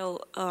short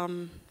while,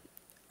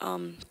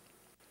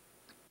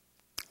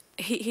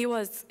 he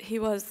was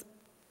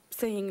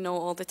saying no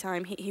all the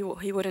time. He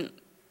wouldn't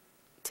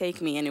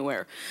take me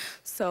anywhere.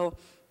 So,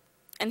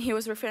 and he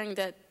was referring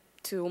that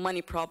to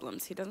money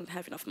problems. He doesn't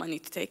have enough money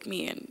to take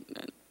me,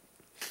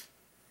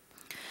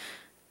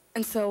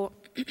 and so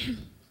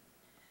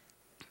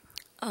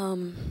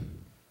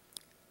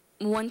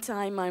one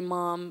time my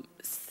mom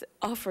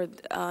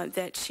offered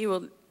that she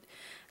will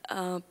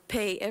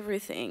pay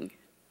everything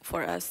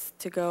for us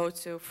to go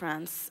to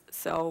France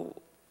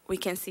so we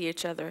can see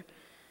each other.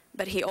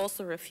 But he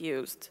also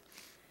refused.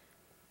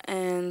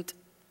 And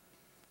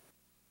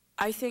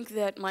I think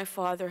that my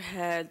father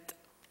had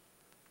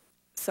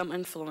some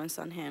influence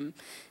on him.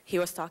 He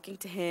was talking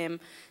to him,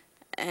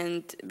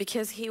 and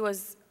because he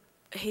was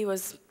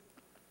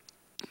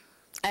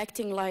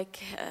acting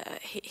like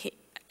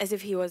as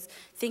if he was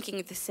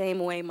thinking the same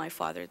way my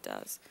father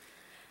does.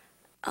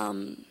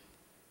 And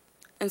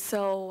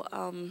so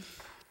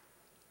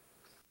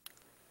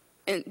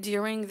and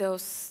during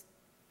those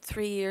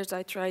 3 years,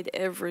 I tried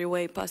every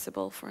way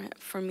possible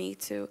for me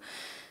to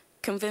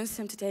convince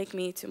him to take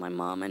me to my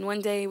mom. And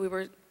one day we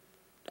were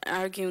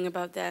arguing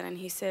about that, and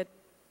he said,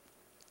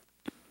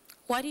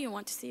 "Why do you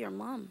want to see your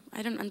mom?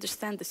 I don't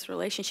understand this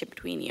relationship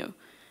between you."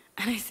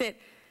 And I said,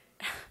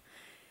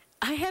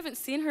 "I haven't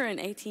seen her in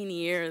 18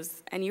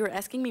 years, and you're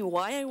asking me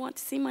why I want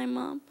to see my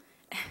mom?"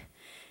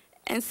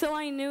 And so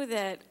I knew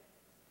that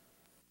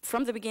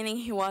from the beginning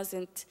he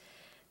wasn't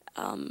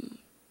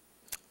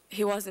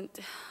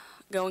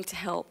going to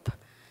help.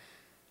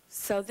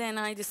 So then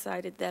I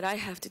decided that I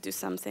have to do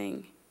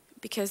something,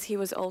 because he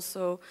was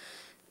also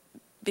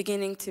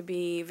beginning to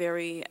be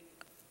very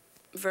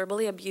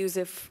verbally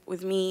abusive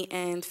with me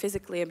and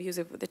physically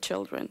abusive with the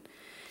children.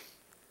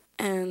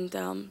 And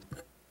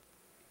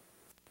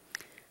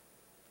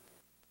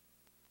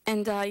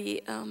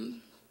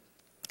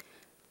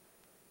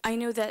I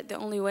knew that the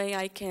only way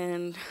I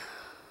can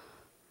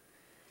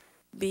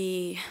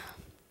be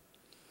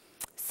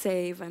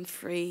safe and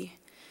free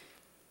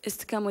is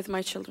to come with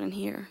my children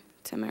here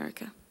to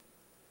America.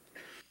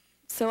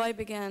 So I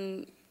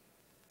began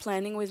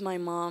planning with my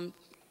mom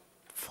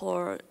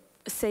for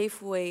a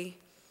safe way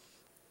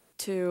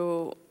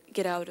to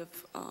get out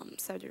of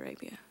Saudi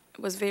Arabia. It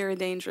was very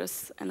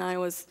dangerous, and I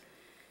was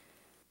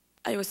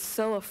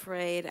so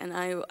afraid, and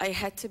I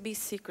had to be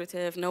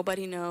secretive.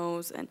 Nobody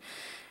knows, and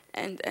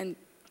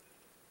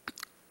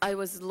I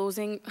was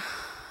losing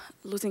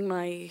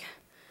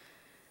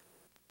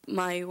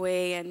my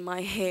way and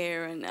my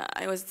hair, and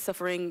I was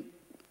suffering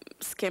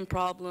skin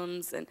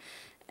problems, and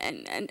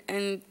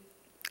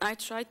I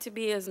tried to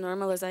be as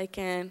normal as I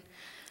can,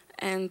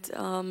 and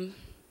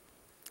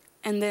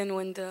then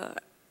when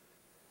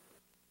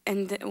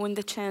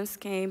the chance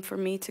came for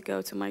me to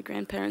go to my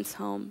grandparents'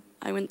 home,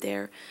 I went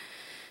there,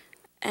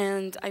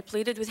 and I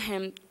pleaded with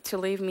him to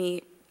leave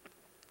me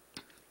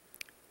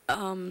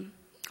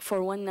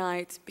for one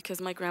night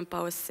because my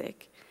grandpa was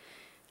sick,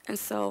 and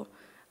so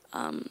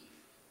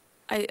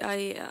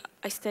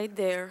I stayed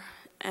there,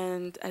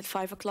 and at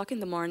 5 o'clock in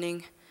the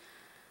morning,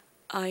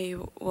 I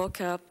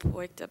waked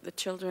up the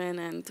children,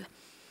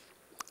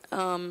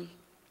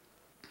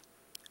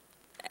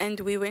 and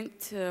we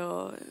went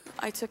to,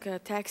 I took a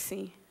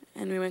taxi,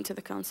 and we went to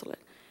the consulate.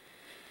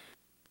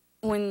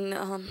 When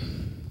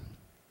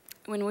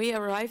we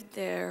arrived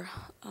there,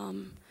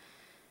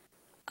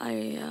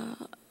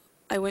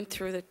 I went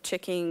through the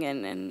checking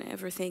and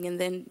everything, and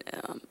then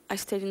I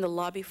stayed in the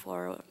lobby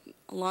for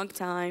a long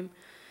time,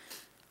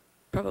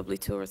 probably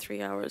 2 or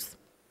 3 hours,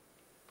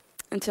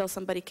 until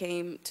somebody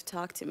came to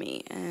talk to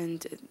me,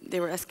 and they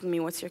were asking me,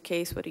 "What's your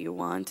case? What do you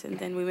want?" And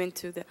then we went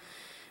to the,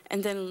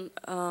 and then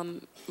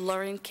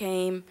Lauren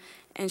came,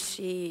 and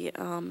she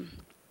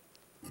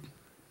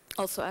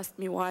also asked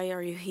me, "Why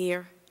are you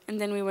here?" And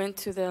then we went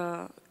to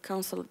the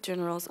Consul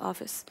General's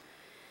office,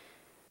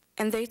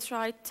 and they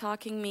tried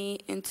talking me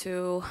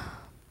into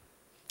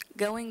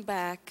going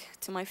back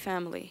to my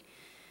family.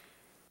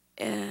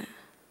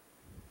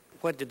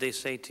 What did they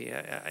say to you?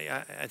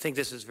 I think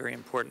this is very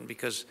important,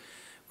 because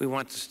we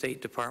want the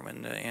State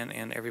Department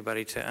and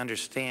everybody to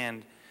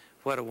understand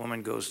what a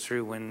woman goes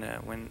through when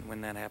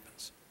that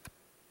happens.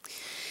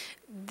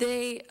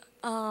 They,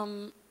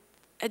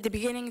 at the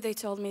beginning, they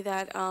told me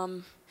that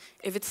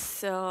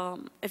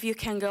if you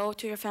can go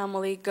to your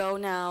family, go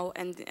now,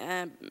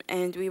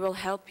 and we will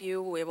help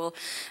you. We will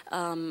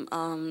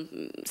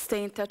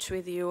stay in touch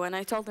with you. And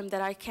I told them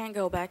that I can't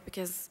go back,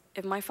 because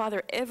if my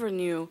father ever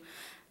knew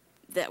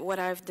that what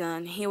I've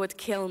done, he would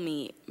kill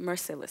me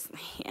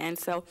mercilessly. And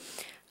so,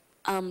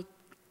 and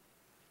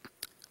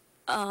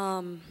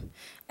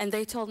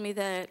they told me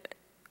that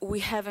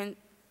we haven't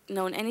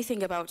known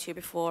anything about you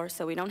before,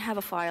 so we don't have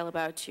a file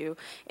about you.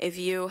 If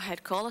you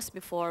had called us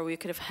before, we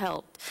could have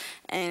helped.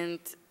 And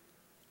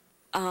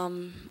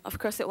of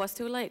course, it was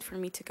too late for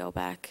me to go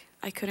back.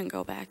 I couldn't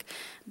go back.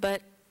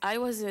 But I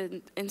was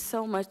in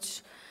so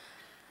much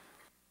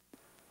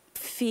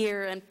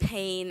fear and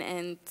pain,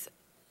 and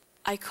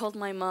I called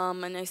my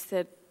mom and I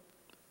said,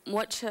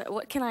 what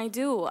can I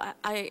do?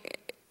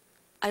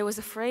 I was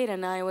afraid,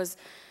 and I was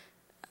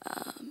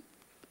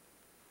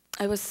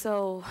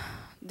so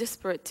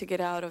desperate to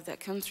get out of that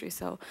country.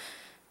 So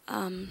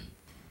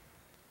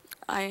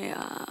I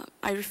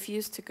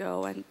refused to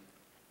go,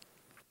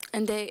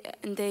 and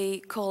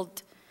they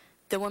called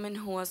the woman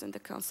who was in the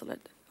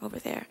consulate over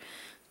there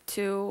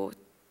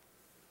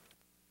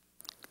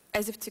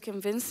as if to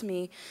convince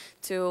me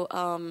to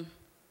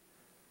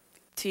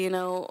you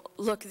know,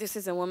 look, this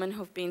is a woman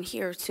who's been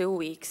here 2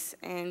 weeks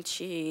and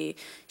she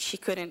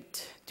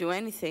couldn't do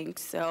anything,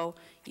 so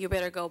you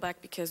better go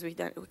back because we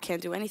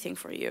can't do anything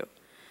for you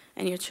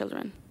and your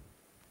children.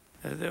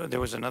 There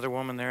was another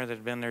woman there that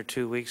had been there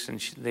 2 weeks, and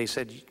they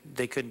said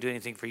they couldn't do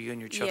anything for you and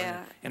your children,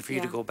 Yeah, and for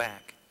you to go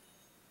back.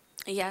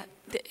 Yeah,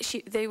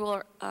 they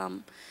were.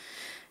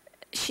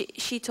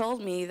 She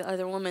told me, the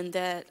other woman,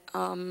 that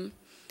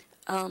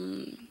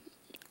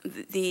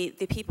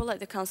the people at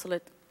the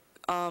consulate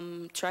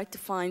tried to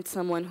find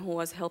someone who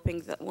was helping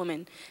the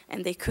woman,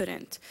 and they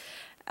couldn't.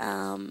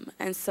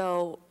 And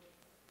so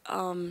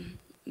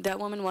that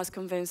woman was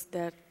convinced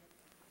that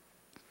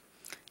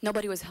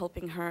nobody was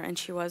helping her, and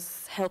she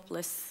was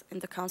helpless in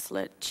the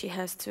consulate. She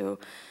has to,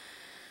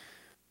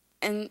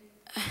 and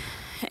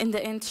in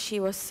the end, she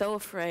was so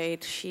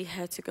afraid she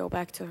had to go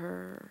back to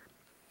her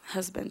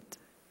husband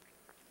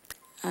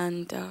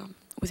and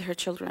with her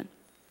children.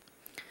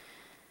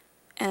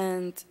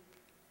 And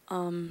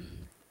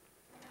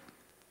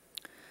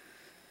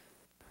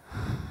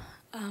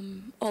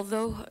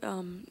although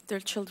their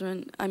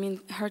children, I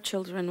mean, her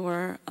children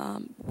were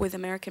with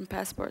American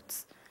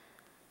passports,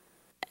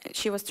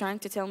 she was trying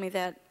to tell me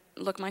that,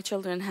 look, my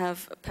children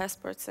have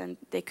passports and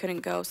they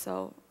couldn't go,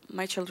 so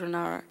my children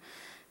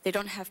they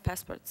don't have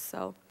passports,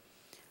 so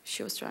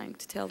she was trying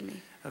to tell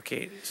me.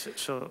 Okay,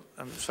 so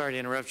I'm sorry to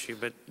interrupt you,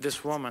 but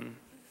this woman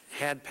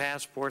had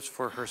passports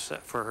for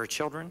her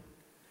children?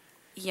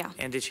 Yeah.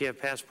 And did she have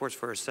passports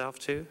for herself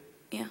too?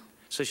 Yeah.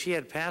 So she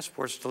had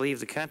passports to leave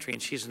the country,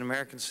 and she's an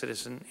American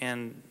citizen,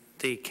 and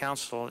the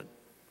consulate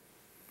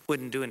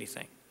wouldn't do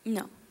anything?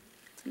 No,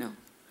 no.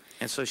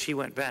 And so she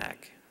went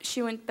back?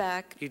 She went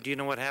back. Do you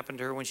know what happened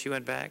to her when she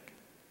went back?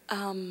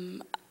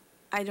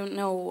 I don't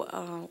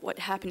know what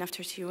happened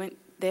after she went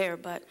there,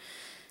 but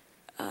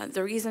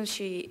the reason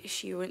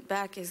she went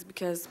back is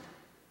because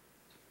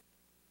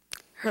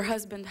her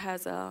husband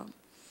had a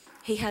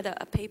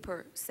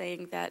paper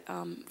saying that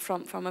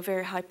from a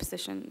very high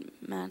position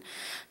man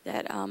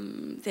that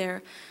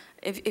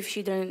if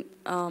she didn't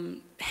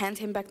hand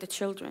him back the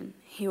children,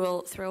 he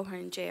will throw her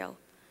in jail,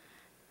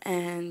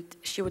 and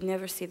she would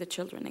never see the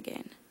children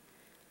again.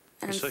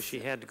 And so she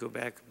had to go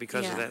back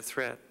because of that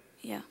threat?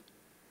 Yeah.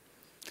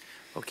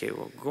 Okay,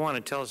 well, go on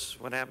and tell us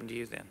what happened to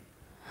you then.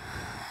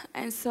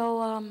 And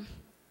so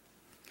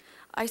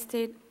I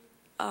stayed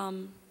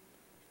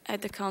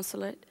at the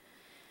consulate,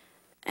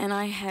 and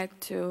I had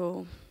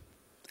to,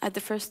 at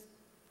the first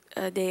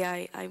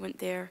day I went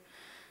there,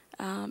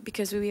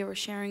 because we were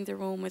sharing the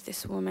room with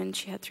this woman.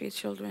 She had 3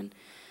 children,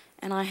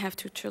 and I have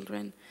 2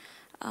 children.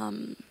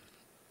 And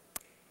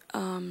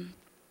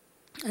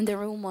the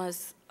room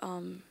was,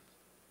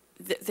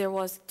 there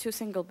was 2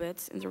 single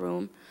beds in the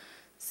room.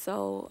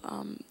 So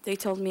they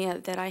told me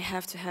that I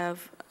have to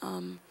have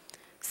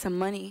some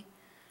money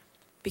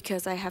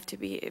because I have to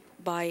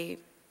buy,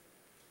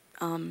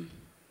 what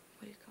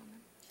do you call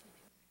them?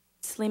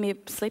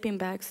 Sleeping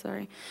bags,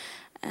 sorry.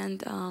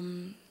 And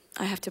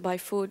I have to buy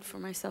food for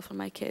myself and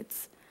my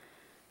kids.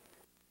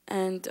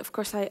 And of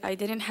course I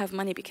didn't have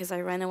money because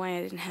I ran away.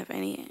 I didn't have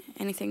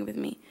anything with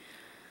me.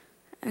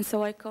 And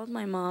so I called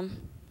my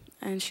mom,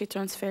 and she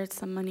transferred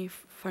some money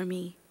for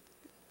me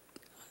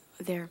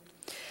there.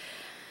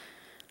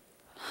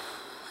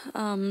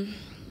 Why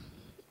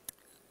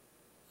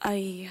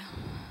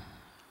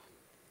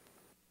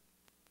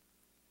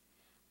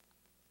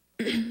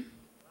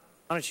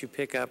don't you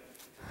pick up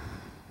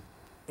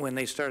when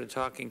they started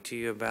talking to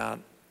you about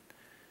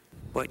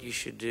what you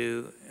should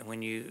do and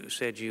when you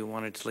said you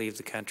wanted to leave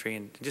the country,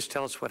 and just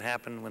tell us what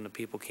happened when the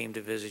people came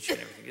to visit you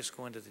and everything. Just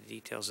go into the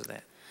details of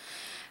that.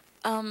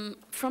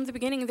 From the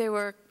beginning, they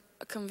were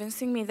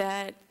convincing me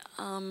that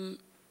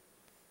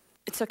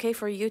it's okay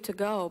for you to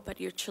go, but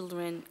your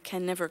children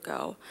can never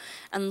go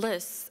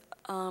unless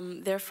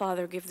their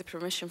father gives the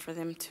permission for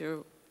them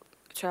to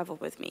travel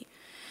with me.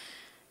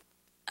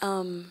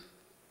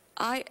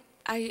 I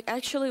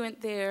actually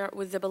went there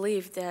with the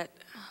belief that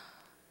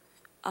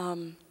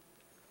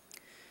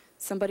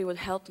somebody would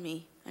help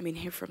me, I mean,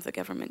 here from the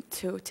government,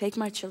 to take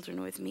my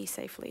children with me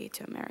safely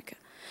to America.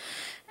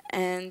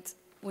 And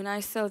when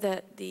I saw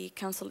that the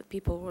consulate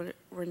people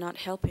were not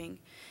helping,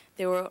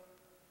 they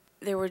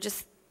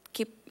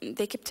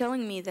kept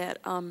telling me that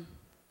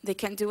they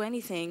can't do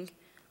anything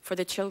for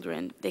the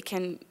children. They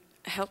can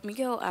help me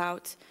go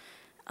out,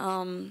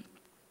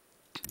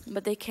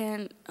 but they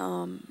can't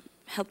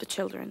help the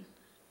children.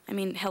 I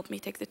mean, help me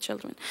take the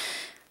children.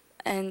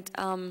 And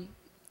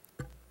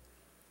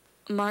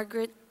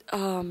Margaret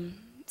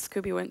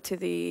Scooby went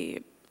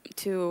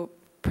to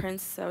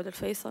Prince Saud Al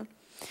Faisal,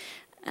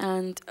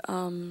 and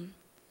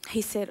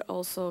he said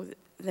also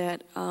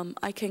that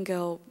I can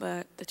go,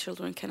 but the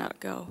children cannot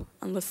go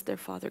unless their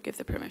father gives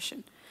the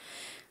permission.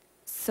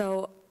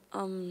 So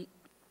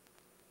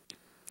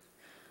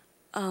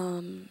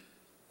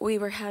we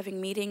were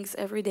having meetings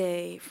every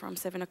day from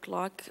 7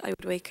 o'clock. I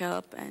would wake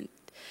up and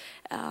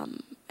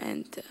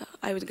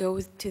I would go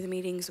to the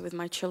meetings with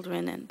my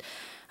children, and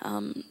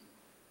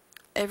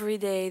every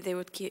day they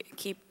would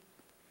keep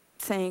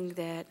saying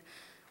that,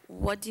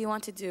 what do you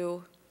want to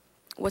do?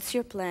 What's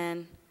your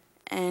plan?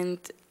 And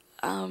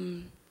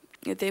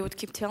they would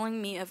keep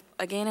telling me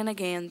again and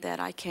again that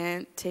I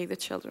can't take the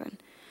children.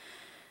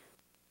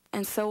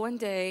 And so one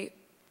day,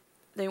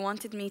 they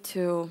wanted me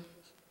to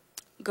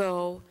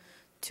go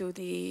to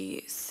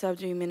the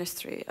Saudi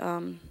Ministry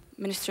of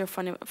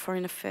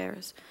Foreign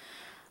Affairs.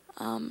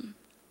 And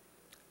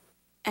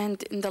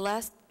in the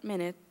last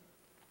minute,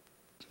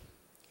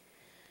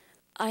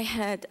 I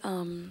had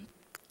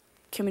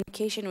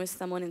communication with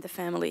someone in the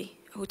family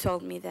who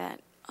told me that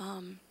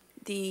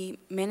the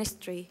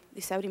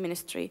Saudi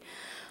ministry,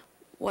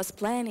 was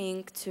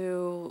planning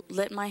to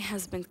let my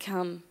husband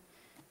come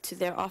to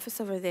their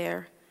office over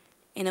there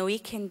in a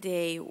weekend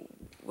day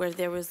where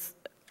there was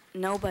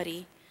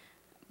nobody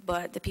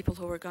but the people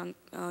who were going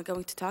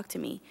to talk to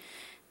me.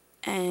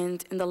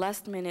 And in the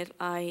last minute,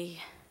 I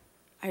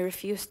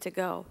refused to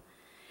go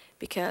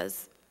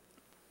because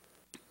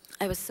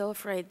I was so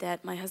afraid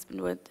that my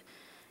husband would,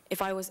 if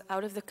I was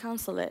out of the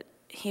consulate,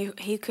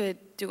 he could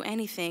do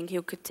anything.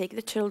 He could take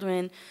the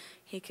children.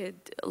 He could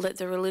let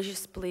the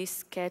religious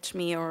police catch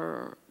me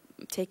or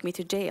take me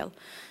to jail.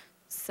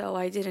 So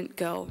I didn't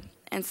go.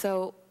 And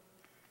so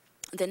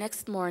the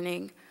next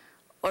morning,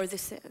 or the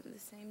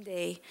same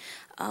day,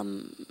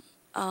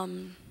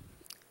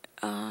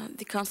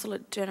 the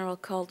consulate general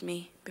called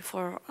me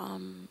before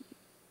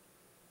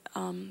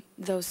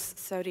those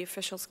Saudi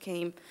officials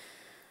came,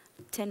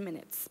 10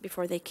 minutes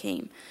before they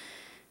came.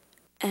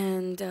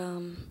 And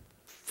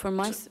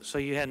So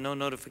you had no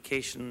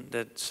notification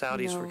that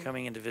Saudis were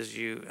coming in to visit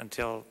you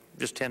until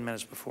just 10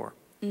 minutes before?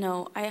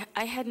 No,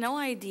 I had no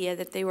idea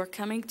that they were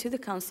coming to the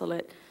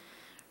consulate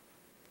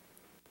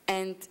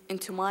and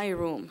into my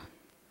room.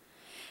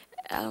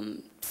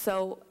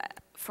 So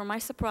for my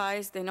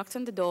surprise, they knocked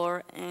on the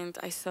door, and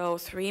I saw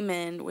 3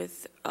 men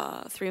with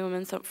 3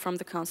 women from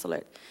the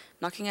consulate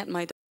knocking at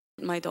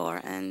my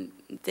door, and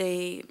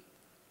they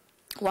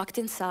walked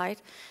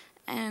inside,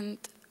 and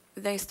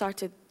they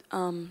started,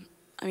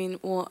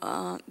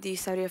 the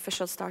Saudi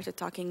officials started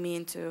talking me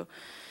into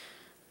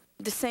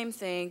the same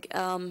thing.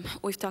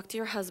 We've talked to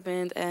your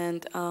husband,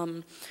 and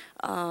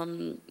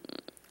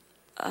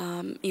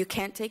you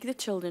can't take the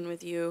children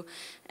with you,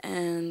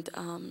 and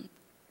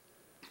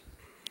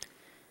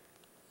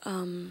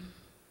I'm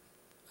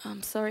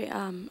sorry,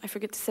 I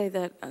forget to say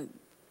that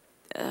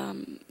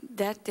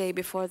that day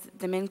before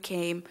the men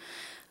came,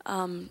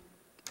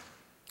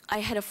 I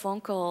had a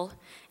phone call,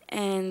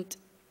 and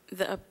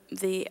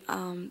the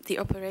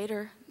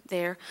operator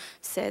there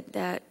said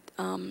that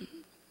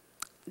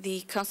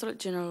the consulate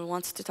general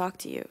wants to talk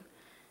to you.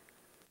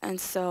 And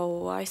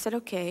so I said,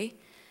 okay.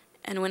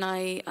 And when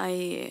I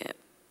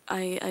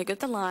got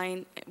the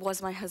line, it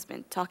was my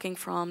husband talking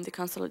from the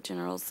consulate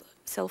general's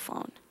cell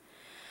phone.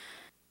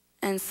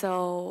 And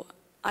so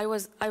I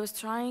was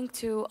trying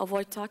to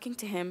avoid talking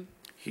to him.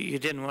 You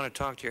didn't want to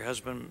talk to your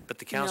husband, but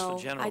the consul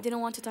general... No, I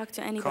didn't want to talk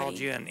to anybody. ...called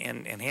you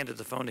and handed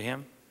the phone to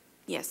him?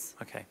 Yes.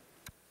 Okay.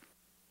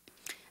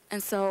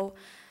 And so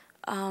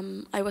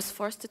I was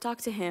forced to talk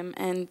to him,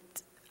 and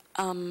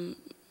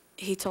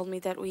he told me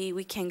that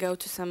we can go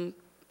to some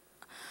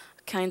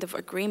kind of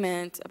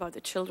agreement about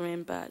the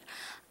children, but...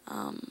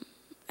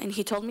 and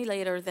he told me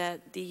later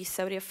that the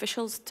Saudi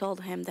officials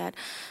told him that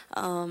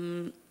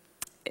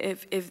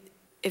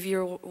if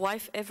your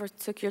wife ever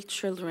took your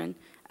children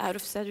out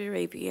of Saudi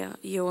Arabia,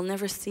 you will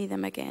never see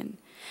them again.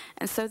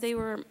 And so they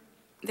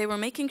were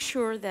making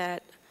sure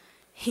that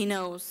he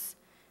knows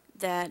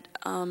that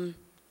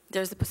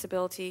there's a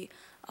possibility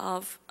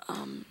of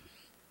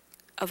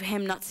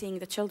him not seeing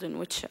the children,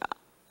 which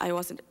I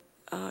wasn't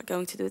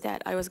going to do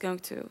that. I was going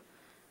to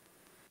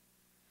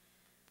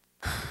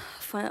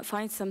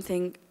find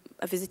something,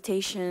 a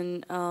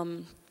visitation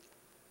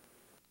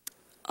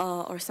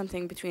or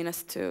something between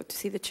us to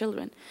see the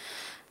children.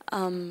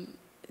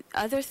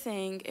 Other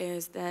thing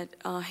is that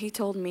he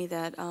told me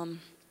that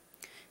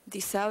the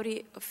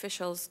Saudi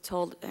officials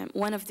told him,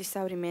 one of the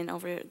Saudi men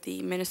over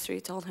the ministry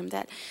told him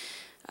that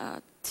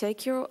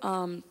take your,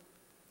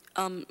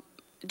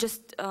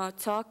 just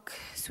talk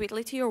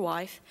sweetly to your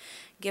wife,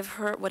 give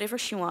her whatever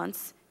she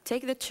wants,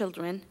 take the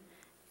children,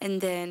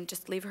 and then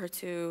just leave her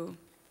to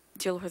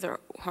deal with her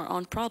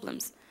own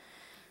problems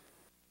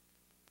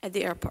at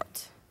the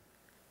airport.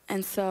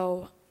 And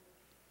so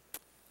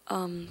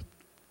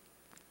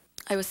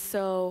I was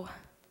so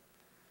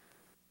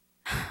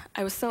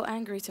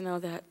angry to know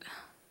that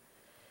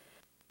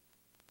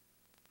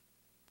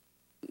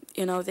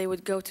you know, they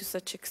would go to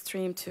such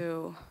extreme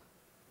to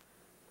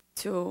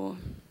I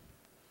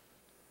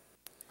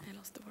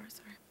lost the word,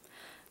 sorry.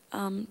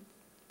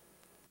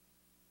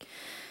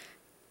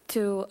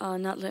 To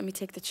not let me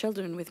take the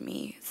children with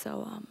me.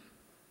 So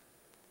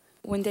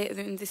when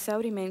the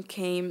Saudi men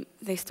came,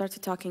 they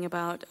started talking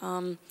about,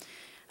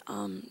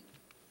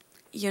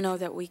 you know,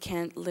 that we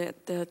can't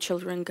let the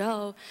children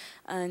go,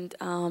 and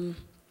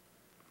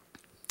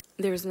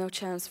there's no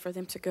chance for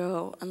them to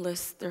go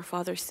unless their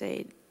father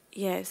said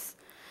yes.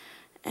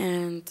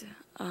 And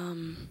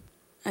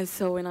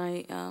so when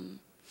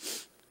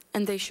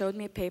and they showed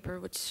me a paper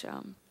which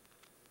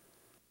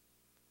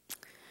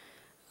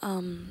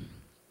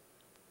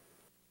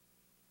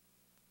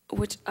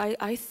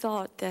I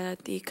thought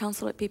that the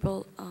consulate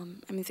people,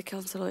 I mean the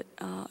consulate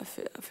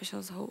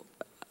officials who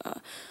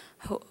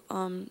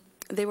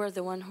they were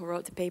the one who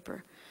wrote the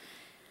paper.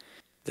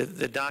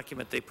 The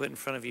document they put in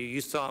front of you,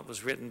 you thought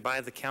was written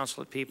by the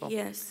consulate people?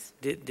 Yes.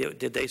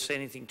 Did they say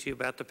anything to you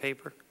about the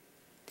paper?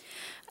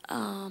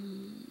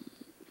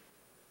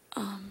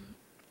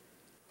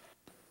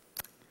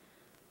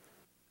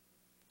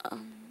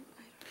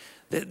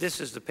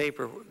 This is the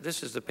paper.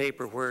 This is the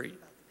paper where,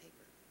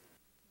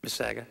 Ms.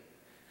 Saga,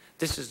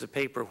 this is the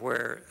paper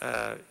where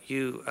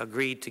you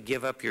agreed to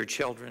give up your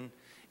children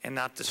and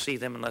not to see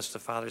them unless the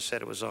father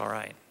said it was all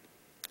right.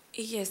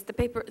 Yes, the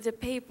paper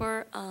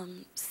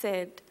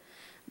said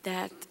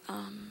that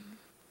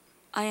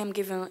I am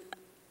giving,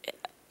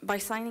 by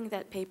signing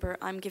that paper,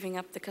 I'm giving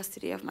up the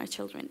custody of my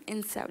children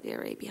in Saudi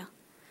Arabia.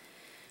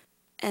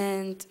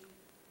 And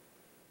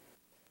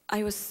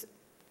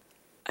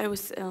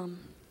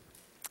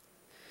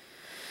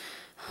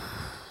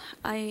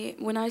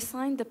when I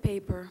signed the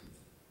paper,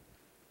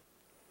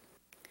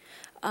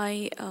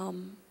 I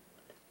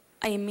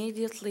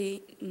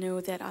immediately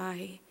knew that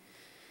I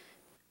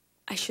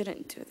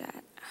shouldn't do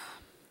that.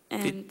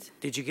 And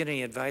did you get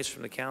any advice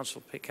from the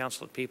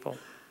consulate people?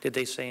 Did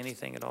they say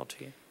anything at all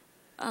to you?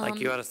 Like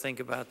you ought to think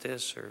about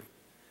this, or?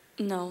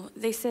 No,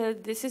 they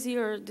said this is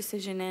your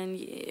decision and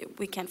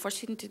we can't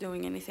force you into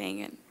doing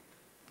anything, and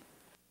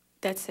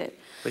that's it.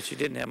 But you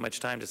didn't have much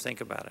time to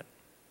think about it.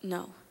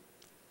 No.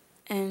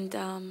 And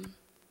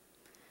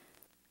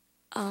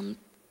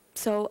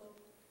so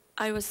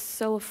I was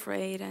so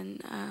afraid,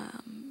 and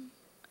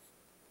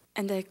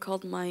I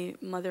called my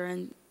mother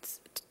and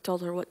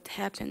told her what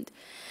happened,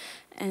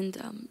 and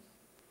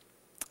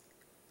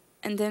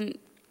then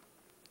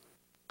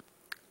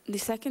the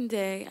second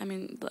day, I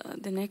mean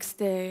the next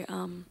day,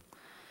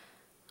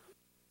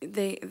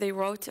 they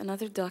wrote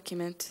another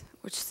document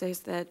which says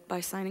that by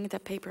signing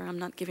that paper, I'm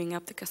not giving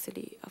up the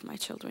custody of my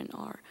children,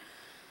 or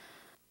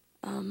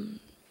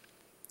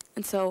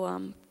and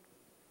so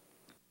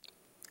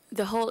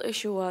the whole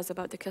issue was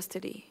about the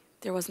custody.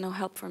 There was no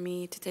help for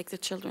me to take the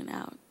children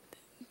out.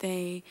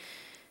 They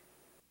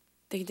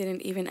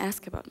didn't even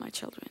ask about my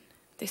children.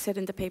 They said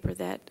in the paper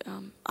that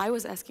I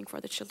was asking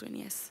for the children,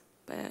 yes,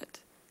 but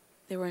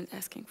they weren't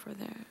asking for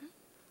their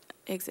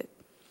exit.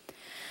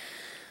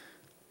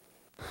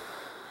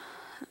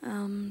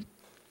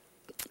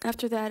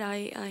 After that,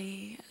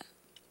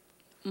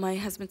 my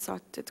husband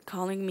started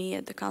calling me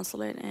at the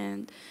consulate,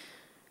 and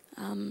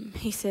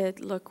he said,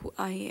 look,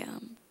 I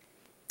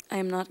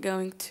am not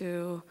going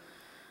to,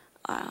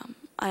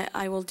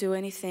 I will do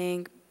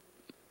anything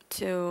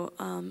to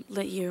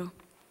let you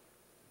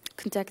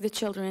contact the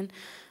children.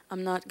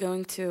 I'm not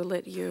going to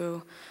let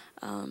you,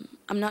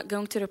 I'm not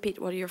going to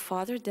repeat what your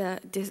father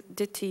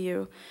did to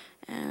you.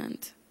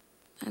 And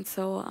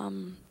so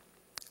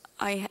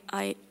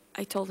I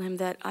told him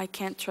that I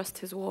can't trust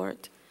his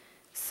word.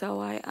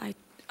 So I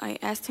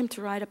asked him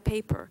to write a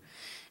paper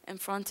in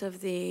front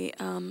of the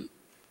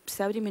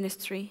Saudi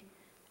ministry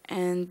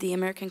and the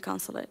American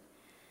consulate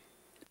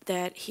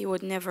that he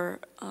would never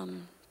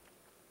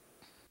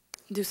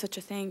do such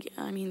a thing.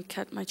 I mean,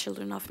 cut my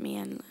children off me,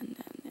 and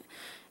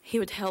he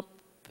would help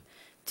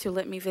to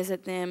let me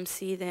visit them,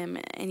 see them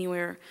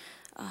anywhere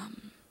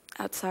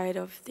outside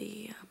of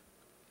the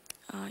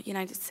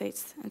United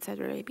States and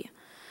Saudi Arabia.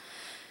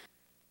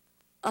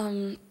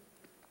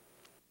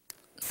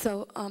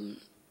 So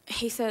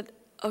he said,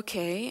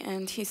 okay,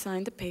 and he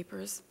signed the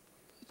papers,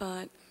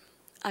 but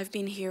I've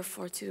been here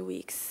for 2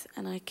 weeks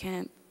and I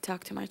can't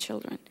talk to my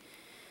children.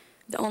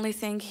 The only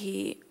thing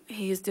he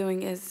is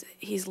doing is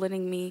he's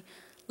letting me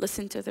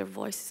listen to their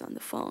voices on the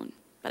phone,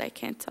 but I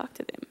can't talk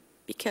to them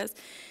because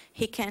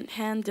he can't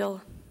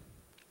handle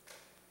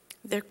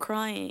their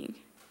crying.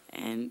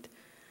 And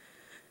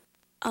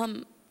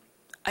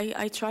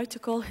I tried to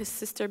call his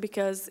sister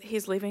because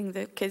he's leaving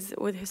the kids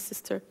with his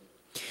sister.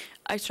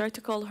 I tried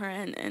to call her,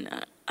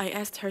 and I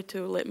asked her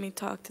to let me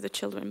talk to the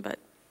children, but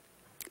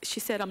she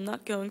said, I'm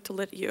not going to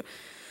let you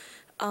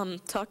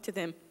talk to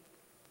them.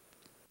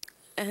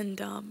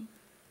 And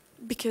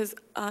because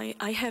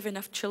I have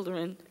enough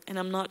children, and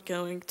I'm not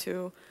going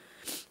to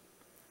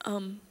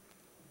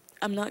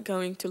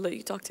let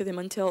you talk to them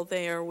until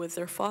they are with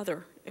their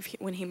father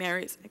when he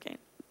marries again.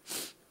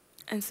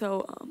 And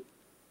so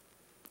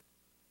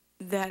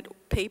that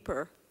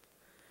paper,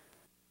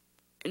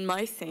 in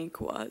my think,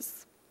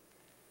 was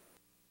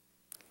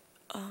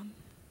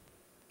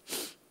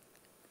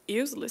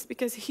useless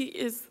because he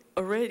is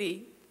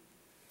already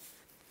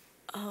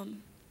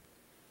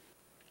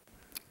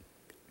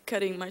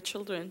cutting my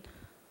children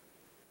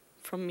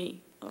from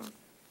me.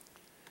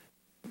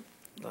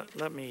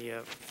 Let me,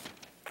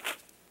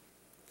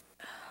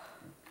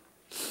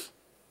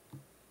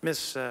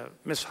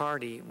 Miss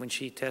Hardy, when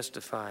she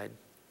testified,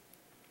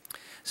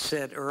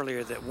 said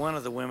earlier that one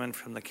of the women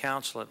from the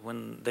consulate,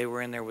 when they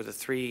were in there with the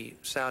 3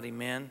 Saudi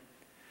men,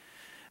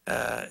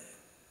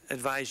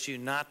 advised you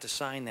not to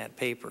sign that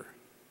paper.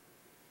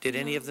 Did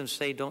any of them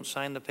say don't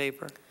sign the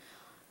paper?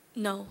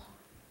 No.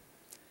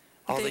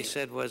 All they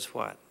said was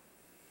what?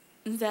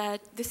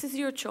 That this is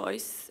your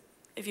choice.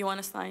 If you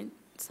want to sign,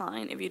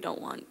 sign. If you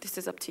don't want, this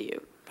is up to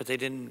you. But they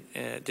didn't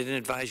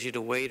advise you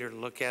to wait or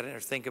look at it or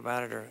think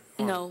about it or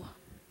No.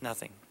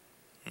 Nothing.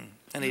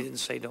 And they didn't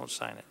say don't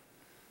sign it.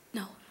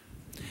 No.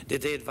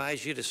 Did they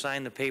advise you to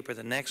sign the paper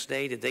the next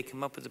day? Did they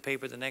come up with the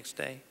paper the next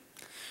day?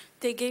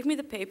 They gave me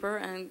the paper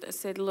and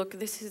said, look,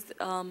 this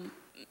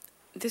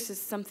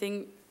is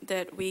something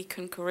that we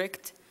can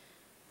correct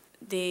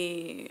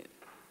the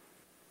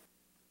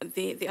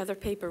other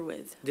paper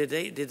with. Did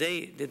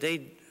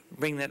they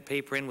bring that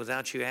paper in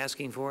without you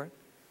asking for it?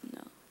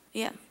 No.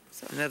 Yeah.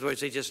 So. In other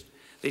words, they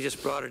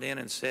just brought it in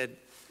and said,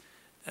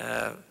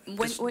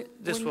 this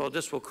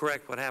will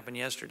correct what happened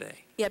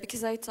yesterday. Yeah,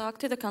 because I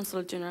talked to the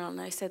Consul General and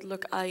I said,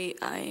 look,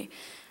 I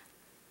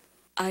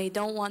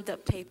don't want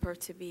that paper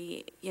to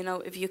be, you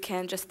know, if you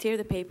can just tear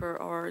the paper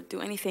or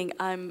do anything.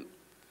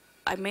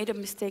 I made a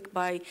mistake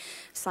by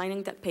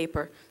signing that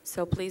paper.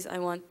 So please, I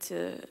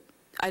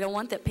don't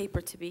want that paper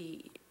to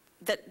be,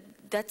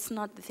 that's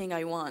not the thing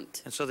I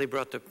want. And so they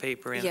brought the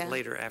paper in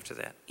later after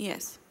that?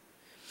 Yes.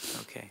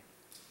 Okay.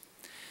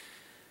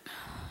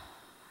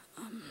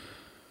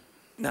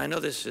 Now, I know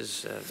this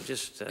is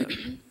just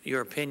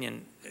your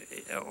opinion,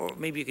 or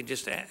maybe you could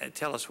just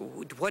tell us,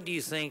 what do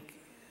you think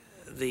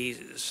the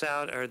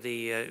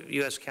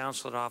U.S.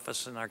 Consulate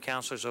Office and our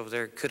counselors over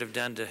there could have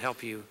done to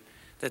help you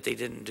that they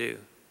didn't do?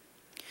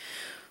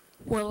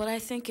 Well, what I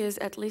think is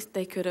at least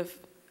they could have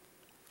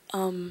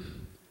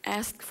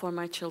asked for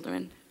my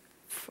children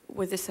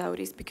with the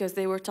Saudis, because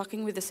they were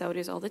talking with the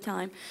Saudis all the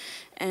time,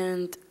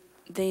 and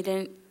they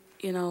didn't,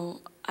 you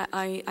know,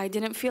 I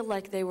didn't feel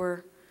like they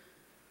were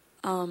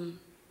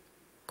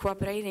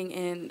cooperating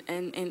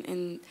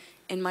in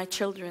my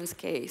children's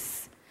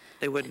case.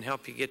 They wouldn't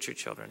help you get your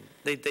children.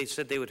 They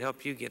said they would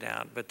help you get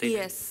out, but they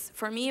Yes,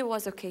 for me it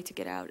was okay to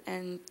get out,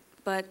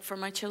 but for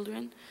my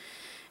children,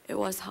 it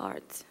was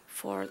hard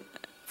for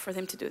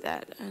them to do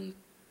that, and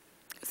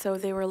so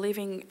they were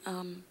leaving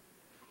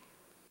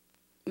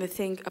the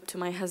thing up to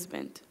my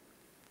husband.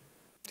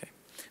 Okay,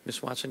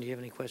 Ms. Watson, do you have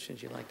any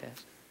questions you'd like to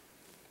ask?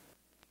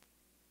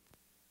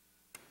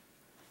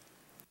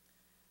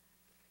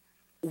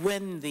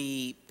 When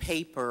the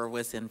paper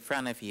was in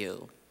front of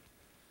you,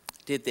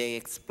 did they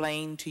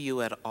explain to you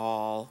at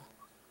all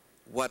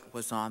what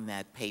was on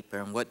that paper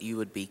and what you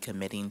would be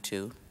committing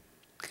to?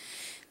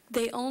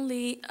 They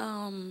only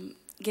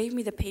gave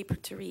me the paper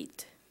to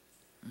read.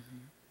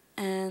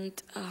 And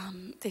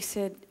they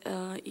said,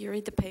 you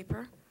read the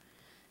paper,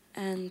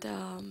 and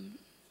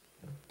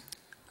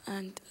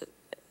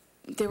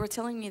they were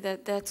telling me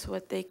that that's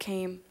what they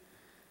came,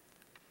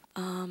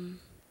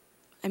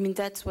 I mean,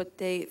 that's what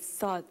they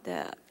thought,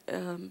 that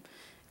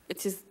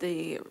it is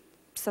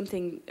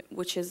something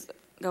which is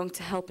going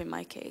to help in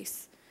my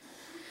case.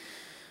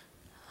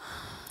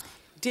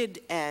 Did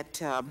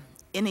at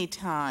any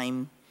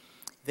time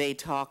they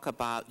talk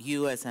about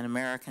you as an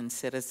American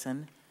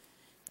citizen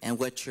and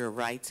what your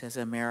rights as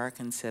an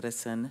American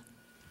citizen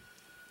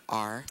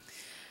are?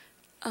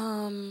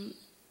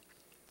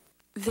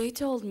 They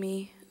told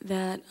me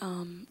that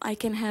I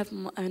can have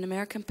an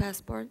American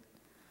passport,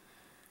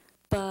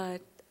 but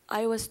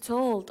I was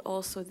told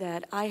also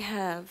that I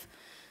have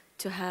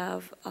to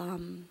have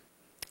an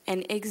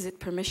exit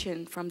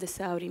permission from the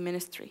Saudi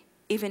ministry,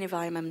 even if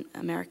I'm an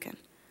American.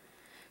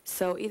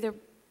 So either,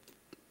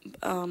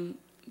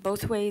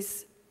 both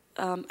ways,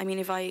 I mean,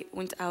 if I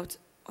went out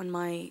on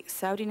my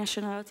Saudi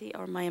nationality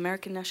or my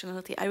American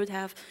nationality, I would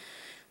have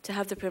to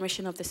have the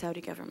permission of the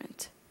Saudi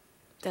government.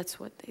 That's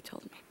what they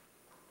told me.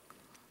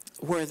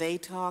 Were they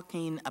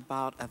talking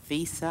about a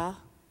visa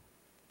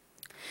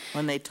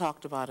when they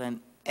talked about an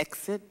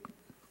exit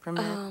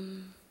permit?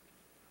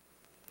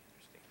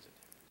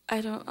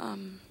 I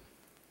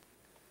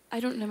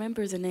don't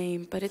remember the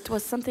name, but it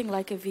was something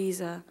like a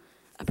visa,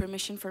 a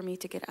permission for me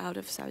to get out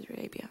of Saudi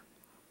Arabia.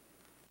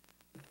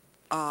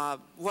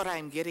 What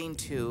I'm getting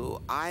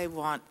to, I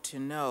want to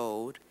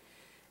know,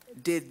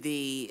 did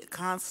the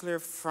consular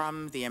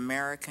from the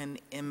American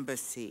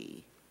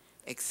embassy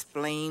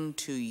explain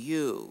to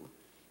you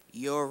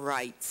your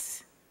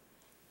rights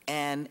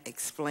and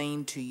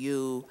explain to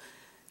you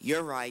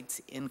your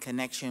rights in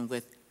connection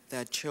with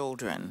the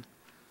children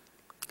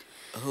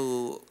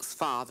whose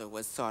father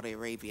was Saudi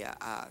Arabia?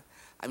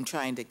 I'm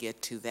trying to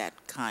get to that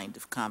kind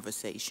of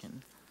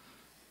conversation.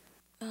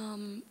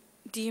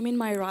 Do you mean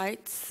my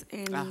rights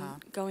in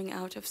going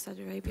out of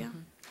Saudi Arabia?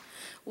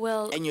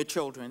 Well, And your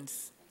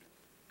children's?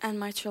 And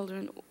my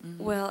children.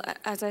 Well,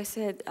 as I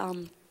said,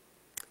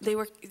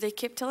 they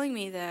kept telling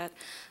me that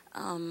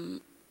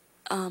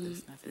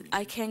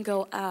I can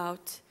go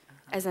out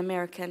as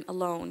American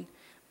alone,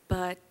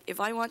 but if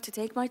I want to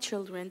take my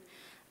children,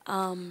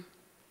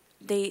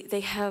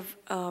 they have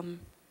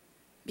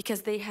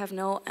because they have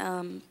no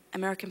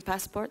American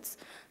passports,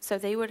 so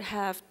they would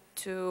have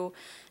to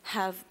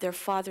have their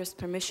father's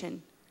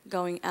permission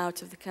going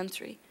out of the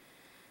country,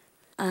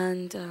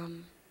 and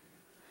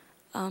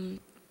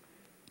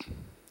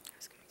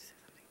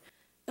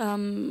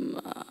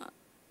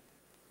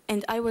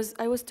and I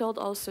was told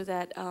also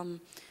that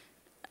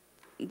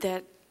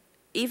that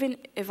even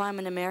if I'm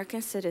an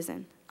American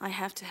citizen, I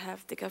have to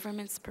have the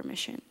government's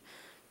permission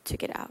to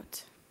get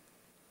out.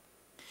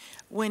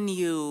 When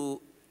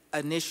you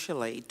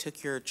initially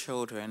took your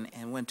children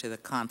and went to the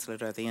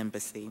consulate or the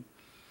embassy,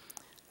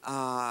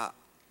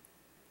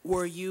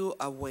 were you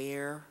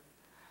aware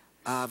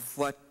of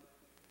what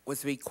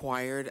was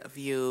required of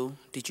you?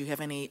 Did you have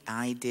any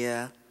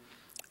idea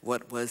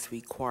what was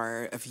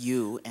required of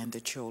you and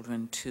the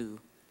children to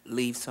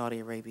leave Saudi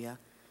Arabia?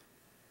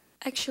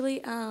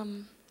 Actually,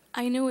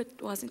 I knew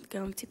it wasn't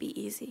going to be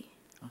easy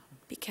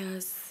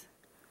because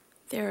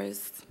there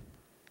is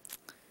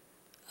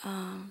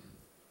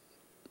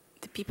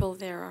the people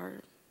there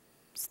are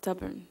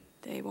stubborn.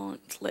 They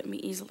won't let me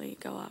easily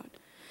go out.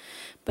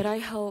 But I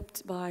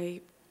hoped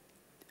by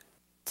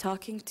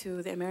talking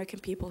to the American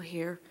people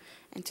here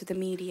and to the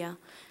media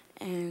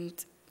and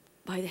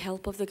by the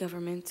help of the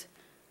government,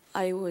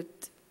 I would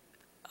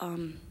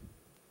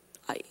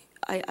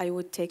I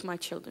would take my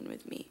children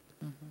with me.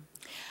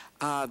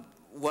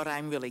 What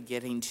I'm really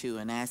getting to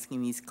in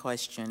asking these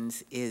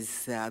questions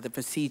is the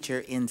procedure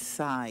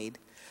inside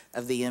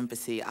of the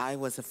embassy. I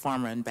was a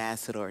former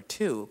ambassador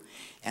too,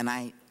 and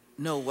I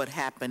know what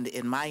happened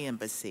in my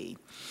embassy.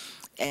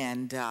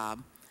 And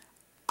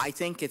I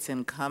think it's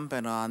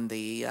incumbent on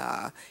the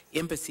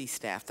embassy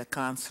staff, the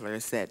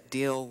consulars that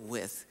deal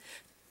with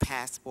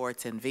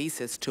passports and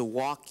visas, to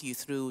walk you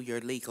through your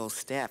legal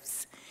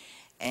steps.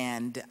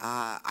 And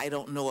I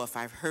don't know if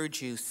I've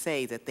heard you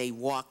say that they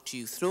walked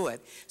you through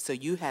it, so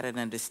you had an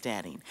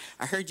understanding.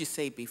 I heard you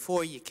say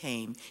before you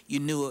came, you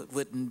knew it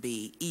wouldn't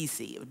be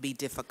easy. It would be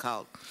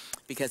difficult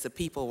because the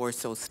people were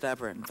so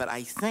stubborn. But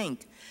I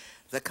think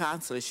the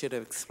consulate should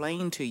have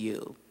explained to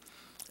you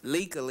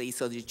legally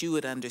so that you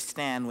would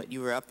understand what you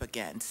were up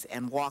against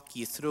and walk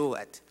you through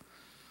it.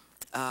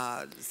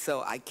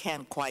 So I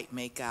can't quite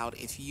make out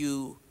if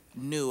you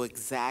knew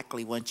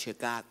exactly once you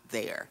got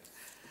there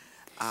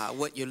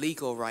what your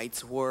legal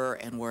rights were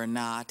and were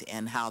not,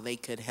 and how they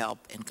could help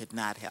and could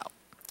not help.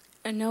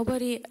 And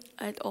nobody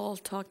at all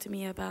talked to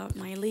me about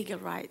my legal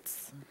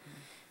rights.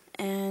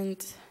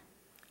 And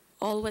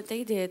all what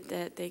they did,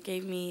 that they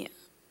gave me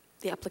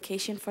the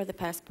application for the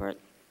passport,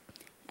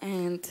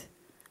 and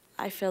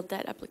I filled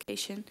that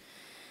application.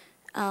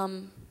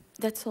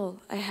 That's all.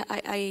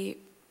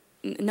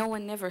 No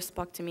one never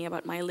spoke to me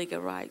about my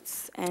legal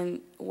rights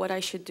and what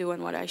I should do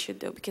and what I should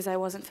do, because I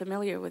wasn't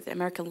familiar with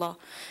American law.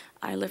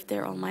 I lived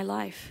there all my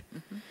life.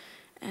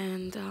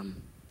 And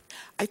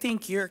I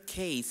think your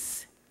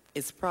case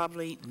is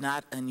probably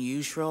not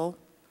unusual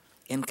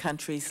in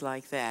countries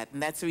like that.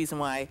 And that's the reason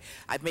why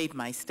I made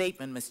my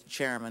statement, Mr.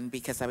 Chairman,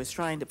 because I was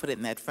trying to put it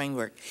in that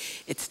framework.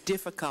 It's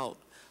difficult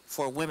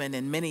for women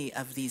in many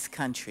of these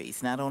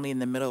countries, not only in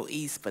the Middle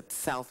East, but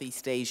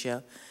Southeast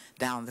Asia,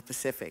 down the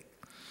Pacific.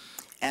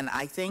 And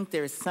I think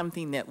there's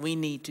something that we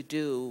need to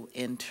do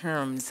in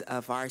terms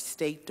of our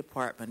State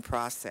Department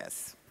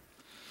process.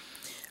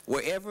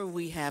 Wherever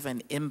we have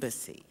an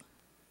embassy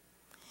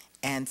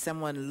and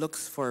someone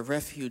looks for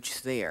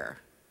refuge there,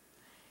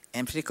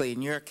 and particularly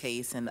in your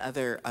case and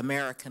other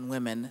American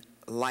women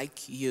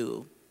like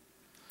you,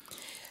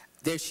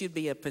 there should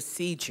be a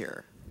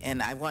procedure,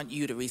 and I want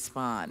you to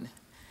respond,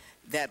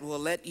 that will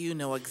let you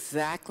know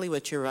exactly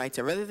what your rights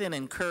are, rather than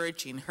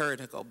encouraging her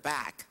to go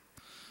back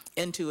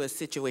into a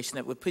situation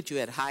that would put you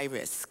at high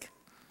risk.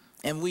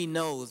 And we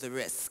know the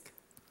risk.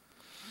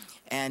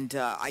 And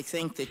I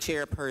thank the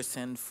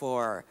chairperson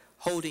for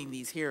holding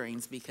these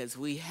hearings, because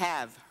we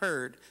have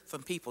heard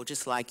from people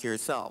just like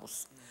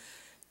yourselves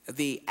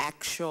the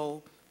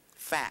actual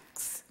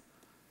facts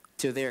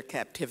to their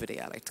captivity.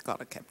 I like to call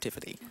it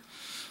captivity.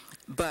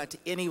 But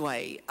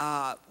anyway,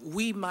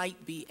 we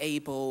might be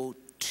able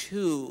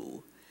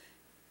to,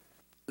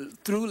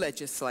 through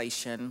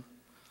legislation,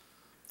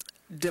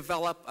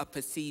 develop a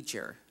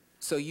procedure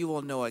so you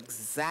will know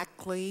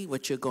exactly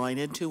what you're going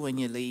into when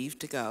you leave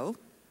to go.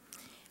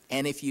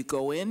 And if you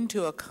go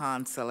into a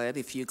consulate,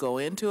 if you go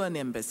into an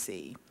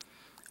embassy,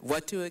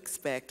 what to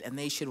expect, and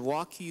they should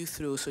walk you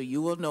through so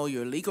you will know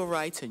your legal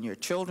rights and your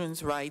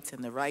children's rights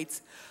and the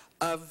rights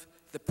of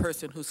the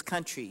person whose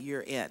country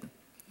you're in.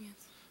 Yes.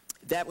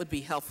 That would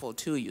be helpful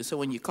to you. So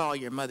when you call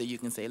your mother, you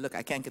can say, look,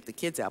 I can't get the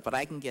kids out, but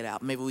I can get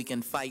out. Maybe we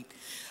can fight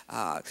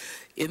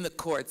in the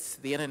courts,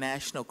 the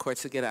international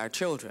courts, to get our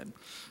children.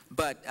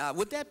 But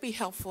would that be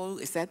helpful?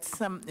 Is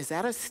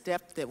that a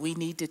step that we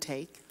need to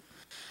take?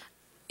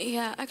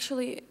 Yeah,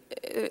 actually,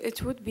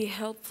 it would be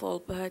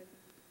helpful, but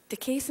the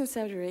case in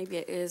Saudi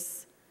Arabia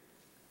is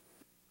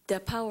the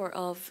power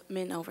of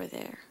men over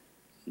there.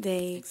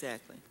 They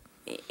Exactly.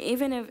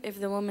 Even if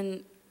the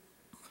woman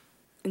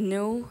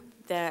knew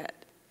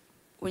that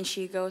when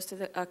she goes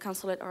to a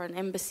consulate or an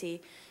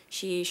embassy,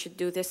 she should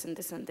do this and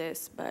this and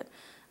this, but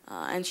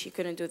and she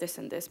couldn't do this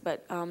and this.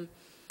 But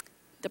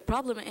the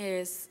problem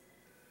is,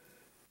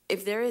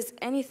 if there is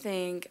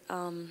anything,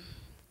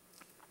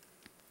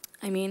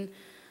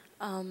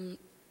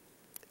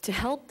 to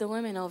help the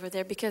women over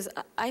there, because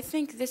I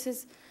think this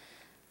is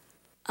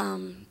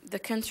the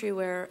country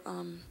where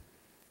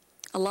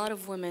a lot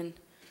of women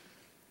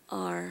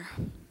are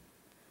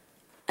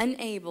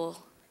unable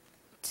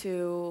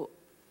to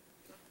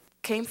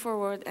came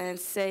forward and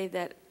say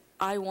that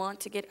I want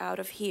to get out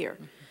of here.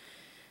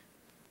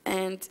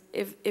 And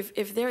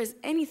if there is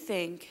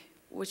anything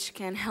which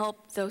can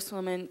help those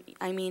women,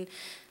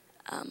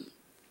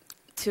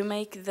 to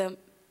make the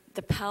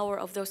power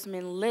of those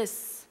men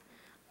less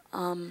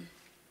on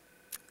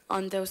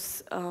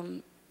those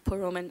poor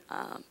women,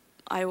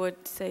 I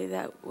would say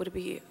that would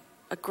be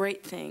a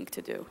great thing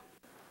to do.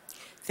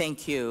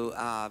 Thank you.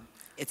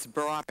 It's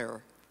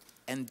broader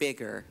and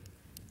bigger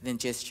than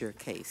just your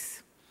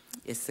case.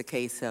 It's the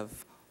case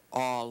of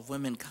all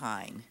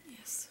womankind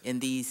in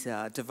these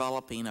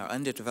developing or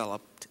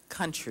underdeveloped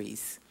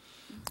countries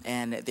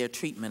and their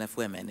treatment of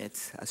women.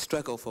 It's a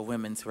struggle for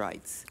women's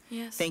rights.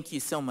 Yes. Thank you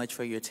so much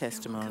for your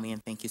testimony,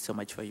 and thank you so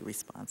much for your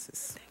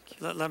responses.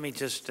 Let me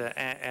just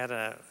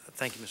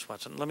thank you, Ms.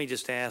 Watson. Let me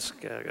just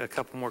ask a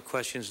couple more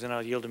questions, then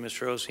I'll yield to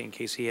Mr. Rossi in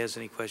case he has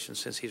any questions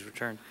since he's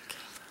returned.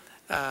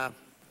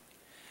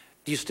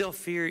 Do you still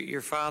fear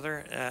your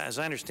father? As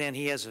I understand,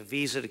 he has a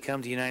visa to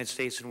come to the United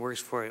States and works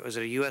for, was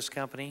it a U.S.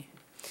 company?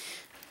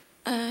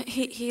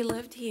 He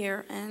lived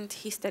here and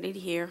he studied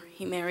here.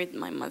 He married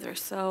my mother,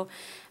 so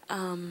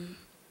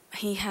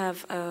he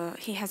has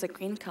a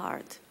green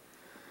card,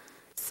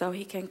 so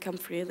he can come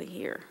freely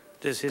here.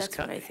 Does his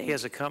he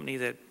has a company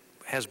that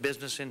has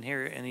business in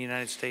here in the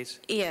United States?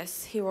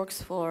 Yes, he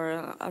works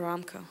for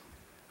Aramco.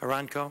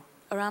 Aramco?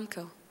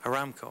 Aramco.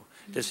 Aramco.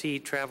 Does he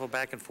travel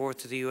back and forth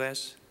to the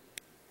U.S.?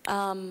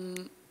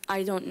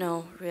 I don't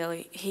know,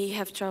 really. He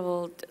have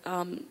traveled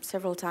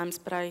several times,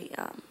 but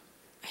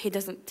he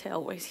doesn't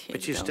tell where he's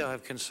But you still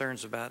have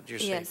concerns about your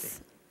safety? Yes.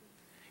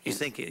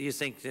 You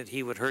think that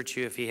he would hurt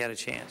you if he had a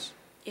chance?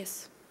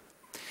 Yes.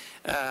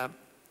 Now,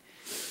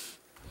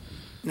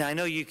 I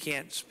know you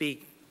can't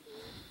speak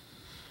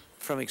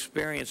from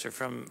experience or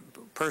from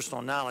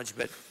personal knowledge,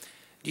 but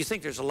do you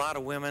think there's a lot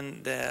of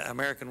women,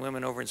 American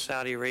women over in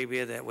Saudi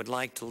Arabia, that would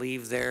like to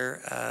leave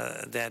there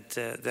that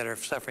are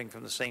suffering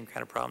from the same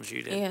kind of problems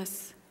you did?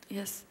 Yes,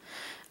 yes.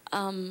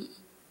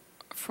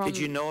 Did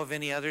you know of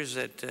any others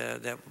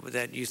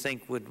that you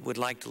think would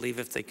like to leave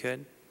if they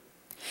could?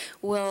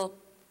 Well,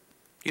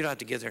 you don't have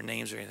to give their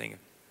names or anything.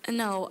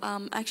 No,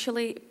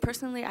 actually,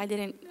 personally, I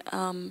didn't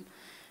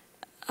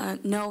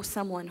know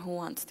someone who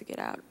wants to get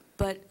out.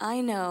 But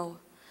I know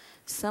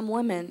some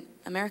women,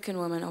 American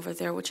women over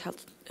there, which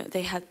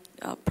had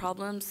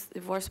problems,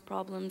 divorce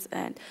problems,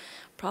 and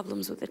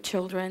problems with the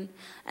children.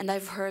 And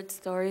I've heard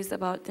stories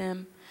about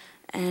them.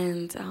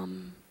 And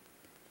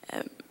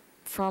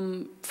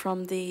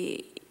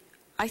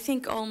I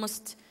think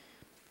almost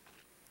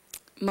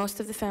most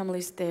of the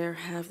families there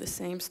have the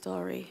same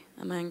story.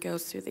 A man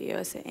goes to the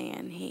USA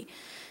and he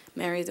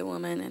marries a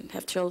woman and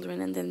have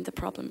children, and then the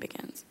problem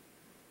begins.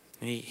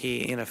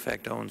 He in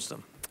effect owns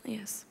them.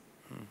 Yes.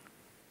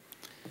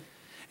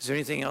 Is there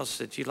anything else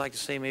that you'd like to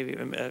say? Maybe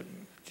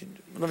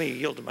let me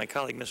yield to my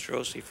colleague, Mr.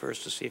 Rossi,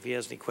 first to see if he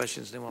has any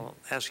questions. Then we'll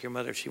ask your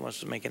mother if she wants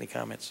to make any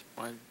comments.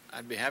 Well,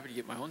 I'd be happy to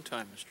get my own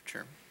time, Mr.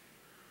 Chairman.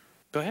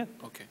 Go ahead.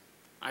 Okay.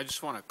 I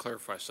just want to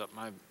clarify something.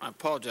 I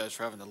apologize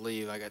for having to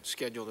leave. I got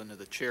scheduled into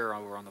the chair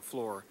over on the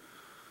floor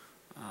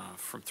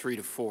from 3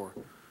 to 4.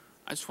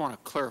 I just want to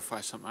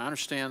clarify something. I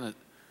understand that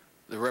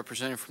the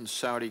representative from the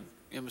Saudi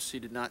embassy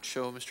did not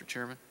show, Mr.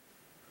 Chairman.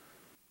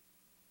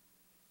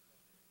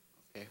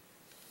 Okay.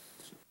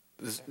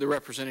 The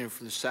representative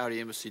from the Saudi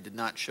embassy did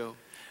not show?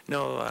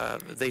 No,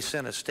 they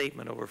sent a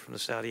statement over from the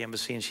Saudi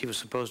embassy, and she was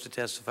supposed to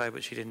testify,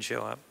 but she didn't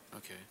show up.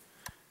 Okay.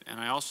 And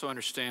I also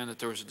understand that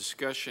there was a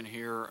discussion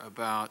here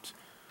about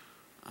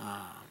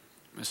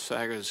Ms.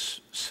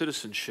 Saga's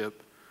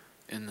citizenship,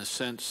 in the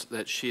sense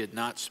that she had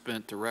not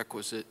spent the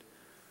requisite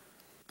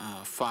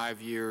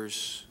 5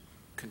 years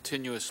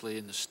continuously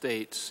in the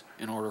States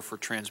in order for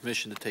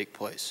transmission to take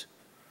place.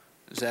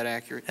 Is that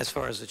accurate? As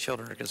far as the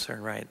children are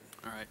concerned, right.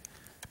 All right.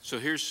 So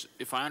here's,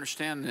 if I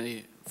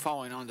understand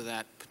following on to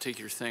that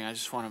particular thing, I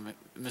just want to,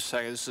 Ms.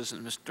 Saga, this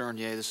isn't Ms.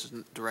 Dernier, this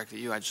isn't directed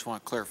at you, I just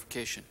want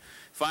clarification.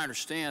 If I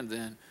understand,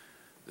 then,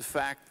 the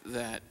fact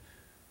that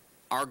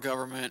our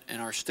government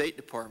and our State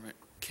Department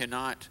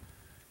cannot,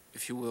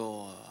 if you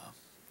will,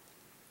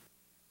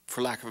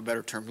 for lack of a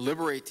better term,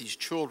 liberate these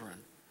children,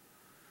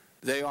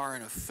 they are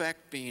in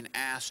effect being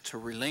asked to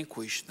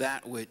relinquish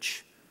that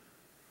which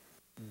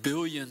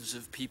billions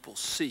of people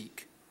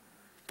seek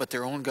but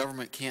their own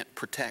government can't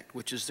protect,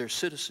 which is their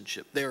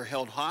citizenship. They are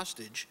held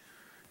hostage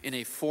in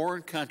a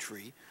foreign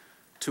country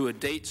to a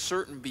date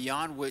certain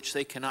beyond which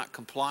they cannot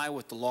comply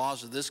with the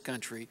laws of this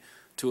country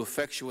to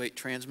effectuate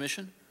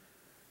transmission.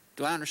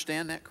 Do I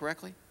understand that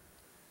correctly?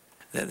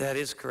 That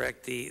is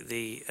correct. The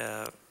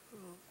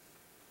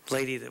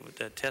lady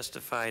that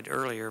testified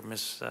earlier,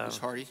 Ms.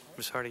 Hardy?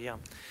 Ms. Hardy, yeah.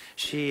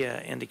 She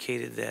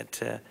indicated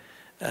that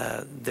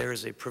there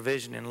is a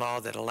provision in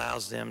law that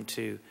allows them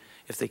to,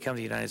 if they come to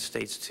the United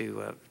States,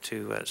 to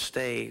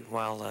stay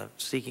while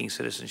seeking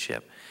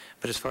citizenship.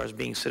 But as far as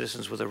being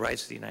citizens with the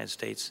rights of the United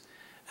States,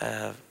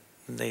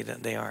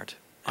 they aren't.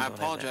 I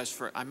apologize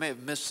for, I may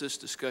have missed this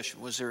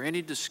discussion. Was there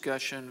any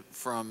discussion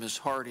from Ms.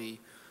 Hardy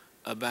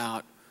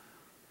about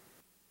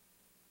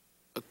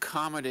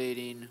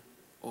accommodating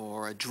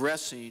or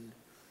addressing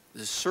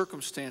the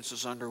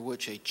circumstances under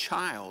which a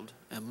child,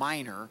 a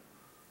minor,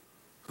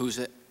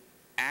 whose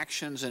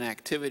actions and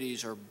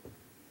activities are,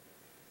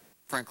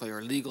 frankly,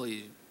 are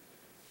legally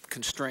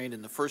constrained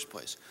in the first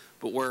place,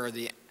 but where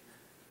the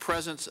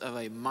presence of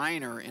a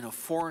minor in a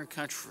foreign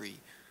country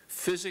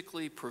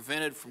physically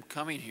prevented from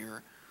coming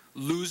here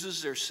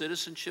loses their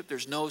citizenship?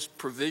 There's no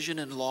provision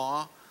in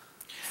law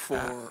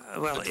for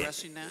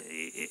addressing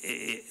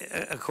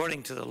that?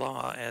 According to the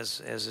law,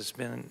 as it's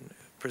been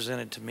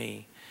presented to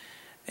me,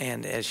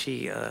 and as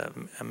she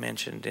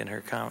mentioned in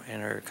her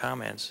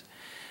comments,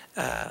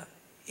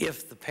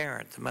 if the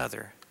parent, the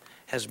mother,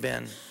 has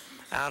been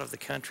out of the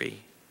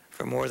country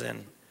for more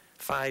than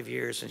 5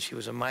 years and she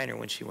was a minor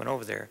when she went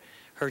over there,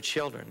 her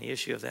children, the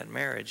issue of that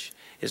marriage,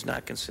 is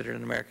not considered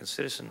an American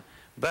citizen,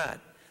 but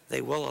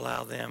they will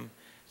allow them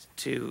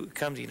to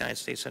come to the United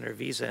States under a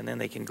visa, and then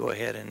they can go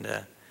ahead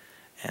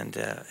and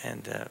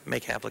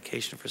make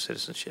application for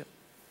citizenship.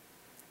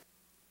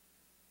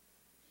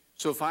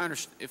 So if I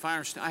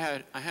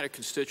understand, I had a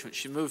constituent.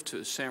 She moved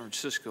to San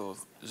Francisco,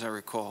 as I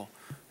recall.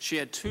 She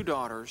had 2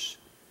 daughters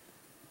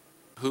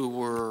who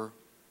were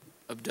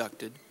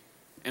abducted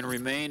and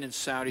remain in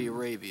Saudi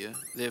Arabia.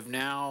 They have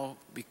now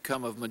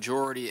become of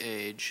majority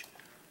age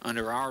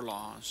under our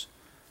laws.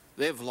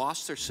 They have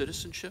lost their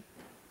citizenship?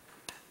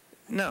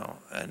 No,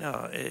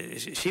 no.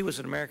 She was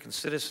an American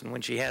citizen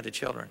when she had the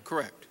children.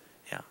 Correct.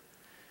 Yeah.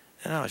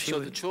 No, so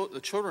the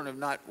children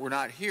were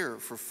not here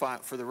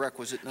for the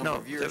requisite number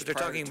of years. No, they're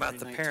talking about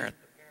the parent.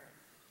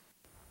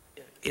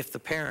 If the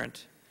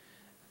parent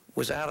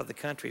was out of the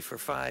country for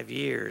 5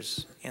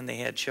 years and they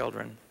had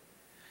children,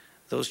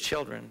 those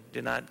children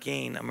did not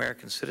gain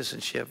American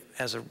citizenship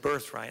as a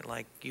birthright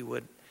like you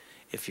would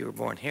if you were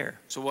born here.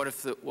 So what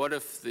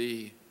if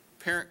the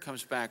parent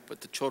comes back but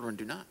the children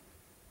do not?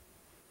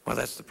 Well,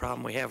 that's the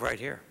problem we have right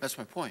here. That's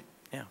my point.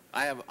 Yeah.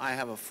 I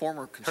have a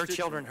former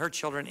constituent. Her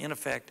children, in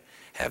effect,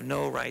 have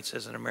no rights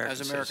as an American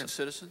citizen. As American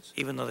citizens?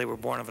 Even though they were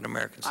born of an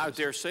American citizen. I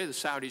dare say the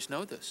Saudis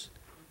know this.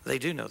 They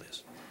do know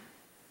this.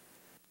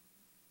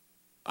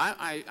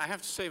 I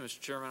have to say, Mr.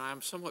 Chairman,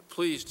 I'm somewhat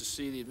pleased to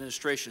see the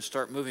administration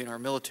start moving our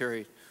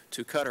military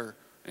to Qatar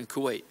and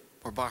Kuwait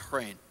or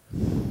Bahrain.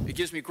 It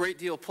gives me a great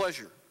deal of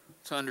pleasure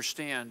to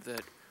understand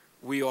that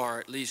we are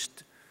at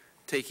least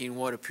taking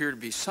what appear to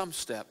be some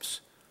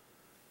steps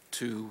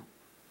to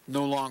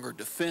no longer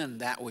defend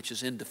that which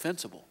is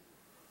indefensible.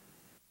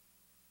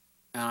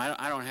 And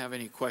I don't have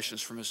any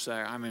questions for Ms.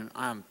 Sager. I mean,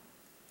 I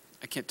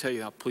can't tell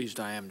you how pleased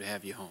I am to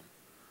have you home.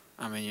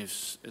 I mean,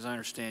 as I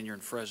understand, you're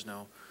in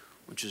Fresno,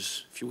 which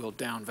is, if you will,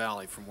 down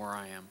valley from where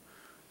I am,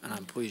 and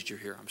I'm pleased you're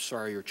here. I'm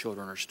sorry your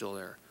children are still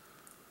there.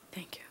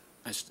 Thank you.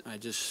 I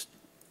just,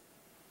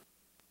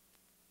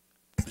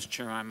 Mr.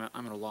 Chairman,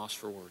 I'm at a loss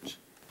for words.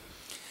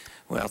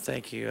 Well,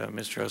 thank you,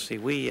 Mr.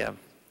 Rossi.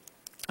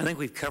 I think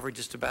we've covered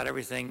just about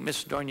everything.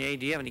 Ms. Dornier,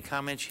 do you have any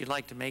comments you'd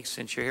like to make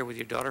since you're here with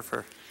your daughter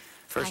for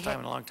first time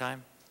in a long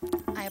time?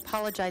 I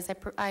apologize.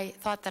 I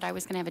thought that I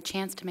was going to have a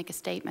chance to make a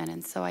statement,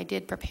 and so I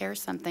did prepare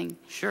something.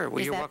 Sure. Well,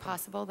 Is you're that welcome.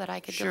 possible that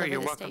I could Sure, deliver you're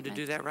the welcome statement?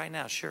 to do that right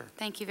now. Sure.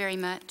 Thank you very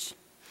much.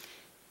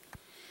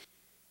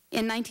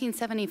 In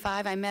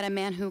 1975, I met a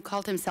man who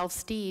called himself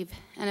Steve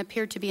and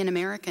appeared to be an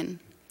American.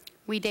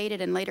 We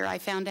dated, and later I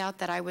found out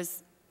that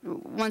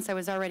once I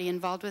was already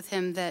involved with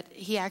him, that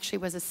he actually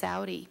was a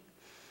Saudi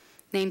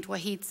named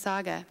Wahid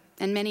Saga,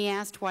 and many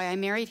asked why I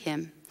married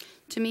him.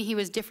 To me, he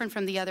was different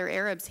from the other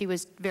Arabs. He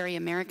was very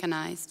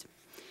Americanized.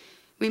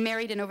 We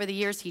married, and over the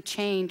years he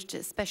changed,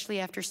 especially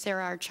after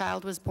Sarah, our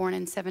child, was born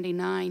in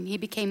 '79. He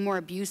became more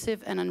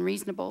abusive and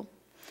unreasonable.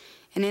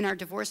 And in our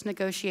divorce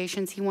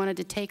negotiations, he wanted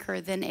to take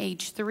her, then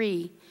age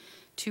 3,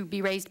 to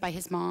be raised by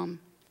his mom.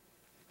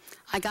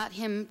 I got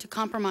him to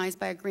compromise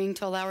by agreeing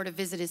to allow her to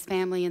visit his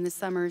family in the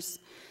summers,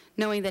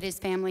 knowing that his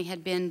family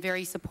had been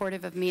very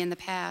supportive of me in the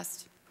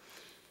past.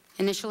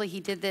 Initially, he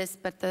did this,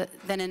 but then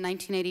in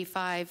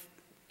 1985,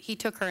 he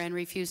took her and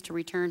refused to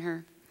return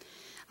her.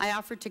 I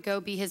offered to go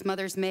be his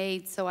mother's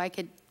maid so I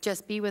could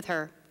just be with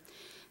her.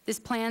 This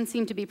plan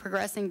seemed to be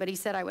progressing, but he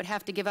said I would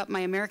have to give up my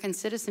American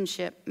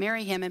citizenship,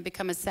 marry him, and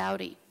become a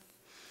Saudi.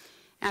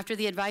 After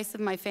the advice of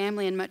my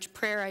family and much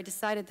prayer, I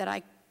decided that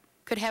I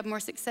could have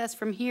more success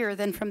from here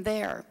than from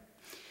there.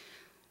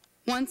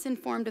 Once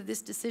informed of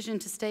this decision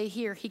to stay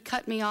here, he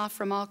cut me off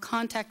from all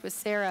contact with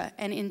Sarah,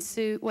 and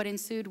what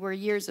ensued were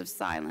years of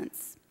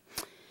silence.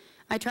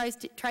 I tried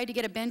to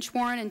get a bench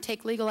warrant and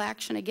take legal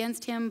action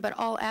against him, but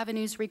all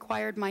avenues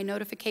required my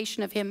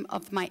notification of him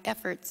of my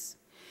efforts.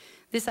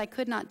 This I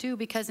could not do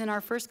because in our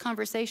first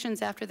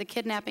conversations after the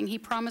kidnapping, he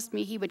promised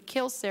me he would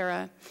kill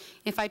Sarah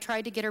if I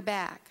tried to get her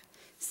back,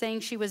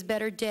 saying she was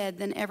better dead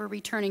than ever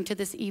returning to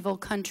this evil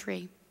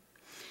country.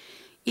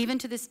 Even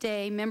to this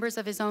day, members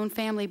of his own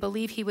family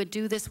believe he would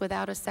do this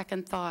without a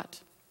second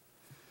thought.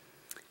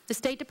 The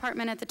State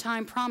Department at the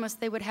time promised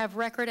they would have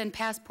record and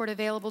passport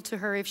available to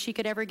her if she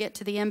could ever get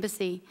to the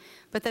embassy,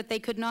 but that they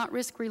could not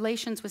risk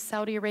relations with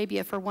Saudi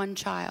Arabia for one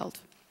child.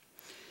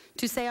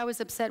 To say I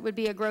was upset would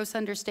be a gross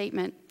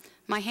understatement.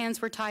 My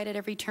hands were tied at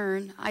every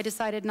turn. I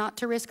decided not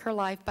to risk her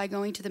life by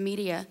going to the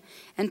media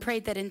and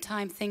prayed that in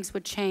time things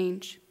would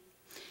change.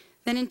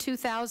 Then in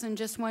 2000,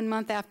 just 1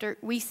 month after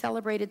we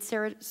celebrated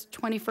Sarah's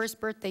 21st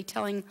birthday,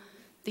 telling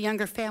the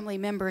younger family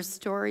members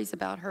stories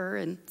about her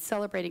and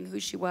celebrating who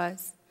she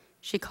was,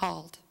 she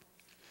called.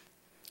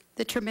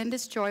 The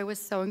tremendous joy was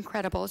so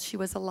incredible, she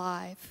was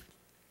alive.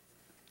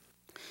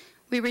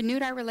 We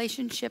renewed our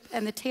relationship,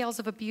 and the tales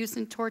of abuse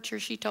and torture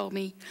she told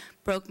me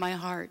broke my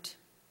heart.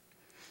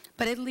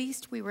 But at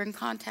least we were in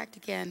contact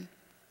again.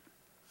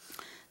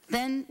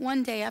 Then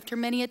one day, after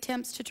many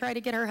attempts to try to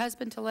get her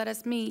husband to let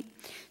us meet,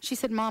 she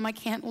said, "Mom, I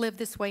can't live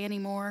this way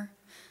anymore.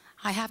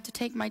 I have to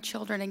take my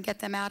children and get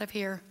them out of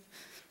here."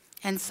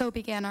 And so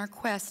began our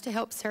quest to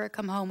help Sarah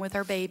come home with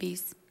our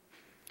babies.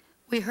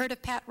 We heard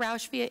of Pat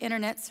Rausch via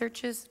internet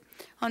searches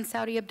on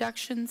Saudi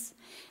abductions,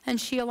 and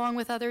she, along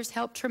with others,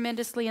 helped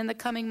tremendously in the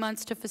coming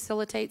months to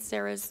facilitate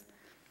Sarah's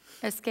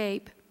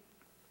escape.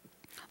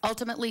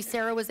 Ultimately,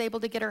 Sarah was able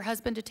to get her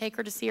husband to take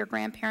her to see her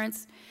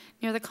grandparents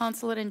near the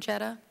consulate in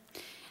Jeddah.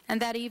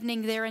 And that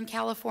evening there in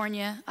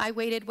California, I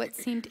waited what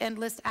seemed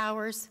endless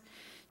hours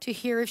to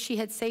hear if she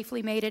had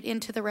safely made it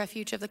into the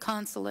refuge of the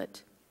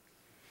consulate.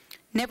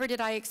 Never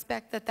did I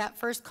expect that that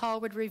first call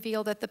would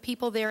reveal that the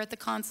people there at the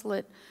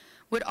consulate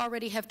would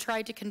already have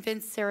tried to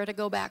convince Sarah to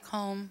go back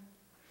home.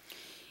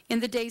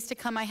 In the days to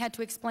come, I had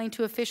to explain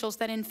to officials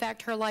that in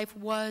fact her life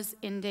was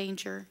in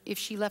danger if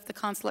she left the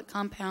consulate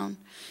compound.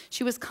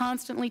 She was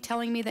constantly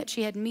telling me that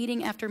she had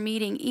meeting after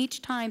meeting.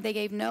 Each time they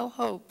gave no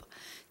hope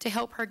to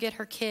help her get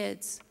her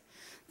kids.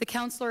 The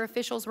consular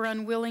officials were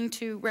unwilling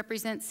to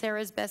represent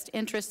Sarah's best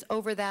interests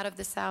over that of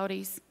the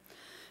Saudis.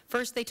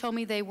 First, they told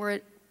me they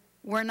were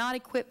not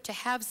equipped to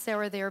have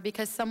Sarah there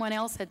because someone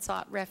else had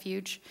sought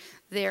refuge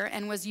there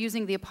and was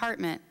using the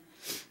apartment.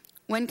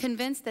 When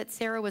convinced that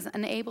Sarah was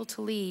unable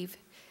to leave,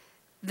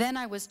 then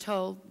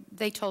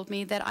they told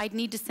me that I'd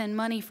need to send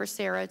money for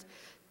Sarah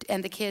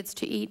and the kids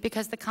to eat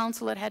because the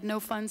consulate had no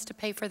funds to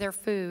pay for their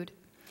food.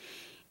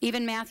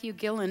 Even Matthew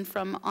Gillen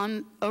from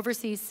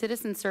Overseas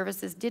Citizen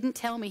Services didn't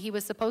tell me he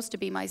was supposed to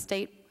be my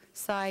State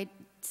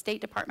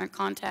Department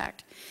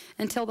contact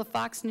until the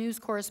Fox News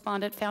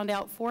correspondent found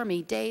out for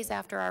me days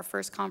after our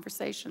first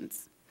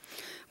conversations.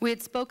 We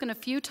had spoken a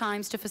few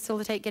times to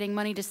facilitate getting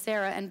money to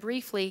Sarah and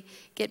briefly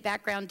get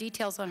background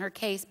details on her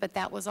case, but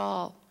that was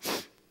all.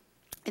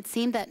 It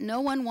seemed that no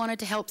one wanted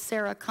to help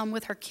Sarah come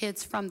with her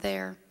kids from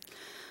there.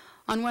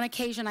 On one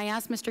occasion, I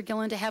asked Mr.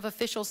 Gillen to have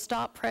officials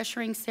stop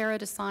pressuring Sarah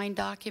to sign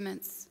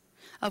documents,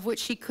 of which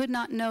she could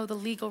not know the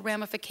legal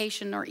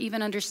ramification or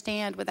even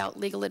understand without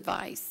legal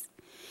advice.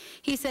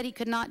 He said he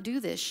could not do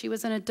this. She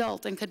was an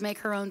adult and could make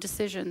her own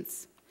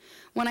decisions.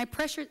 When I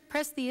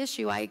pressed the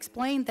issue, I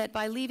explained that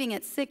by leaving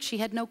at 6, she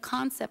had no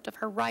concept of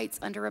her rights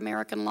under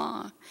American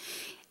law.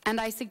 And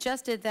he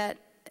suggested that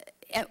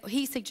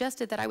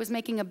I was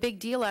making a big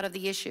deal out of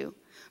the issue,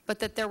 but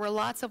that there were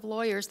lots of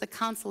lawyers the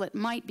consulate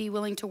might be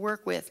willing to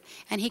work with,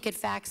 and he could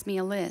fax me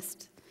a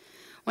list.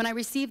 When I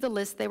received the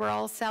list, they were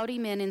all Saudi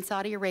men in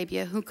Saudi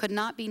Arabia who could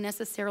not be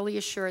necessarily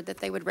assured that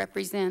they would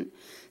represent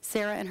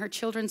Sarah and her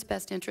children's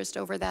best interest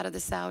over that of the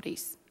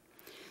Saudis.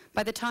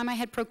 By the time I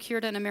had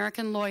procured an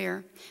American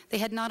lawyer, they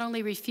had not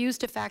only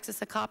refused to fax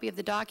us a copy of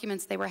the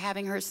documents they were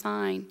having her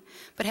sign,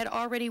 but had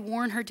already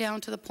worn her down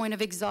to the point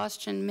of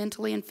exhaustion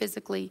mentally and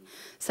physically,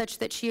 such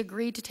that she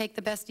agreed to take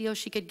the best deal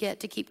she could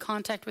get to keep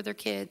contact with her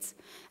kids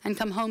and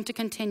come home to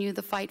continue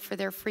the fight for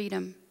their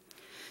freedom.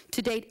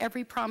 To date,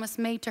 every promise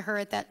made to her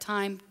at that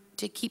time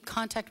to keep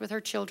contact with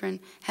her children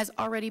has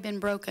already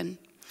been broken.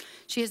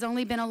 She has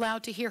only been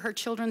allowed to hear her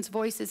children's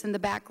voices in the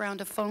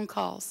background of phone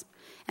calls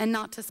and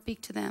not to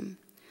speak to them.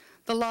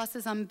 The loss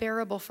is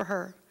unbearable for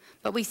her,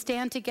 but we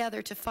stand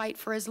together to fight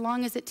for as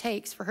long as it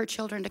takes for her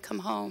children to come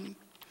home.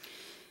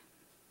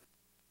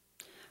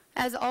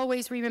 As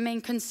always, we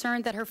remain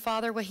concerned that her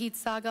father, Wahid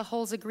Saga,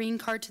 holds a green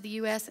card to the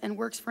U.S. and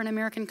works for an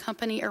American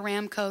company,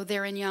 Aramco,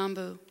 there in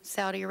Yanbu,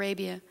 Saudi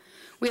Arabia.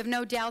 We have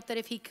no doubt that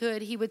if he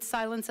could, he would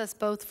silence us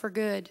both for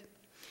good.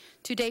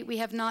 To date, we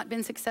have not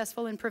been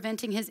successful in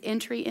preventing his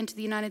entry into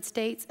the United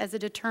States as a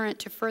deterrent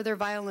to further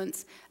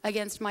violence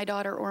against my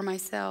daughter or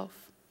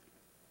myself.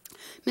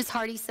 Ms.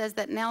 Hardy says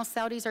that now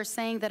Saudis are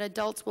saying that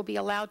adults will be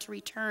allowed to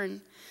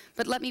return.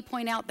 But let me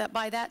point out that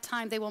by that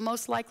time, they will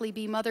most likely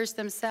be mothers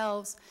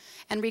themselves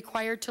and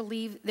required to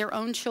leave their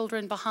own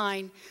children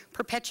behind,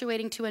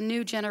 perpetuating to a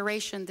new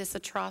generation this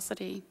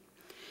atrocity.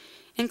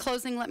 In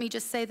closing, let me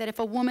just say that if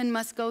a woman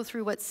must go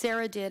through what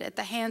Sarah did at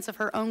the hands of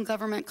her own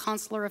government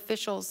consular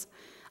officials,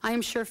 I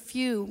am sure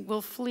few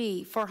will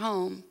flee for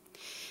home.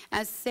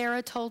 As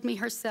Sarah told me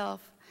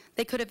herself,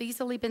 they could have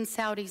easily been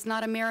Saudis,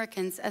 not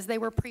Americans, as they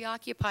were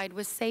preoccupied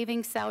with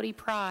saving Saudi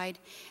pride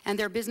and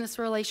their business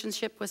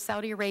relationship with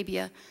Saudi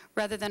Arabia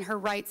rather than her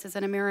rights as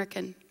an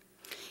American.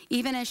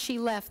 Even as she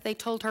left, they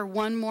told her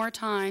one more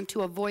time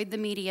to avoid the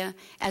media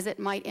as it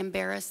might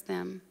embarrass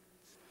them.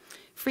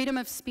 Freedom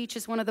of speech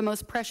is one of the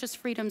most precious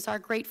freedoms our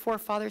great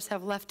forefathers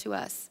have left to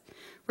us.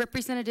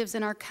 Representatives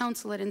in our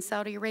consulate in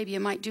Saudi Arabia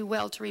might do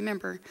well to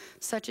remember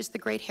such is the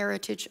great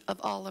heritage of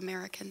all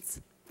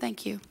Americans.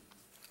 Thank you.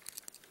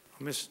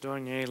 Ms.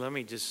 Dornier, let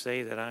me just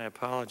say that I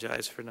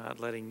apologize for not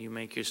letting you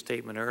make your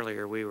statement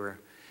earlier. We were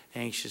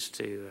anxious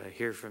to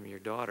hear from your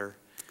daughter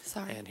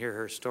and hear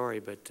her story,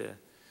 but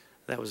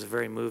that was a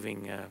very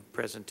moving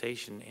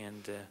presentation,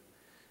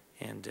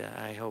 and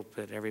I hope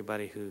that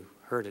everybody who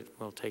heard it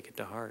will take it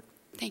to heart.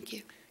 Thank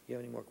you. You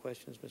have any more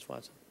questions, Ms.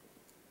 Watson?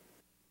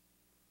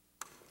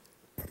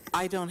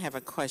 I don't have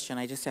a question.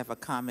 I just have a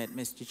comment,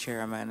 Mr.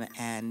 Chairman.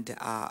 And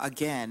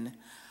again,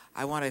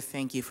 I want to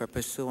thank you for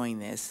pursuing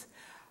this.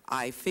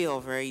 I feel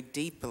very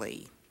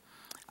deeply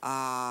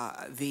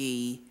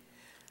the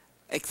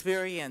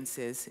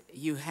experiences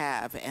you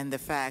have and the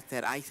fact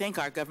that I think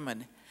our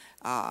government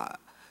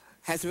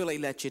has really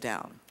let you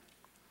down.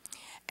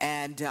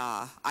 And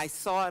I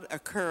saw it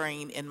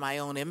occurring in my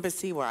own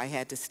embassy where I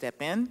had to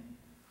step in.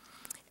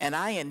 And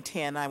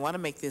I want to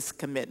make this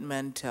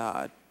commitment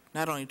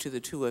not only to the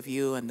two of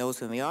you and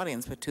those in the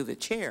audience, but to the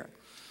chair,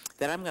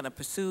 that I'm going to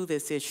pursue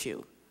this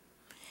issue.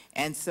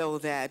 And so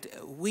that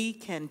we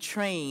can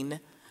train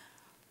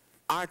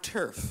our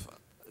turf.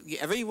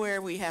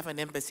 Everywhere we have an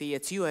embassy,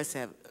 it's U.S.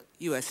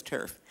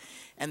 turf.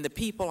 And the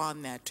people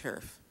on that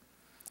turf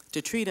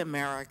to treat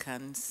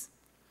Americans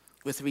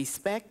with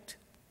respect,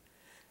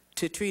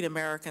 to treat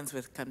Americans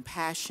with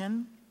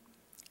compassion,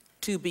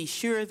 to be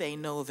sure they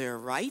know their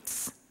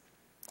rights,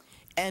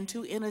 and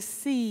to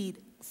intercede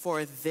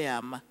for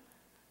them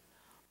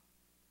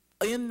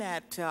in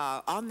that,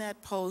 on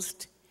that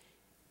post,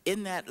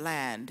 in that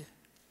land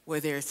where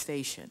they're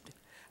stationed.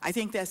 I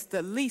think that's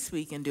the least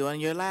we can do,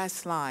 and your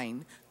last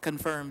line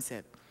confirms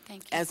it.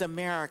 Thank you. As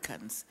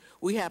Americans,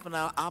 we have an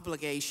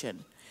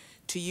obligation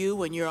to you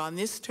when you're on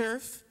this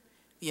turf,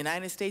 the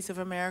United States of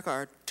America,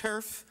 or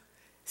turf,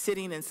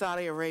 sitting in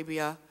Saudi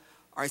Arabia,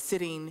 or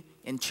sitting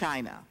in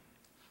China.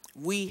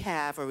 We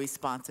have a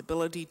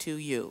responsibility to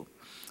you.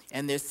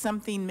 And there's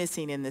something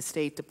missing in the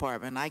State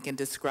Department. I can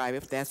describe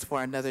if that's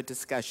for another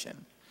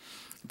discussion.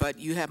 But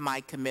you have my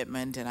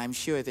commitment, and I'm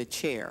sure the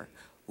chair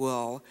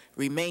will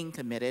remain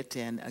committed.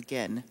 And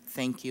again,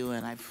 thank you.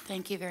 And I've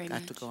thank you very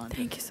got much. to go on.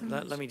 Thank you so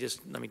much. Let me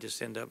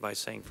just end up by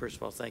saying, first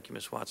of all, thank you,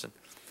 Ms. Watson.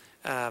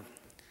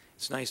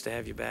 It's nice to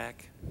have you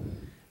back.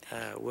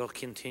 We'll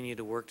continue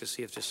to work to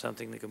see if there's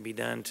something that can be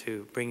done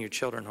to bring your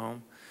children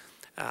home.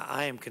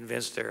 I am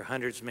convinced there are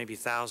hundreds, maybe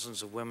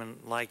thousands of women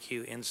like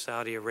you in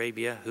Saudi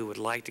Arabia who would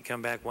like to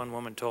come back. One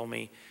woman told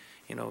me,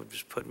 you know,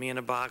 just put me in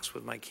a box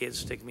with my kids,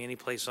 stick me any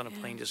place on a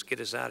plane, just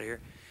get us out of here.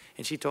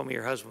 And she told me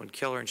her husband would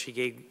kill her, and she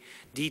gave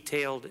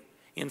detailed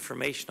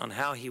information on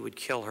how he would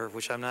kill her,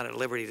 which I'm not at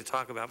liberty to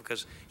talk about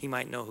because he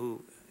might know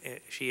who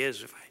she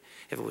is if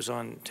it was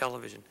on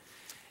television.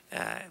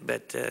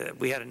 But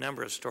we had a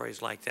number of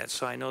stories like that,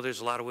 so I know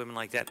there's a lot of women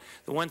like that.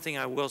 The one thing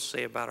I will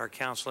say about our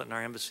consulate and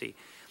our embassy,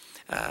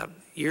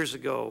 years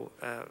ago,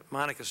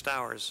 Monica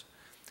Stowers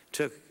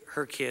took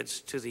her kids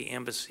to the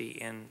embassy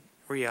in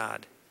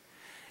Riyadh,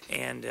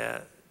 and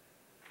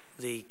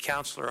the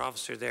consular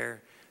officer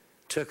there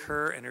took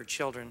her and her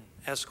children,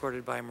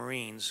 escorted by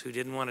Marines who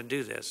didn't want to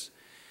do this,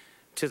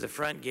 to the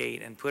front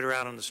gate and put her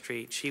out on the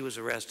street. She was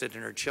arrested,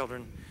 and her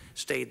children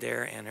stayed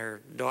there, and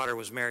her daughter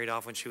was married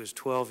off when she was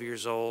 12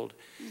 years old,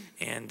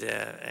 and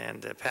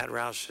Pat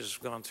Roush has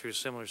gone through a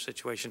similar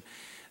situation.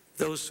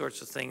 Those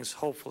sorts of things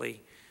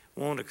hopefully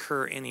won't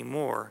occur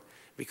anymore,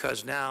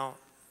 because now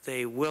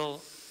they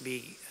will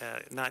be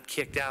not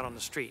kicked out on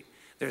the street.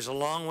 There's a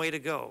long way to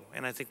go,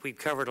 and I think we've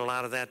covered a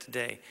lot of that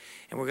today.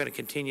 And we're going to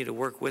continue to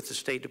work with the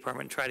State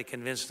Department and try to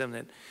convince them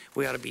that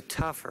we ought to be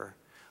tougher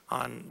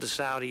on the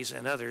Saudis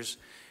and others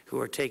who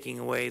are taking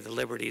away the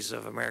liberties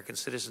of American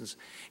citizens.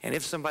 And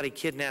if somebody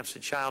kidnaps a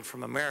child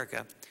from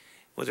America,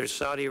 whether it's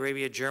Saudi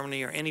Arabia,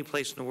 Germany, or any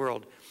place in the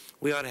world,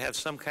 we ought to have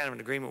some kind of an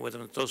agreement with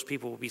them that those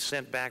people will be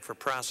sent back for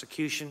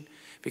prosecution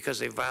because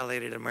they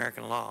violated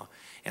American law.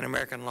 And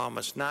American law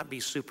must not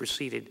be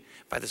superseded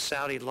by the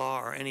Saudi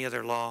law or any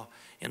other law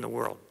in the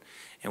world.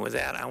 And with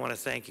that, I want to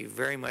thank you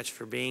very much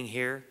for being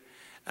here.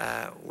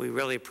 We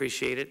really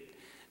appreciate it.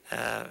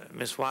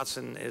 Ms.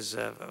 Watson is,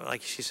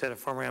 like she said, a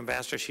former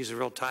ambassador. She's a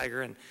real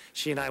tiger, and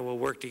she and I will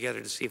work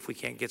together to see if we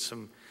can't get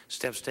some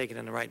steps taken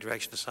in the right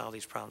direction to solve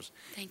these problems.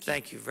 Thank you.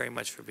 Thank you very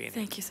much for being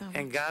here. Thank you so much.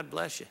 And God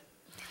bless you.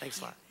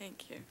 Thanks a lot.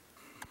 Thank you.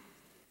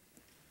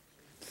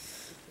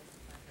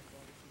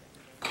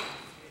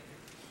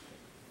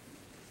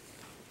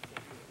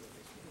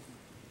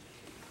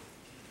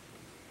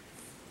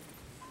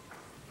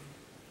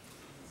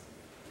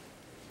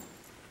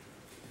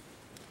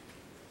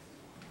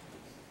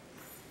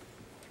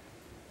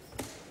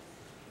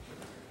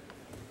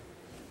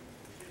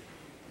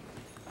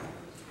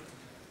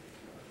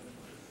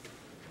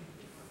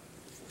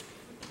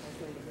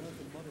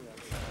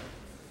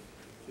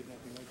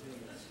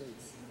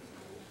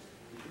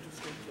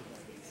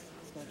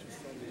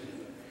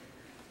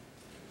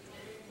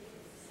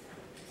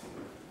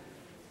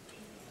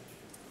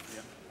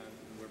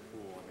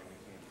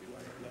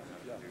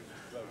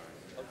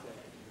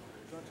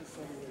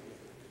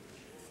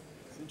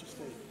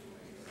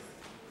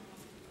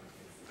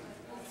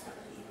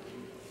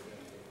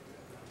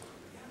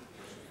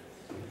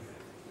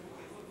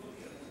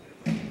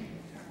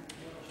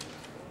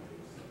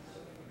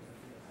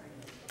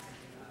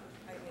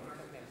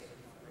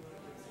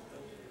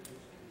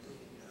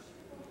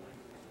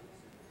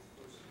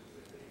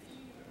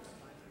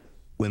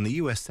 When the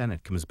U.S.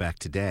 Senate comes back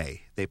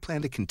today, they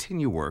plan to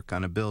continue work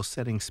on a bill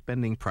setting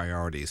spending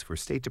priorities for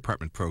State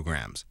Department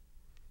programs.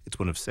 It's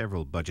one of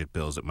several budget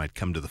bills that might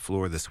come to the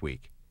floor this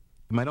week.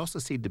 You might also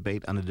see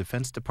debate on a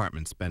Defense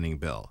Department spending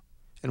bill,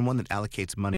 and one that allocates money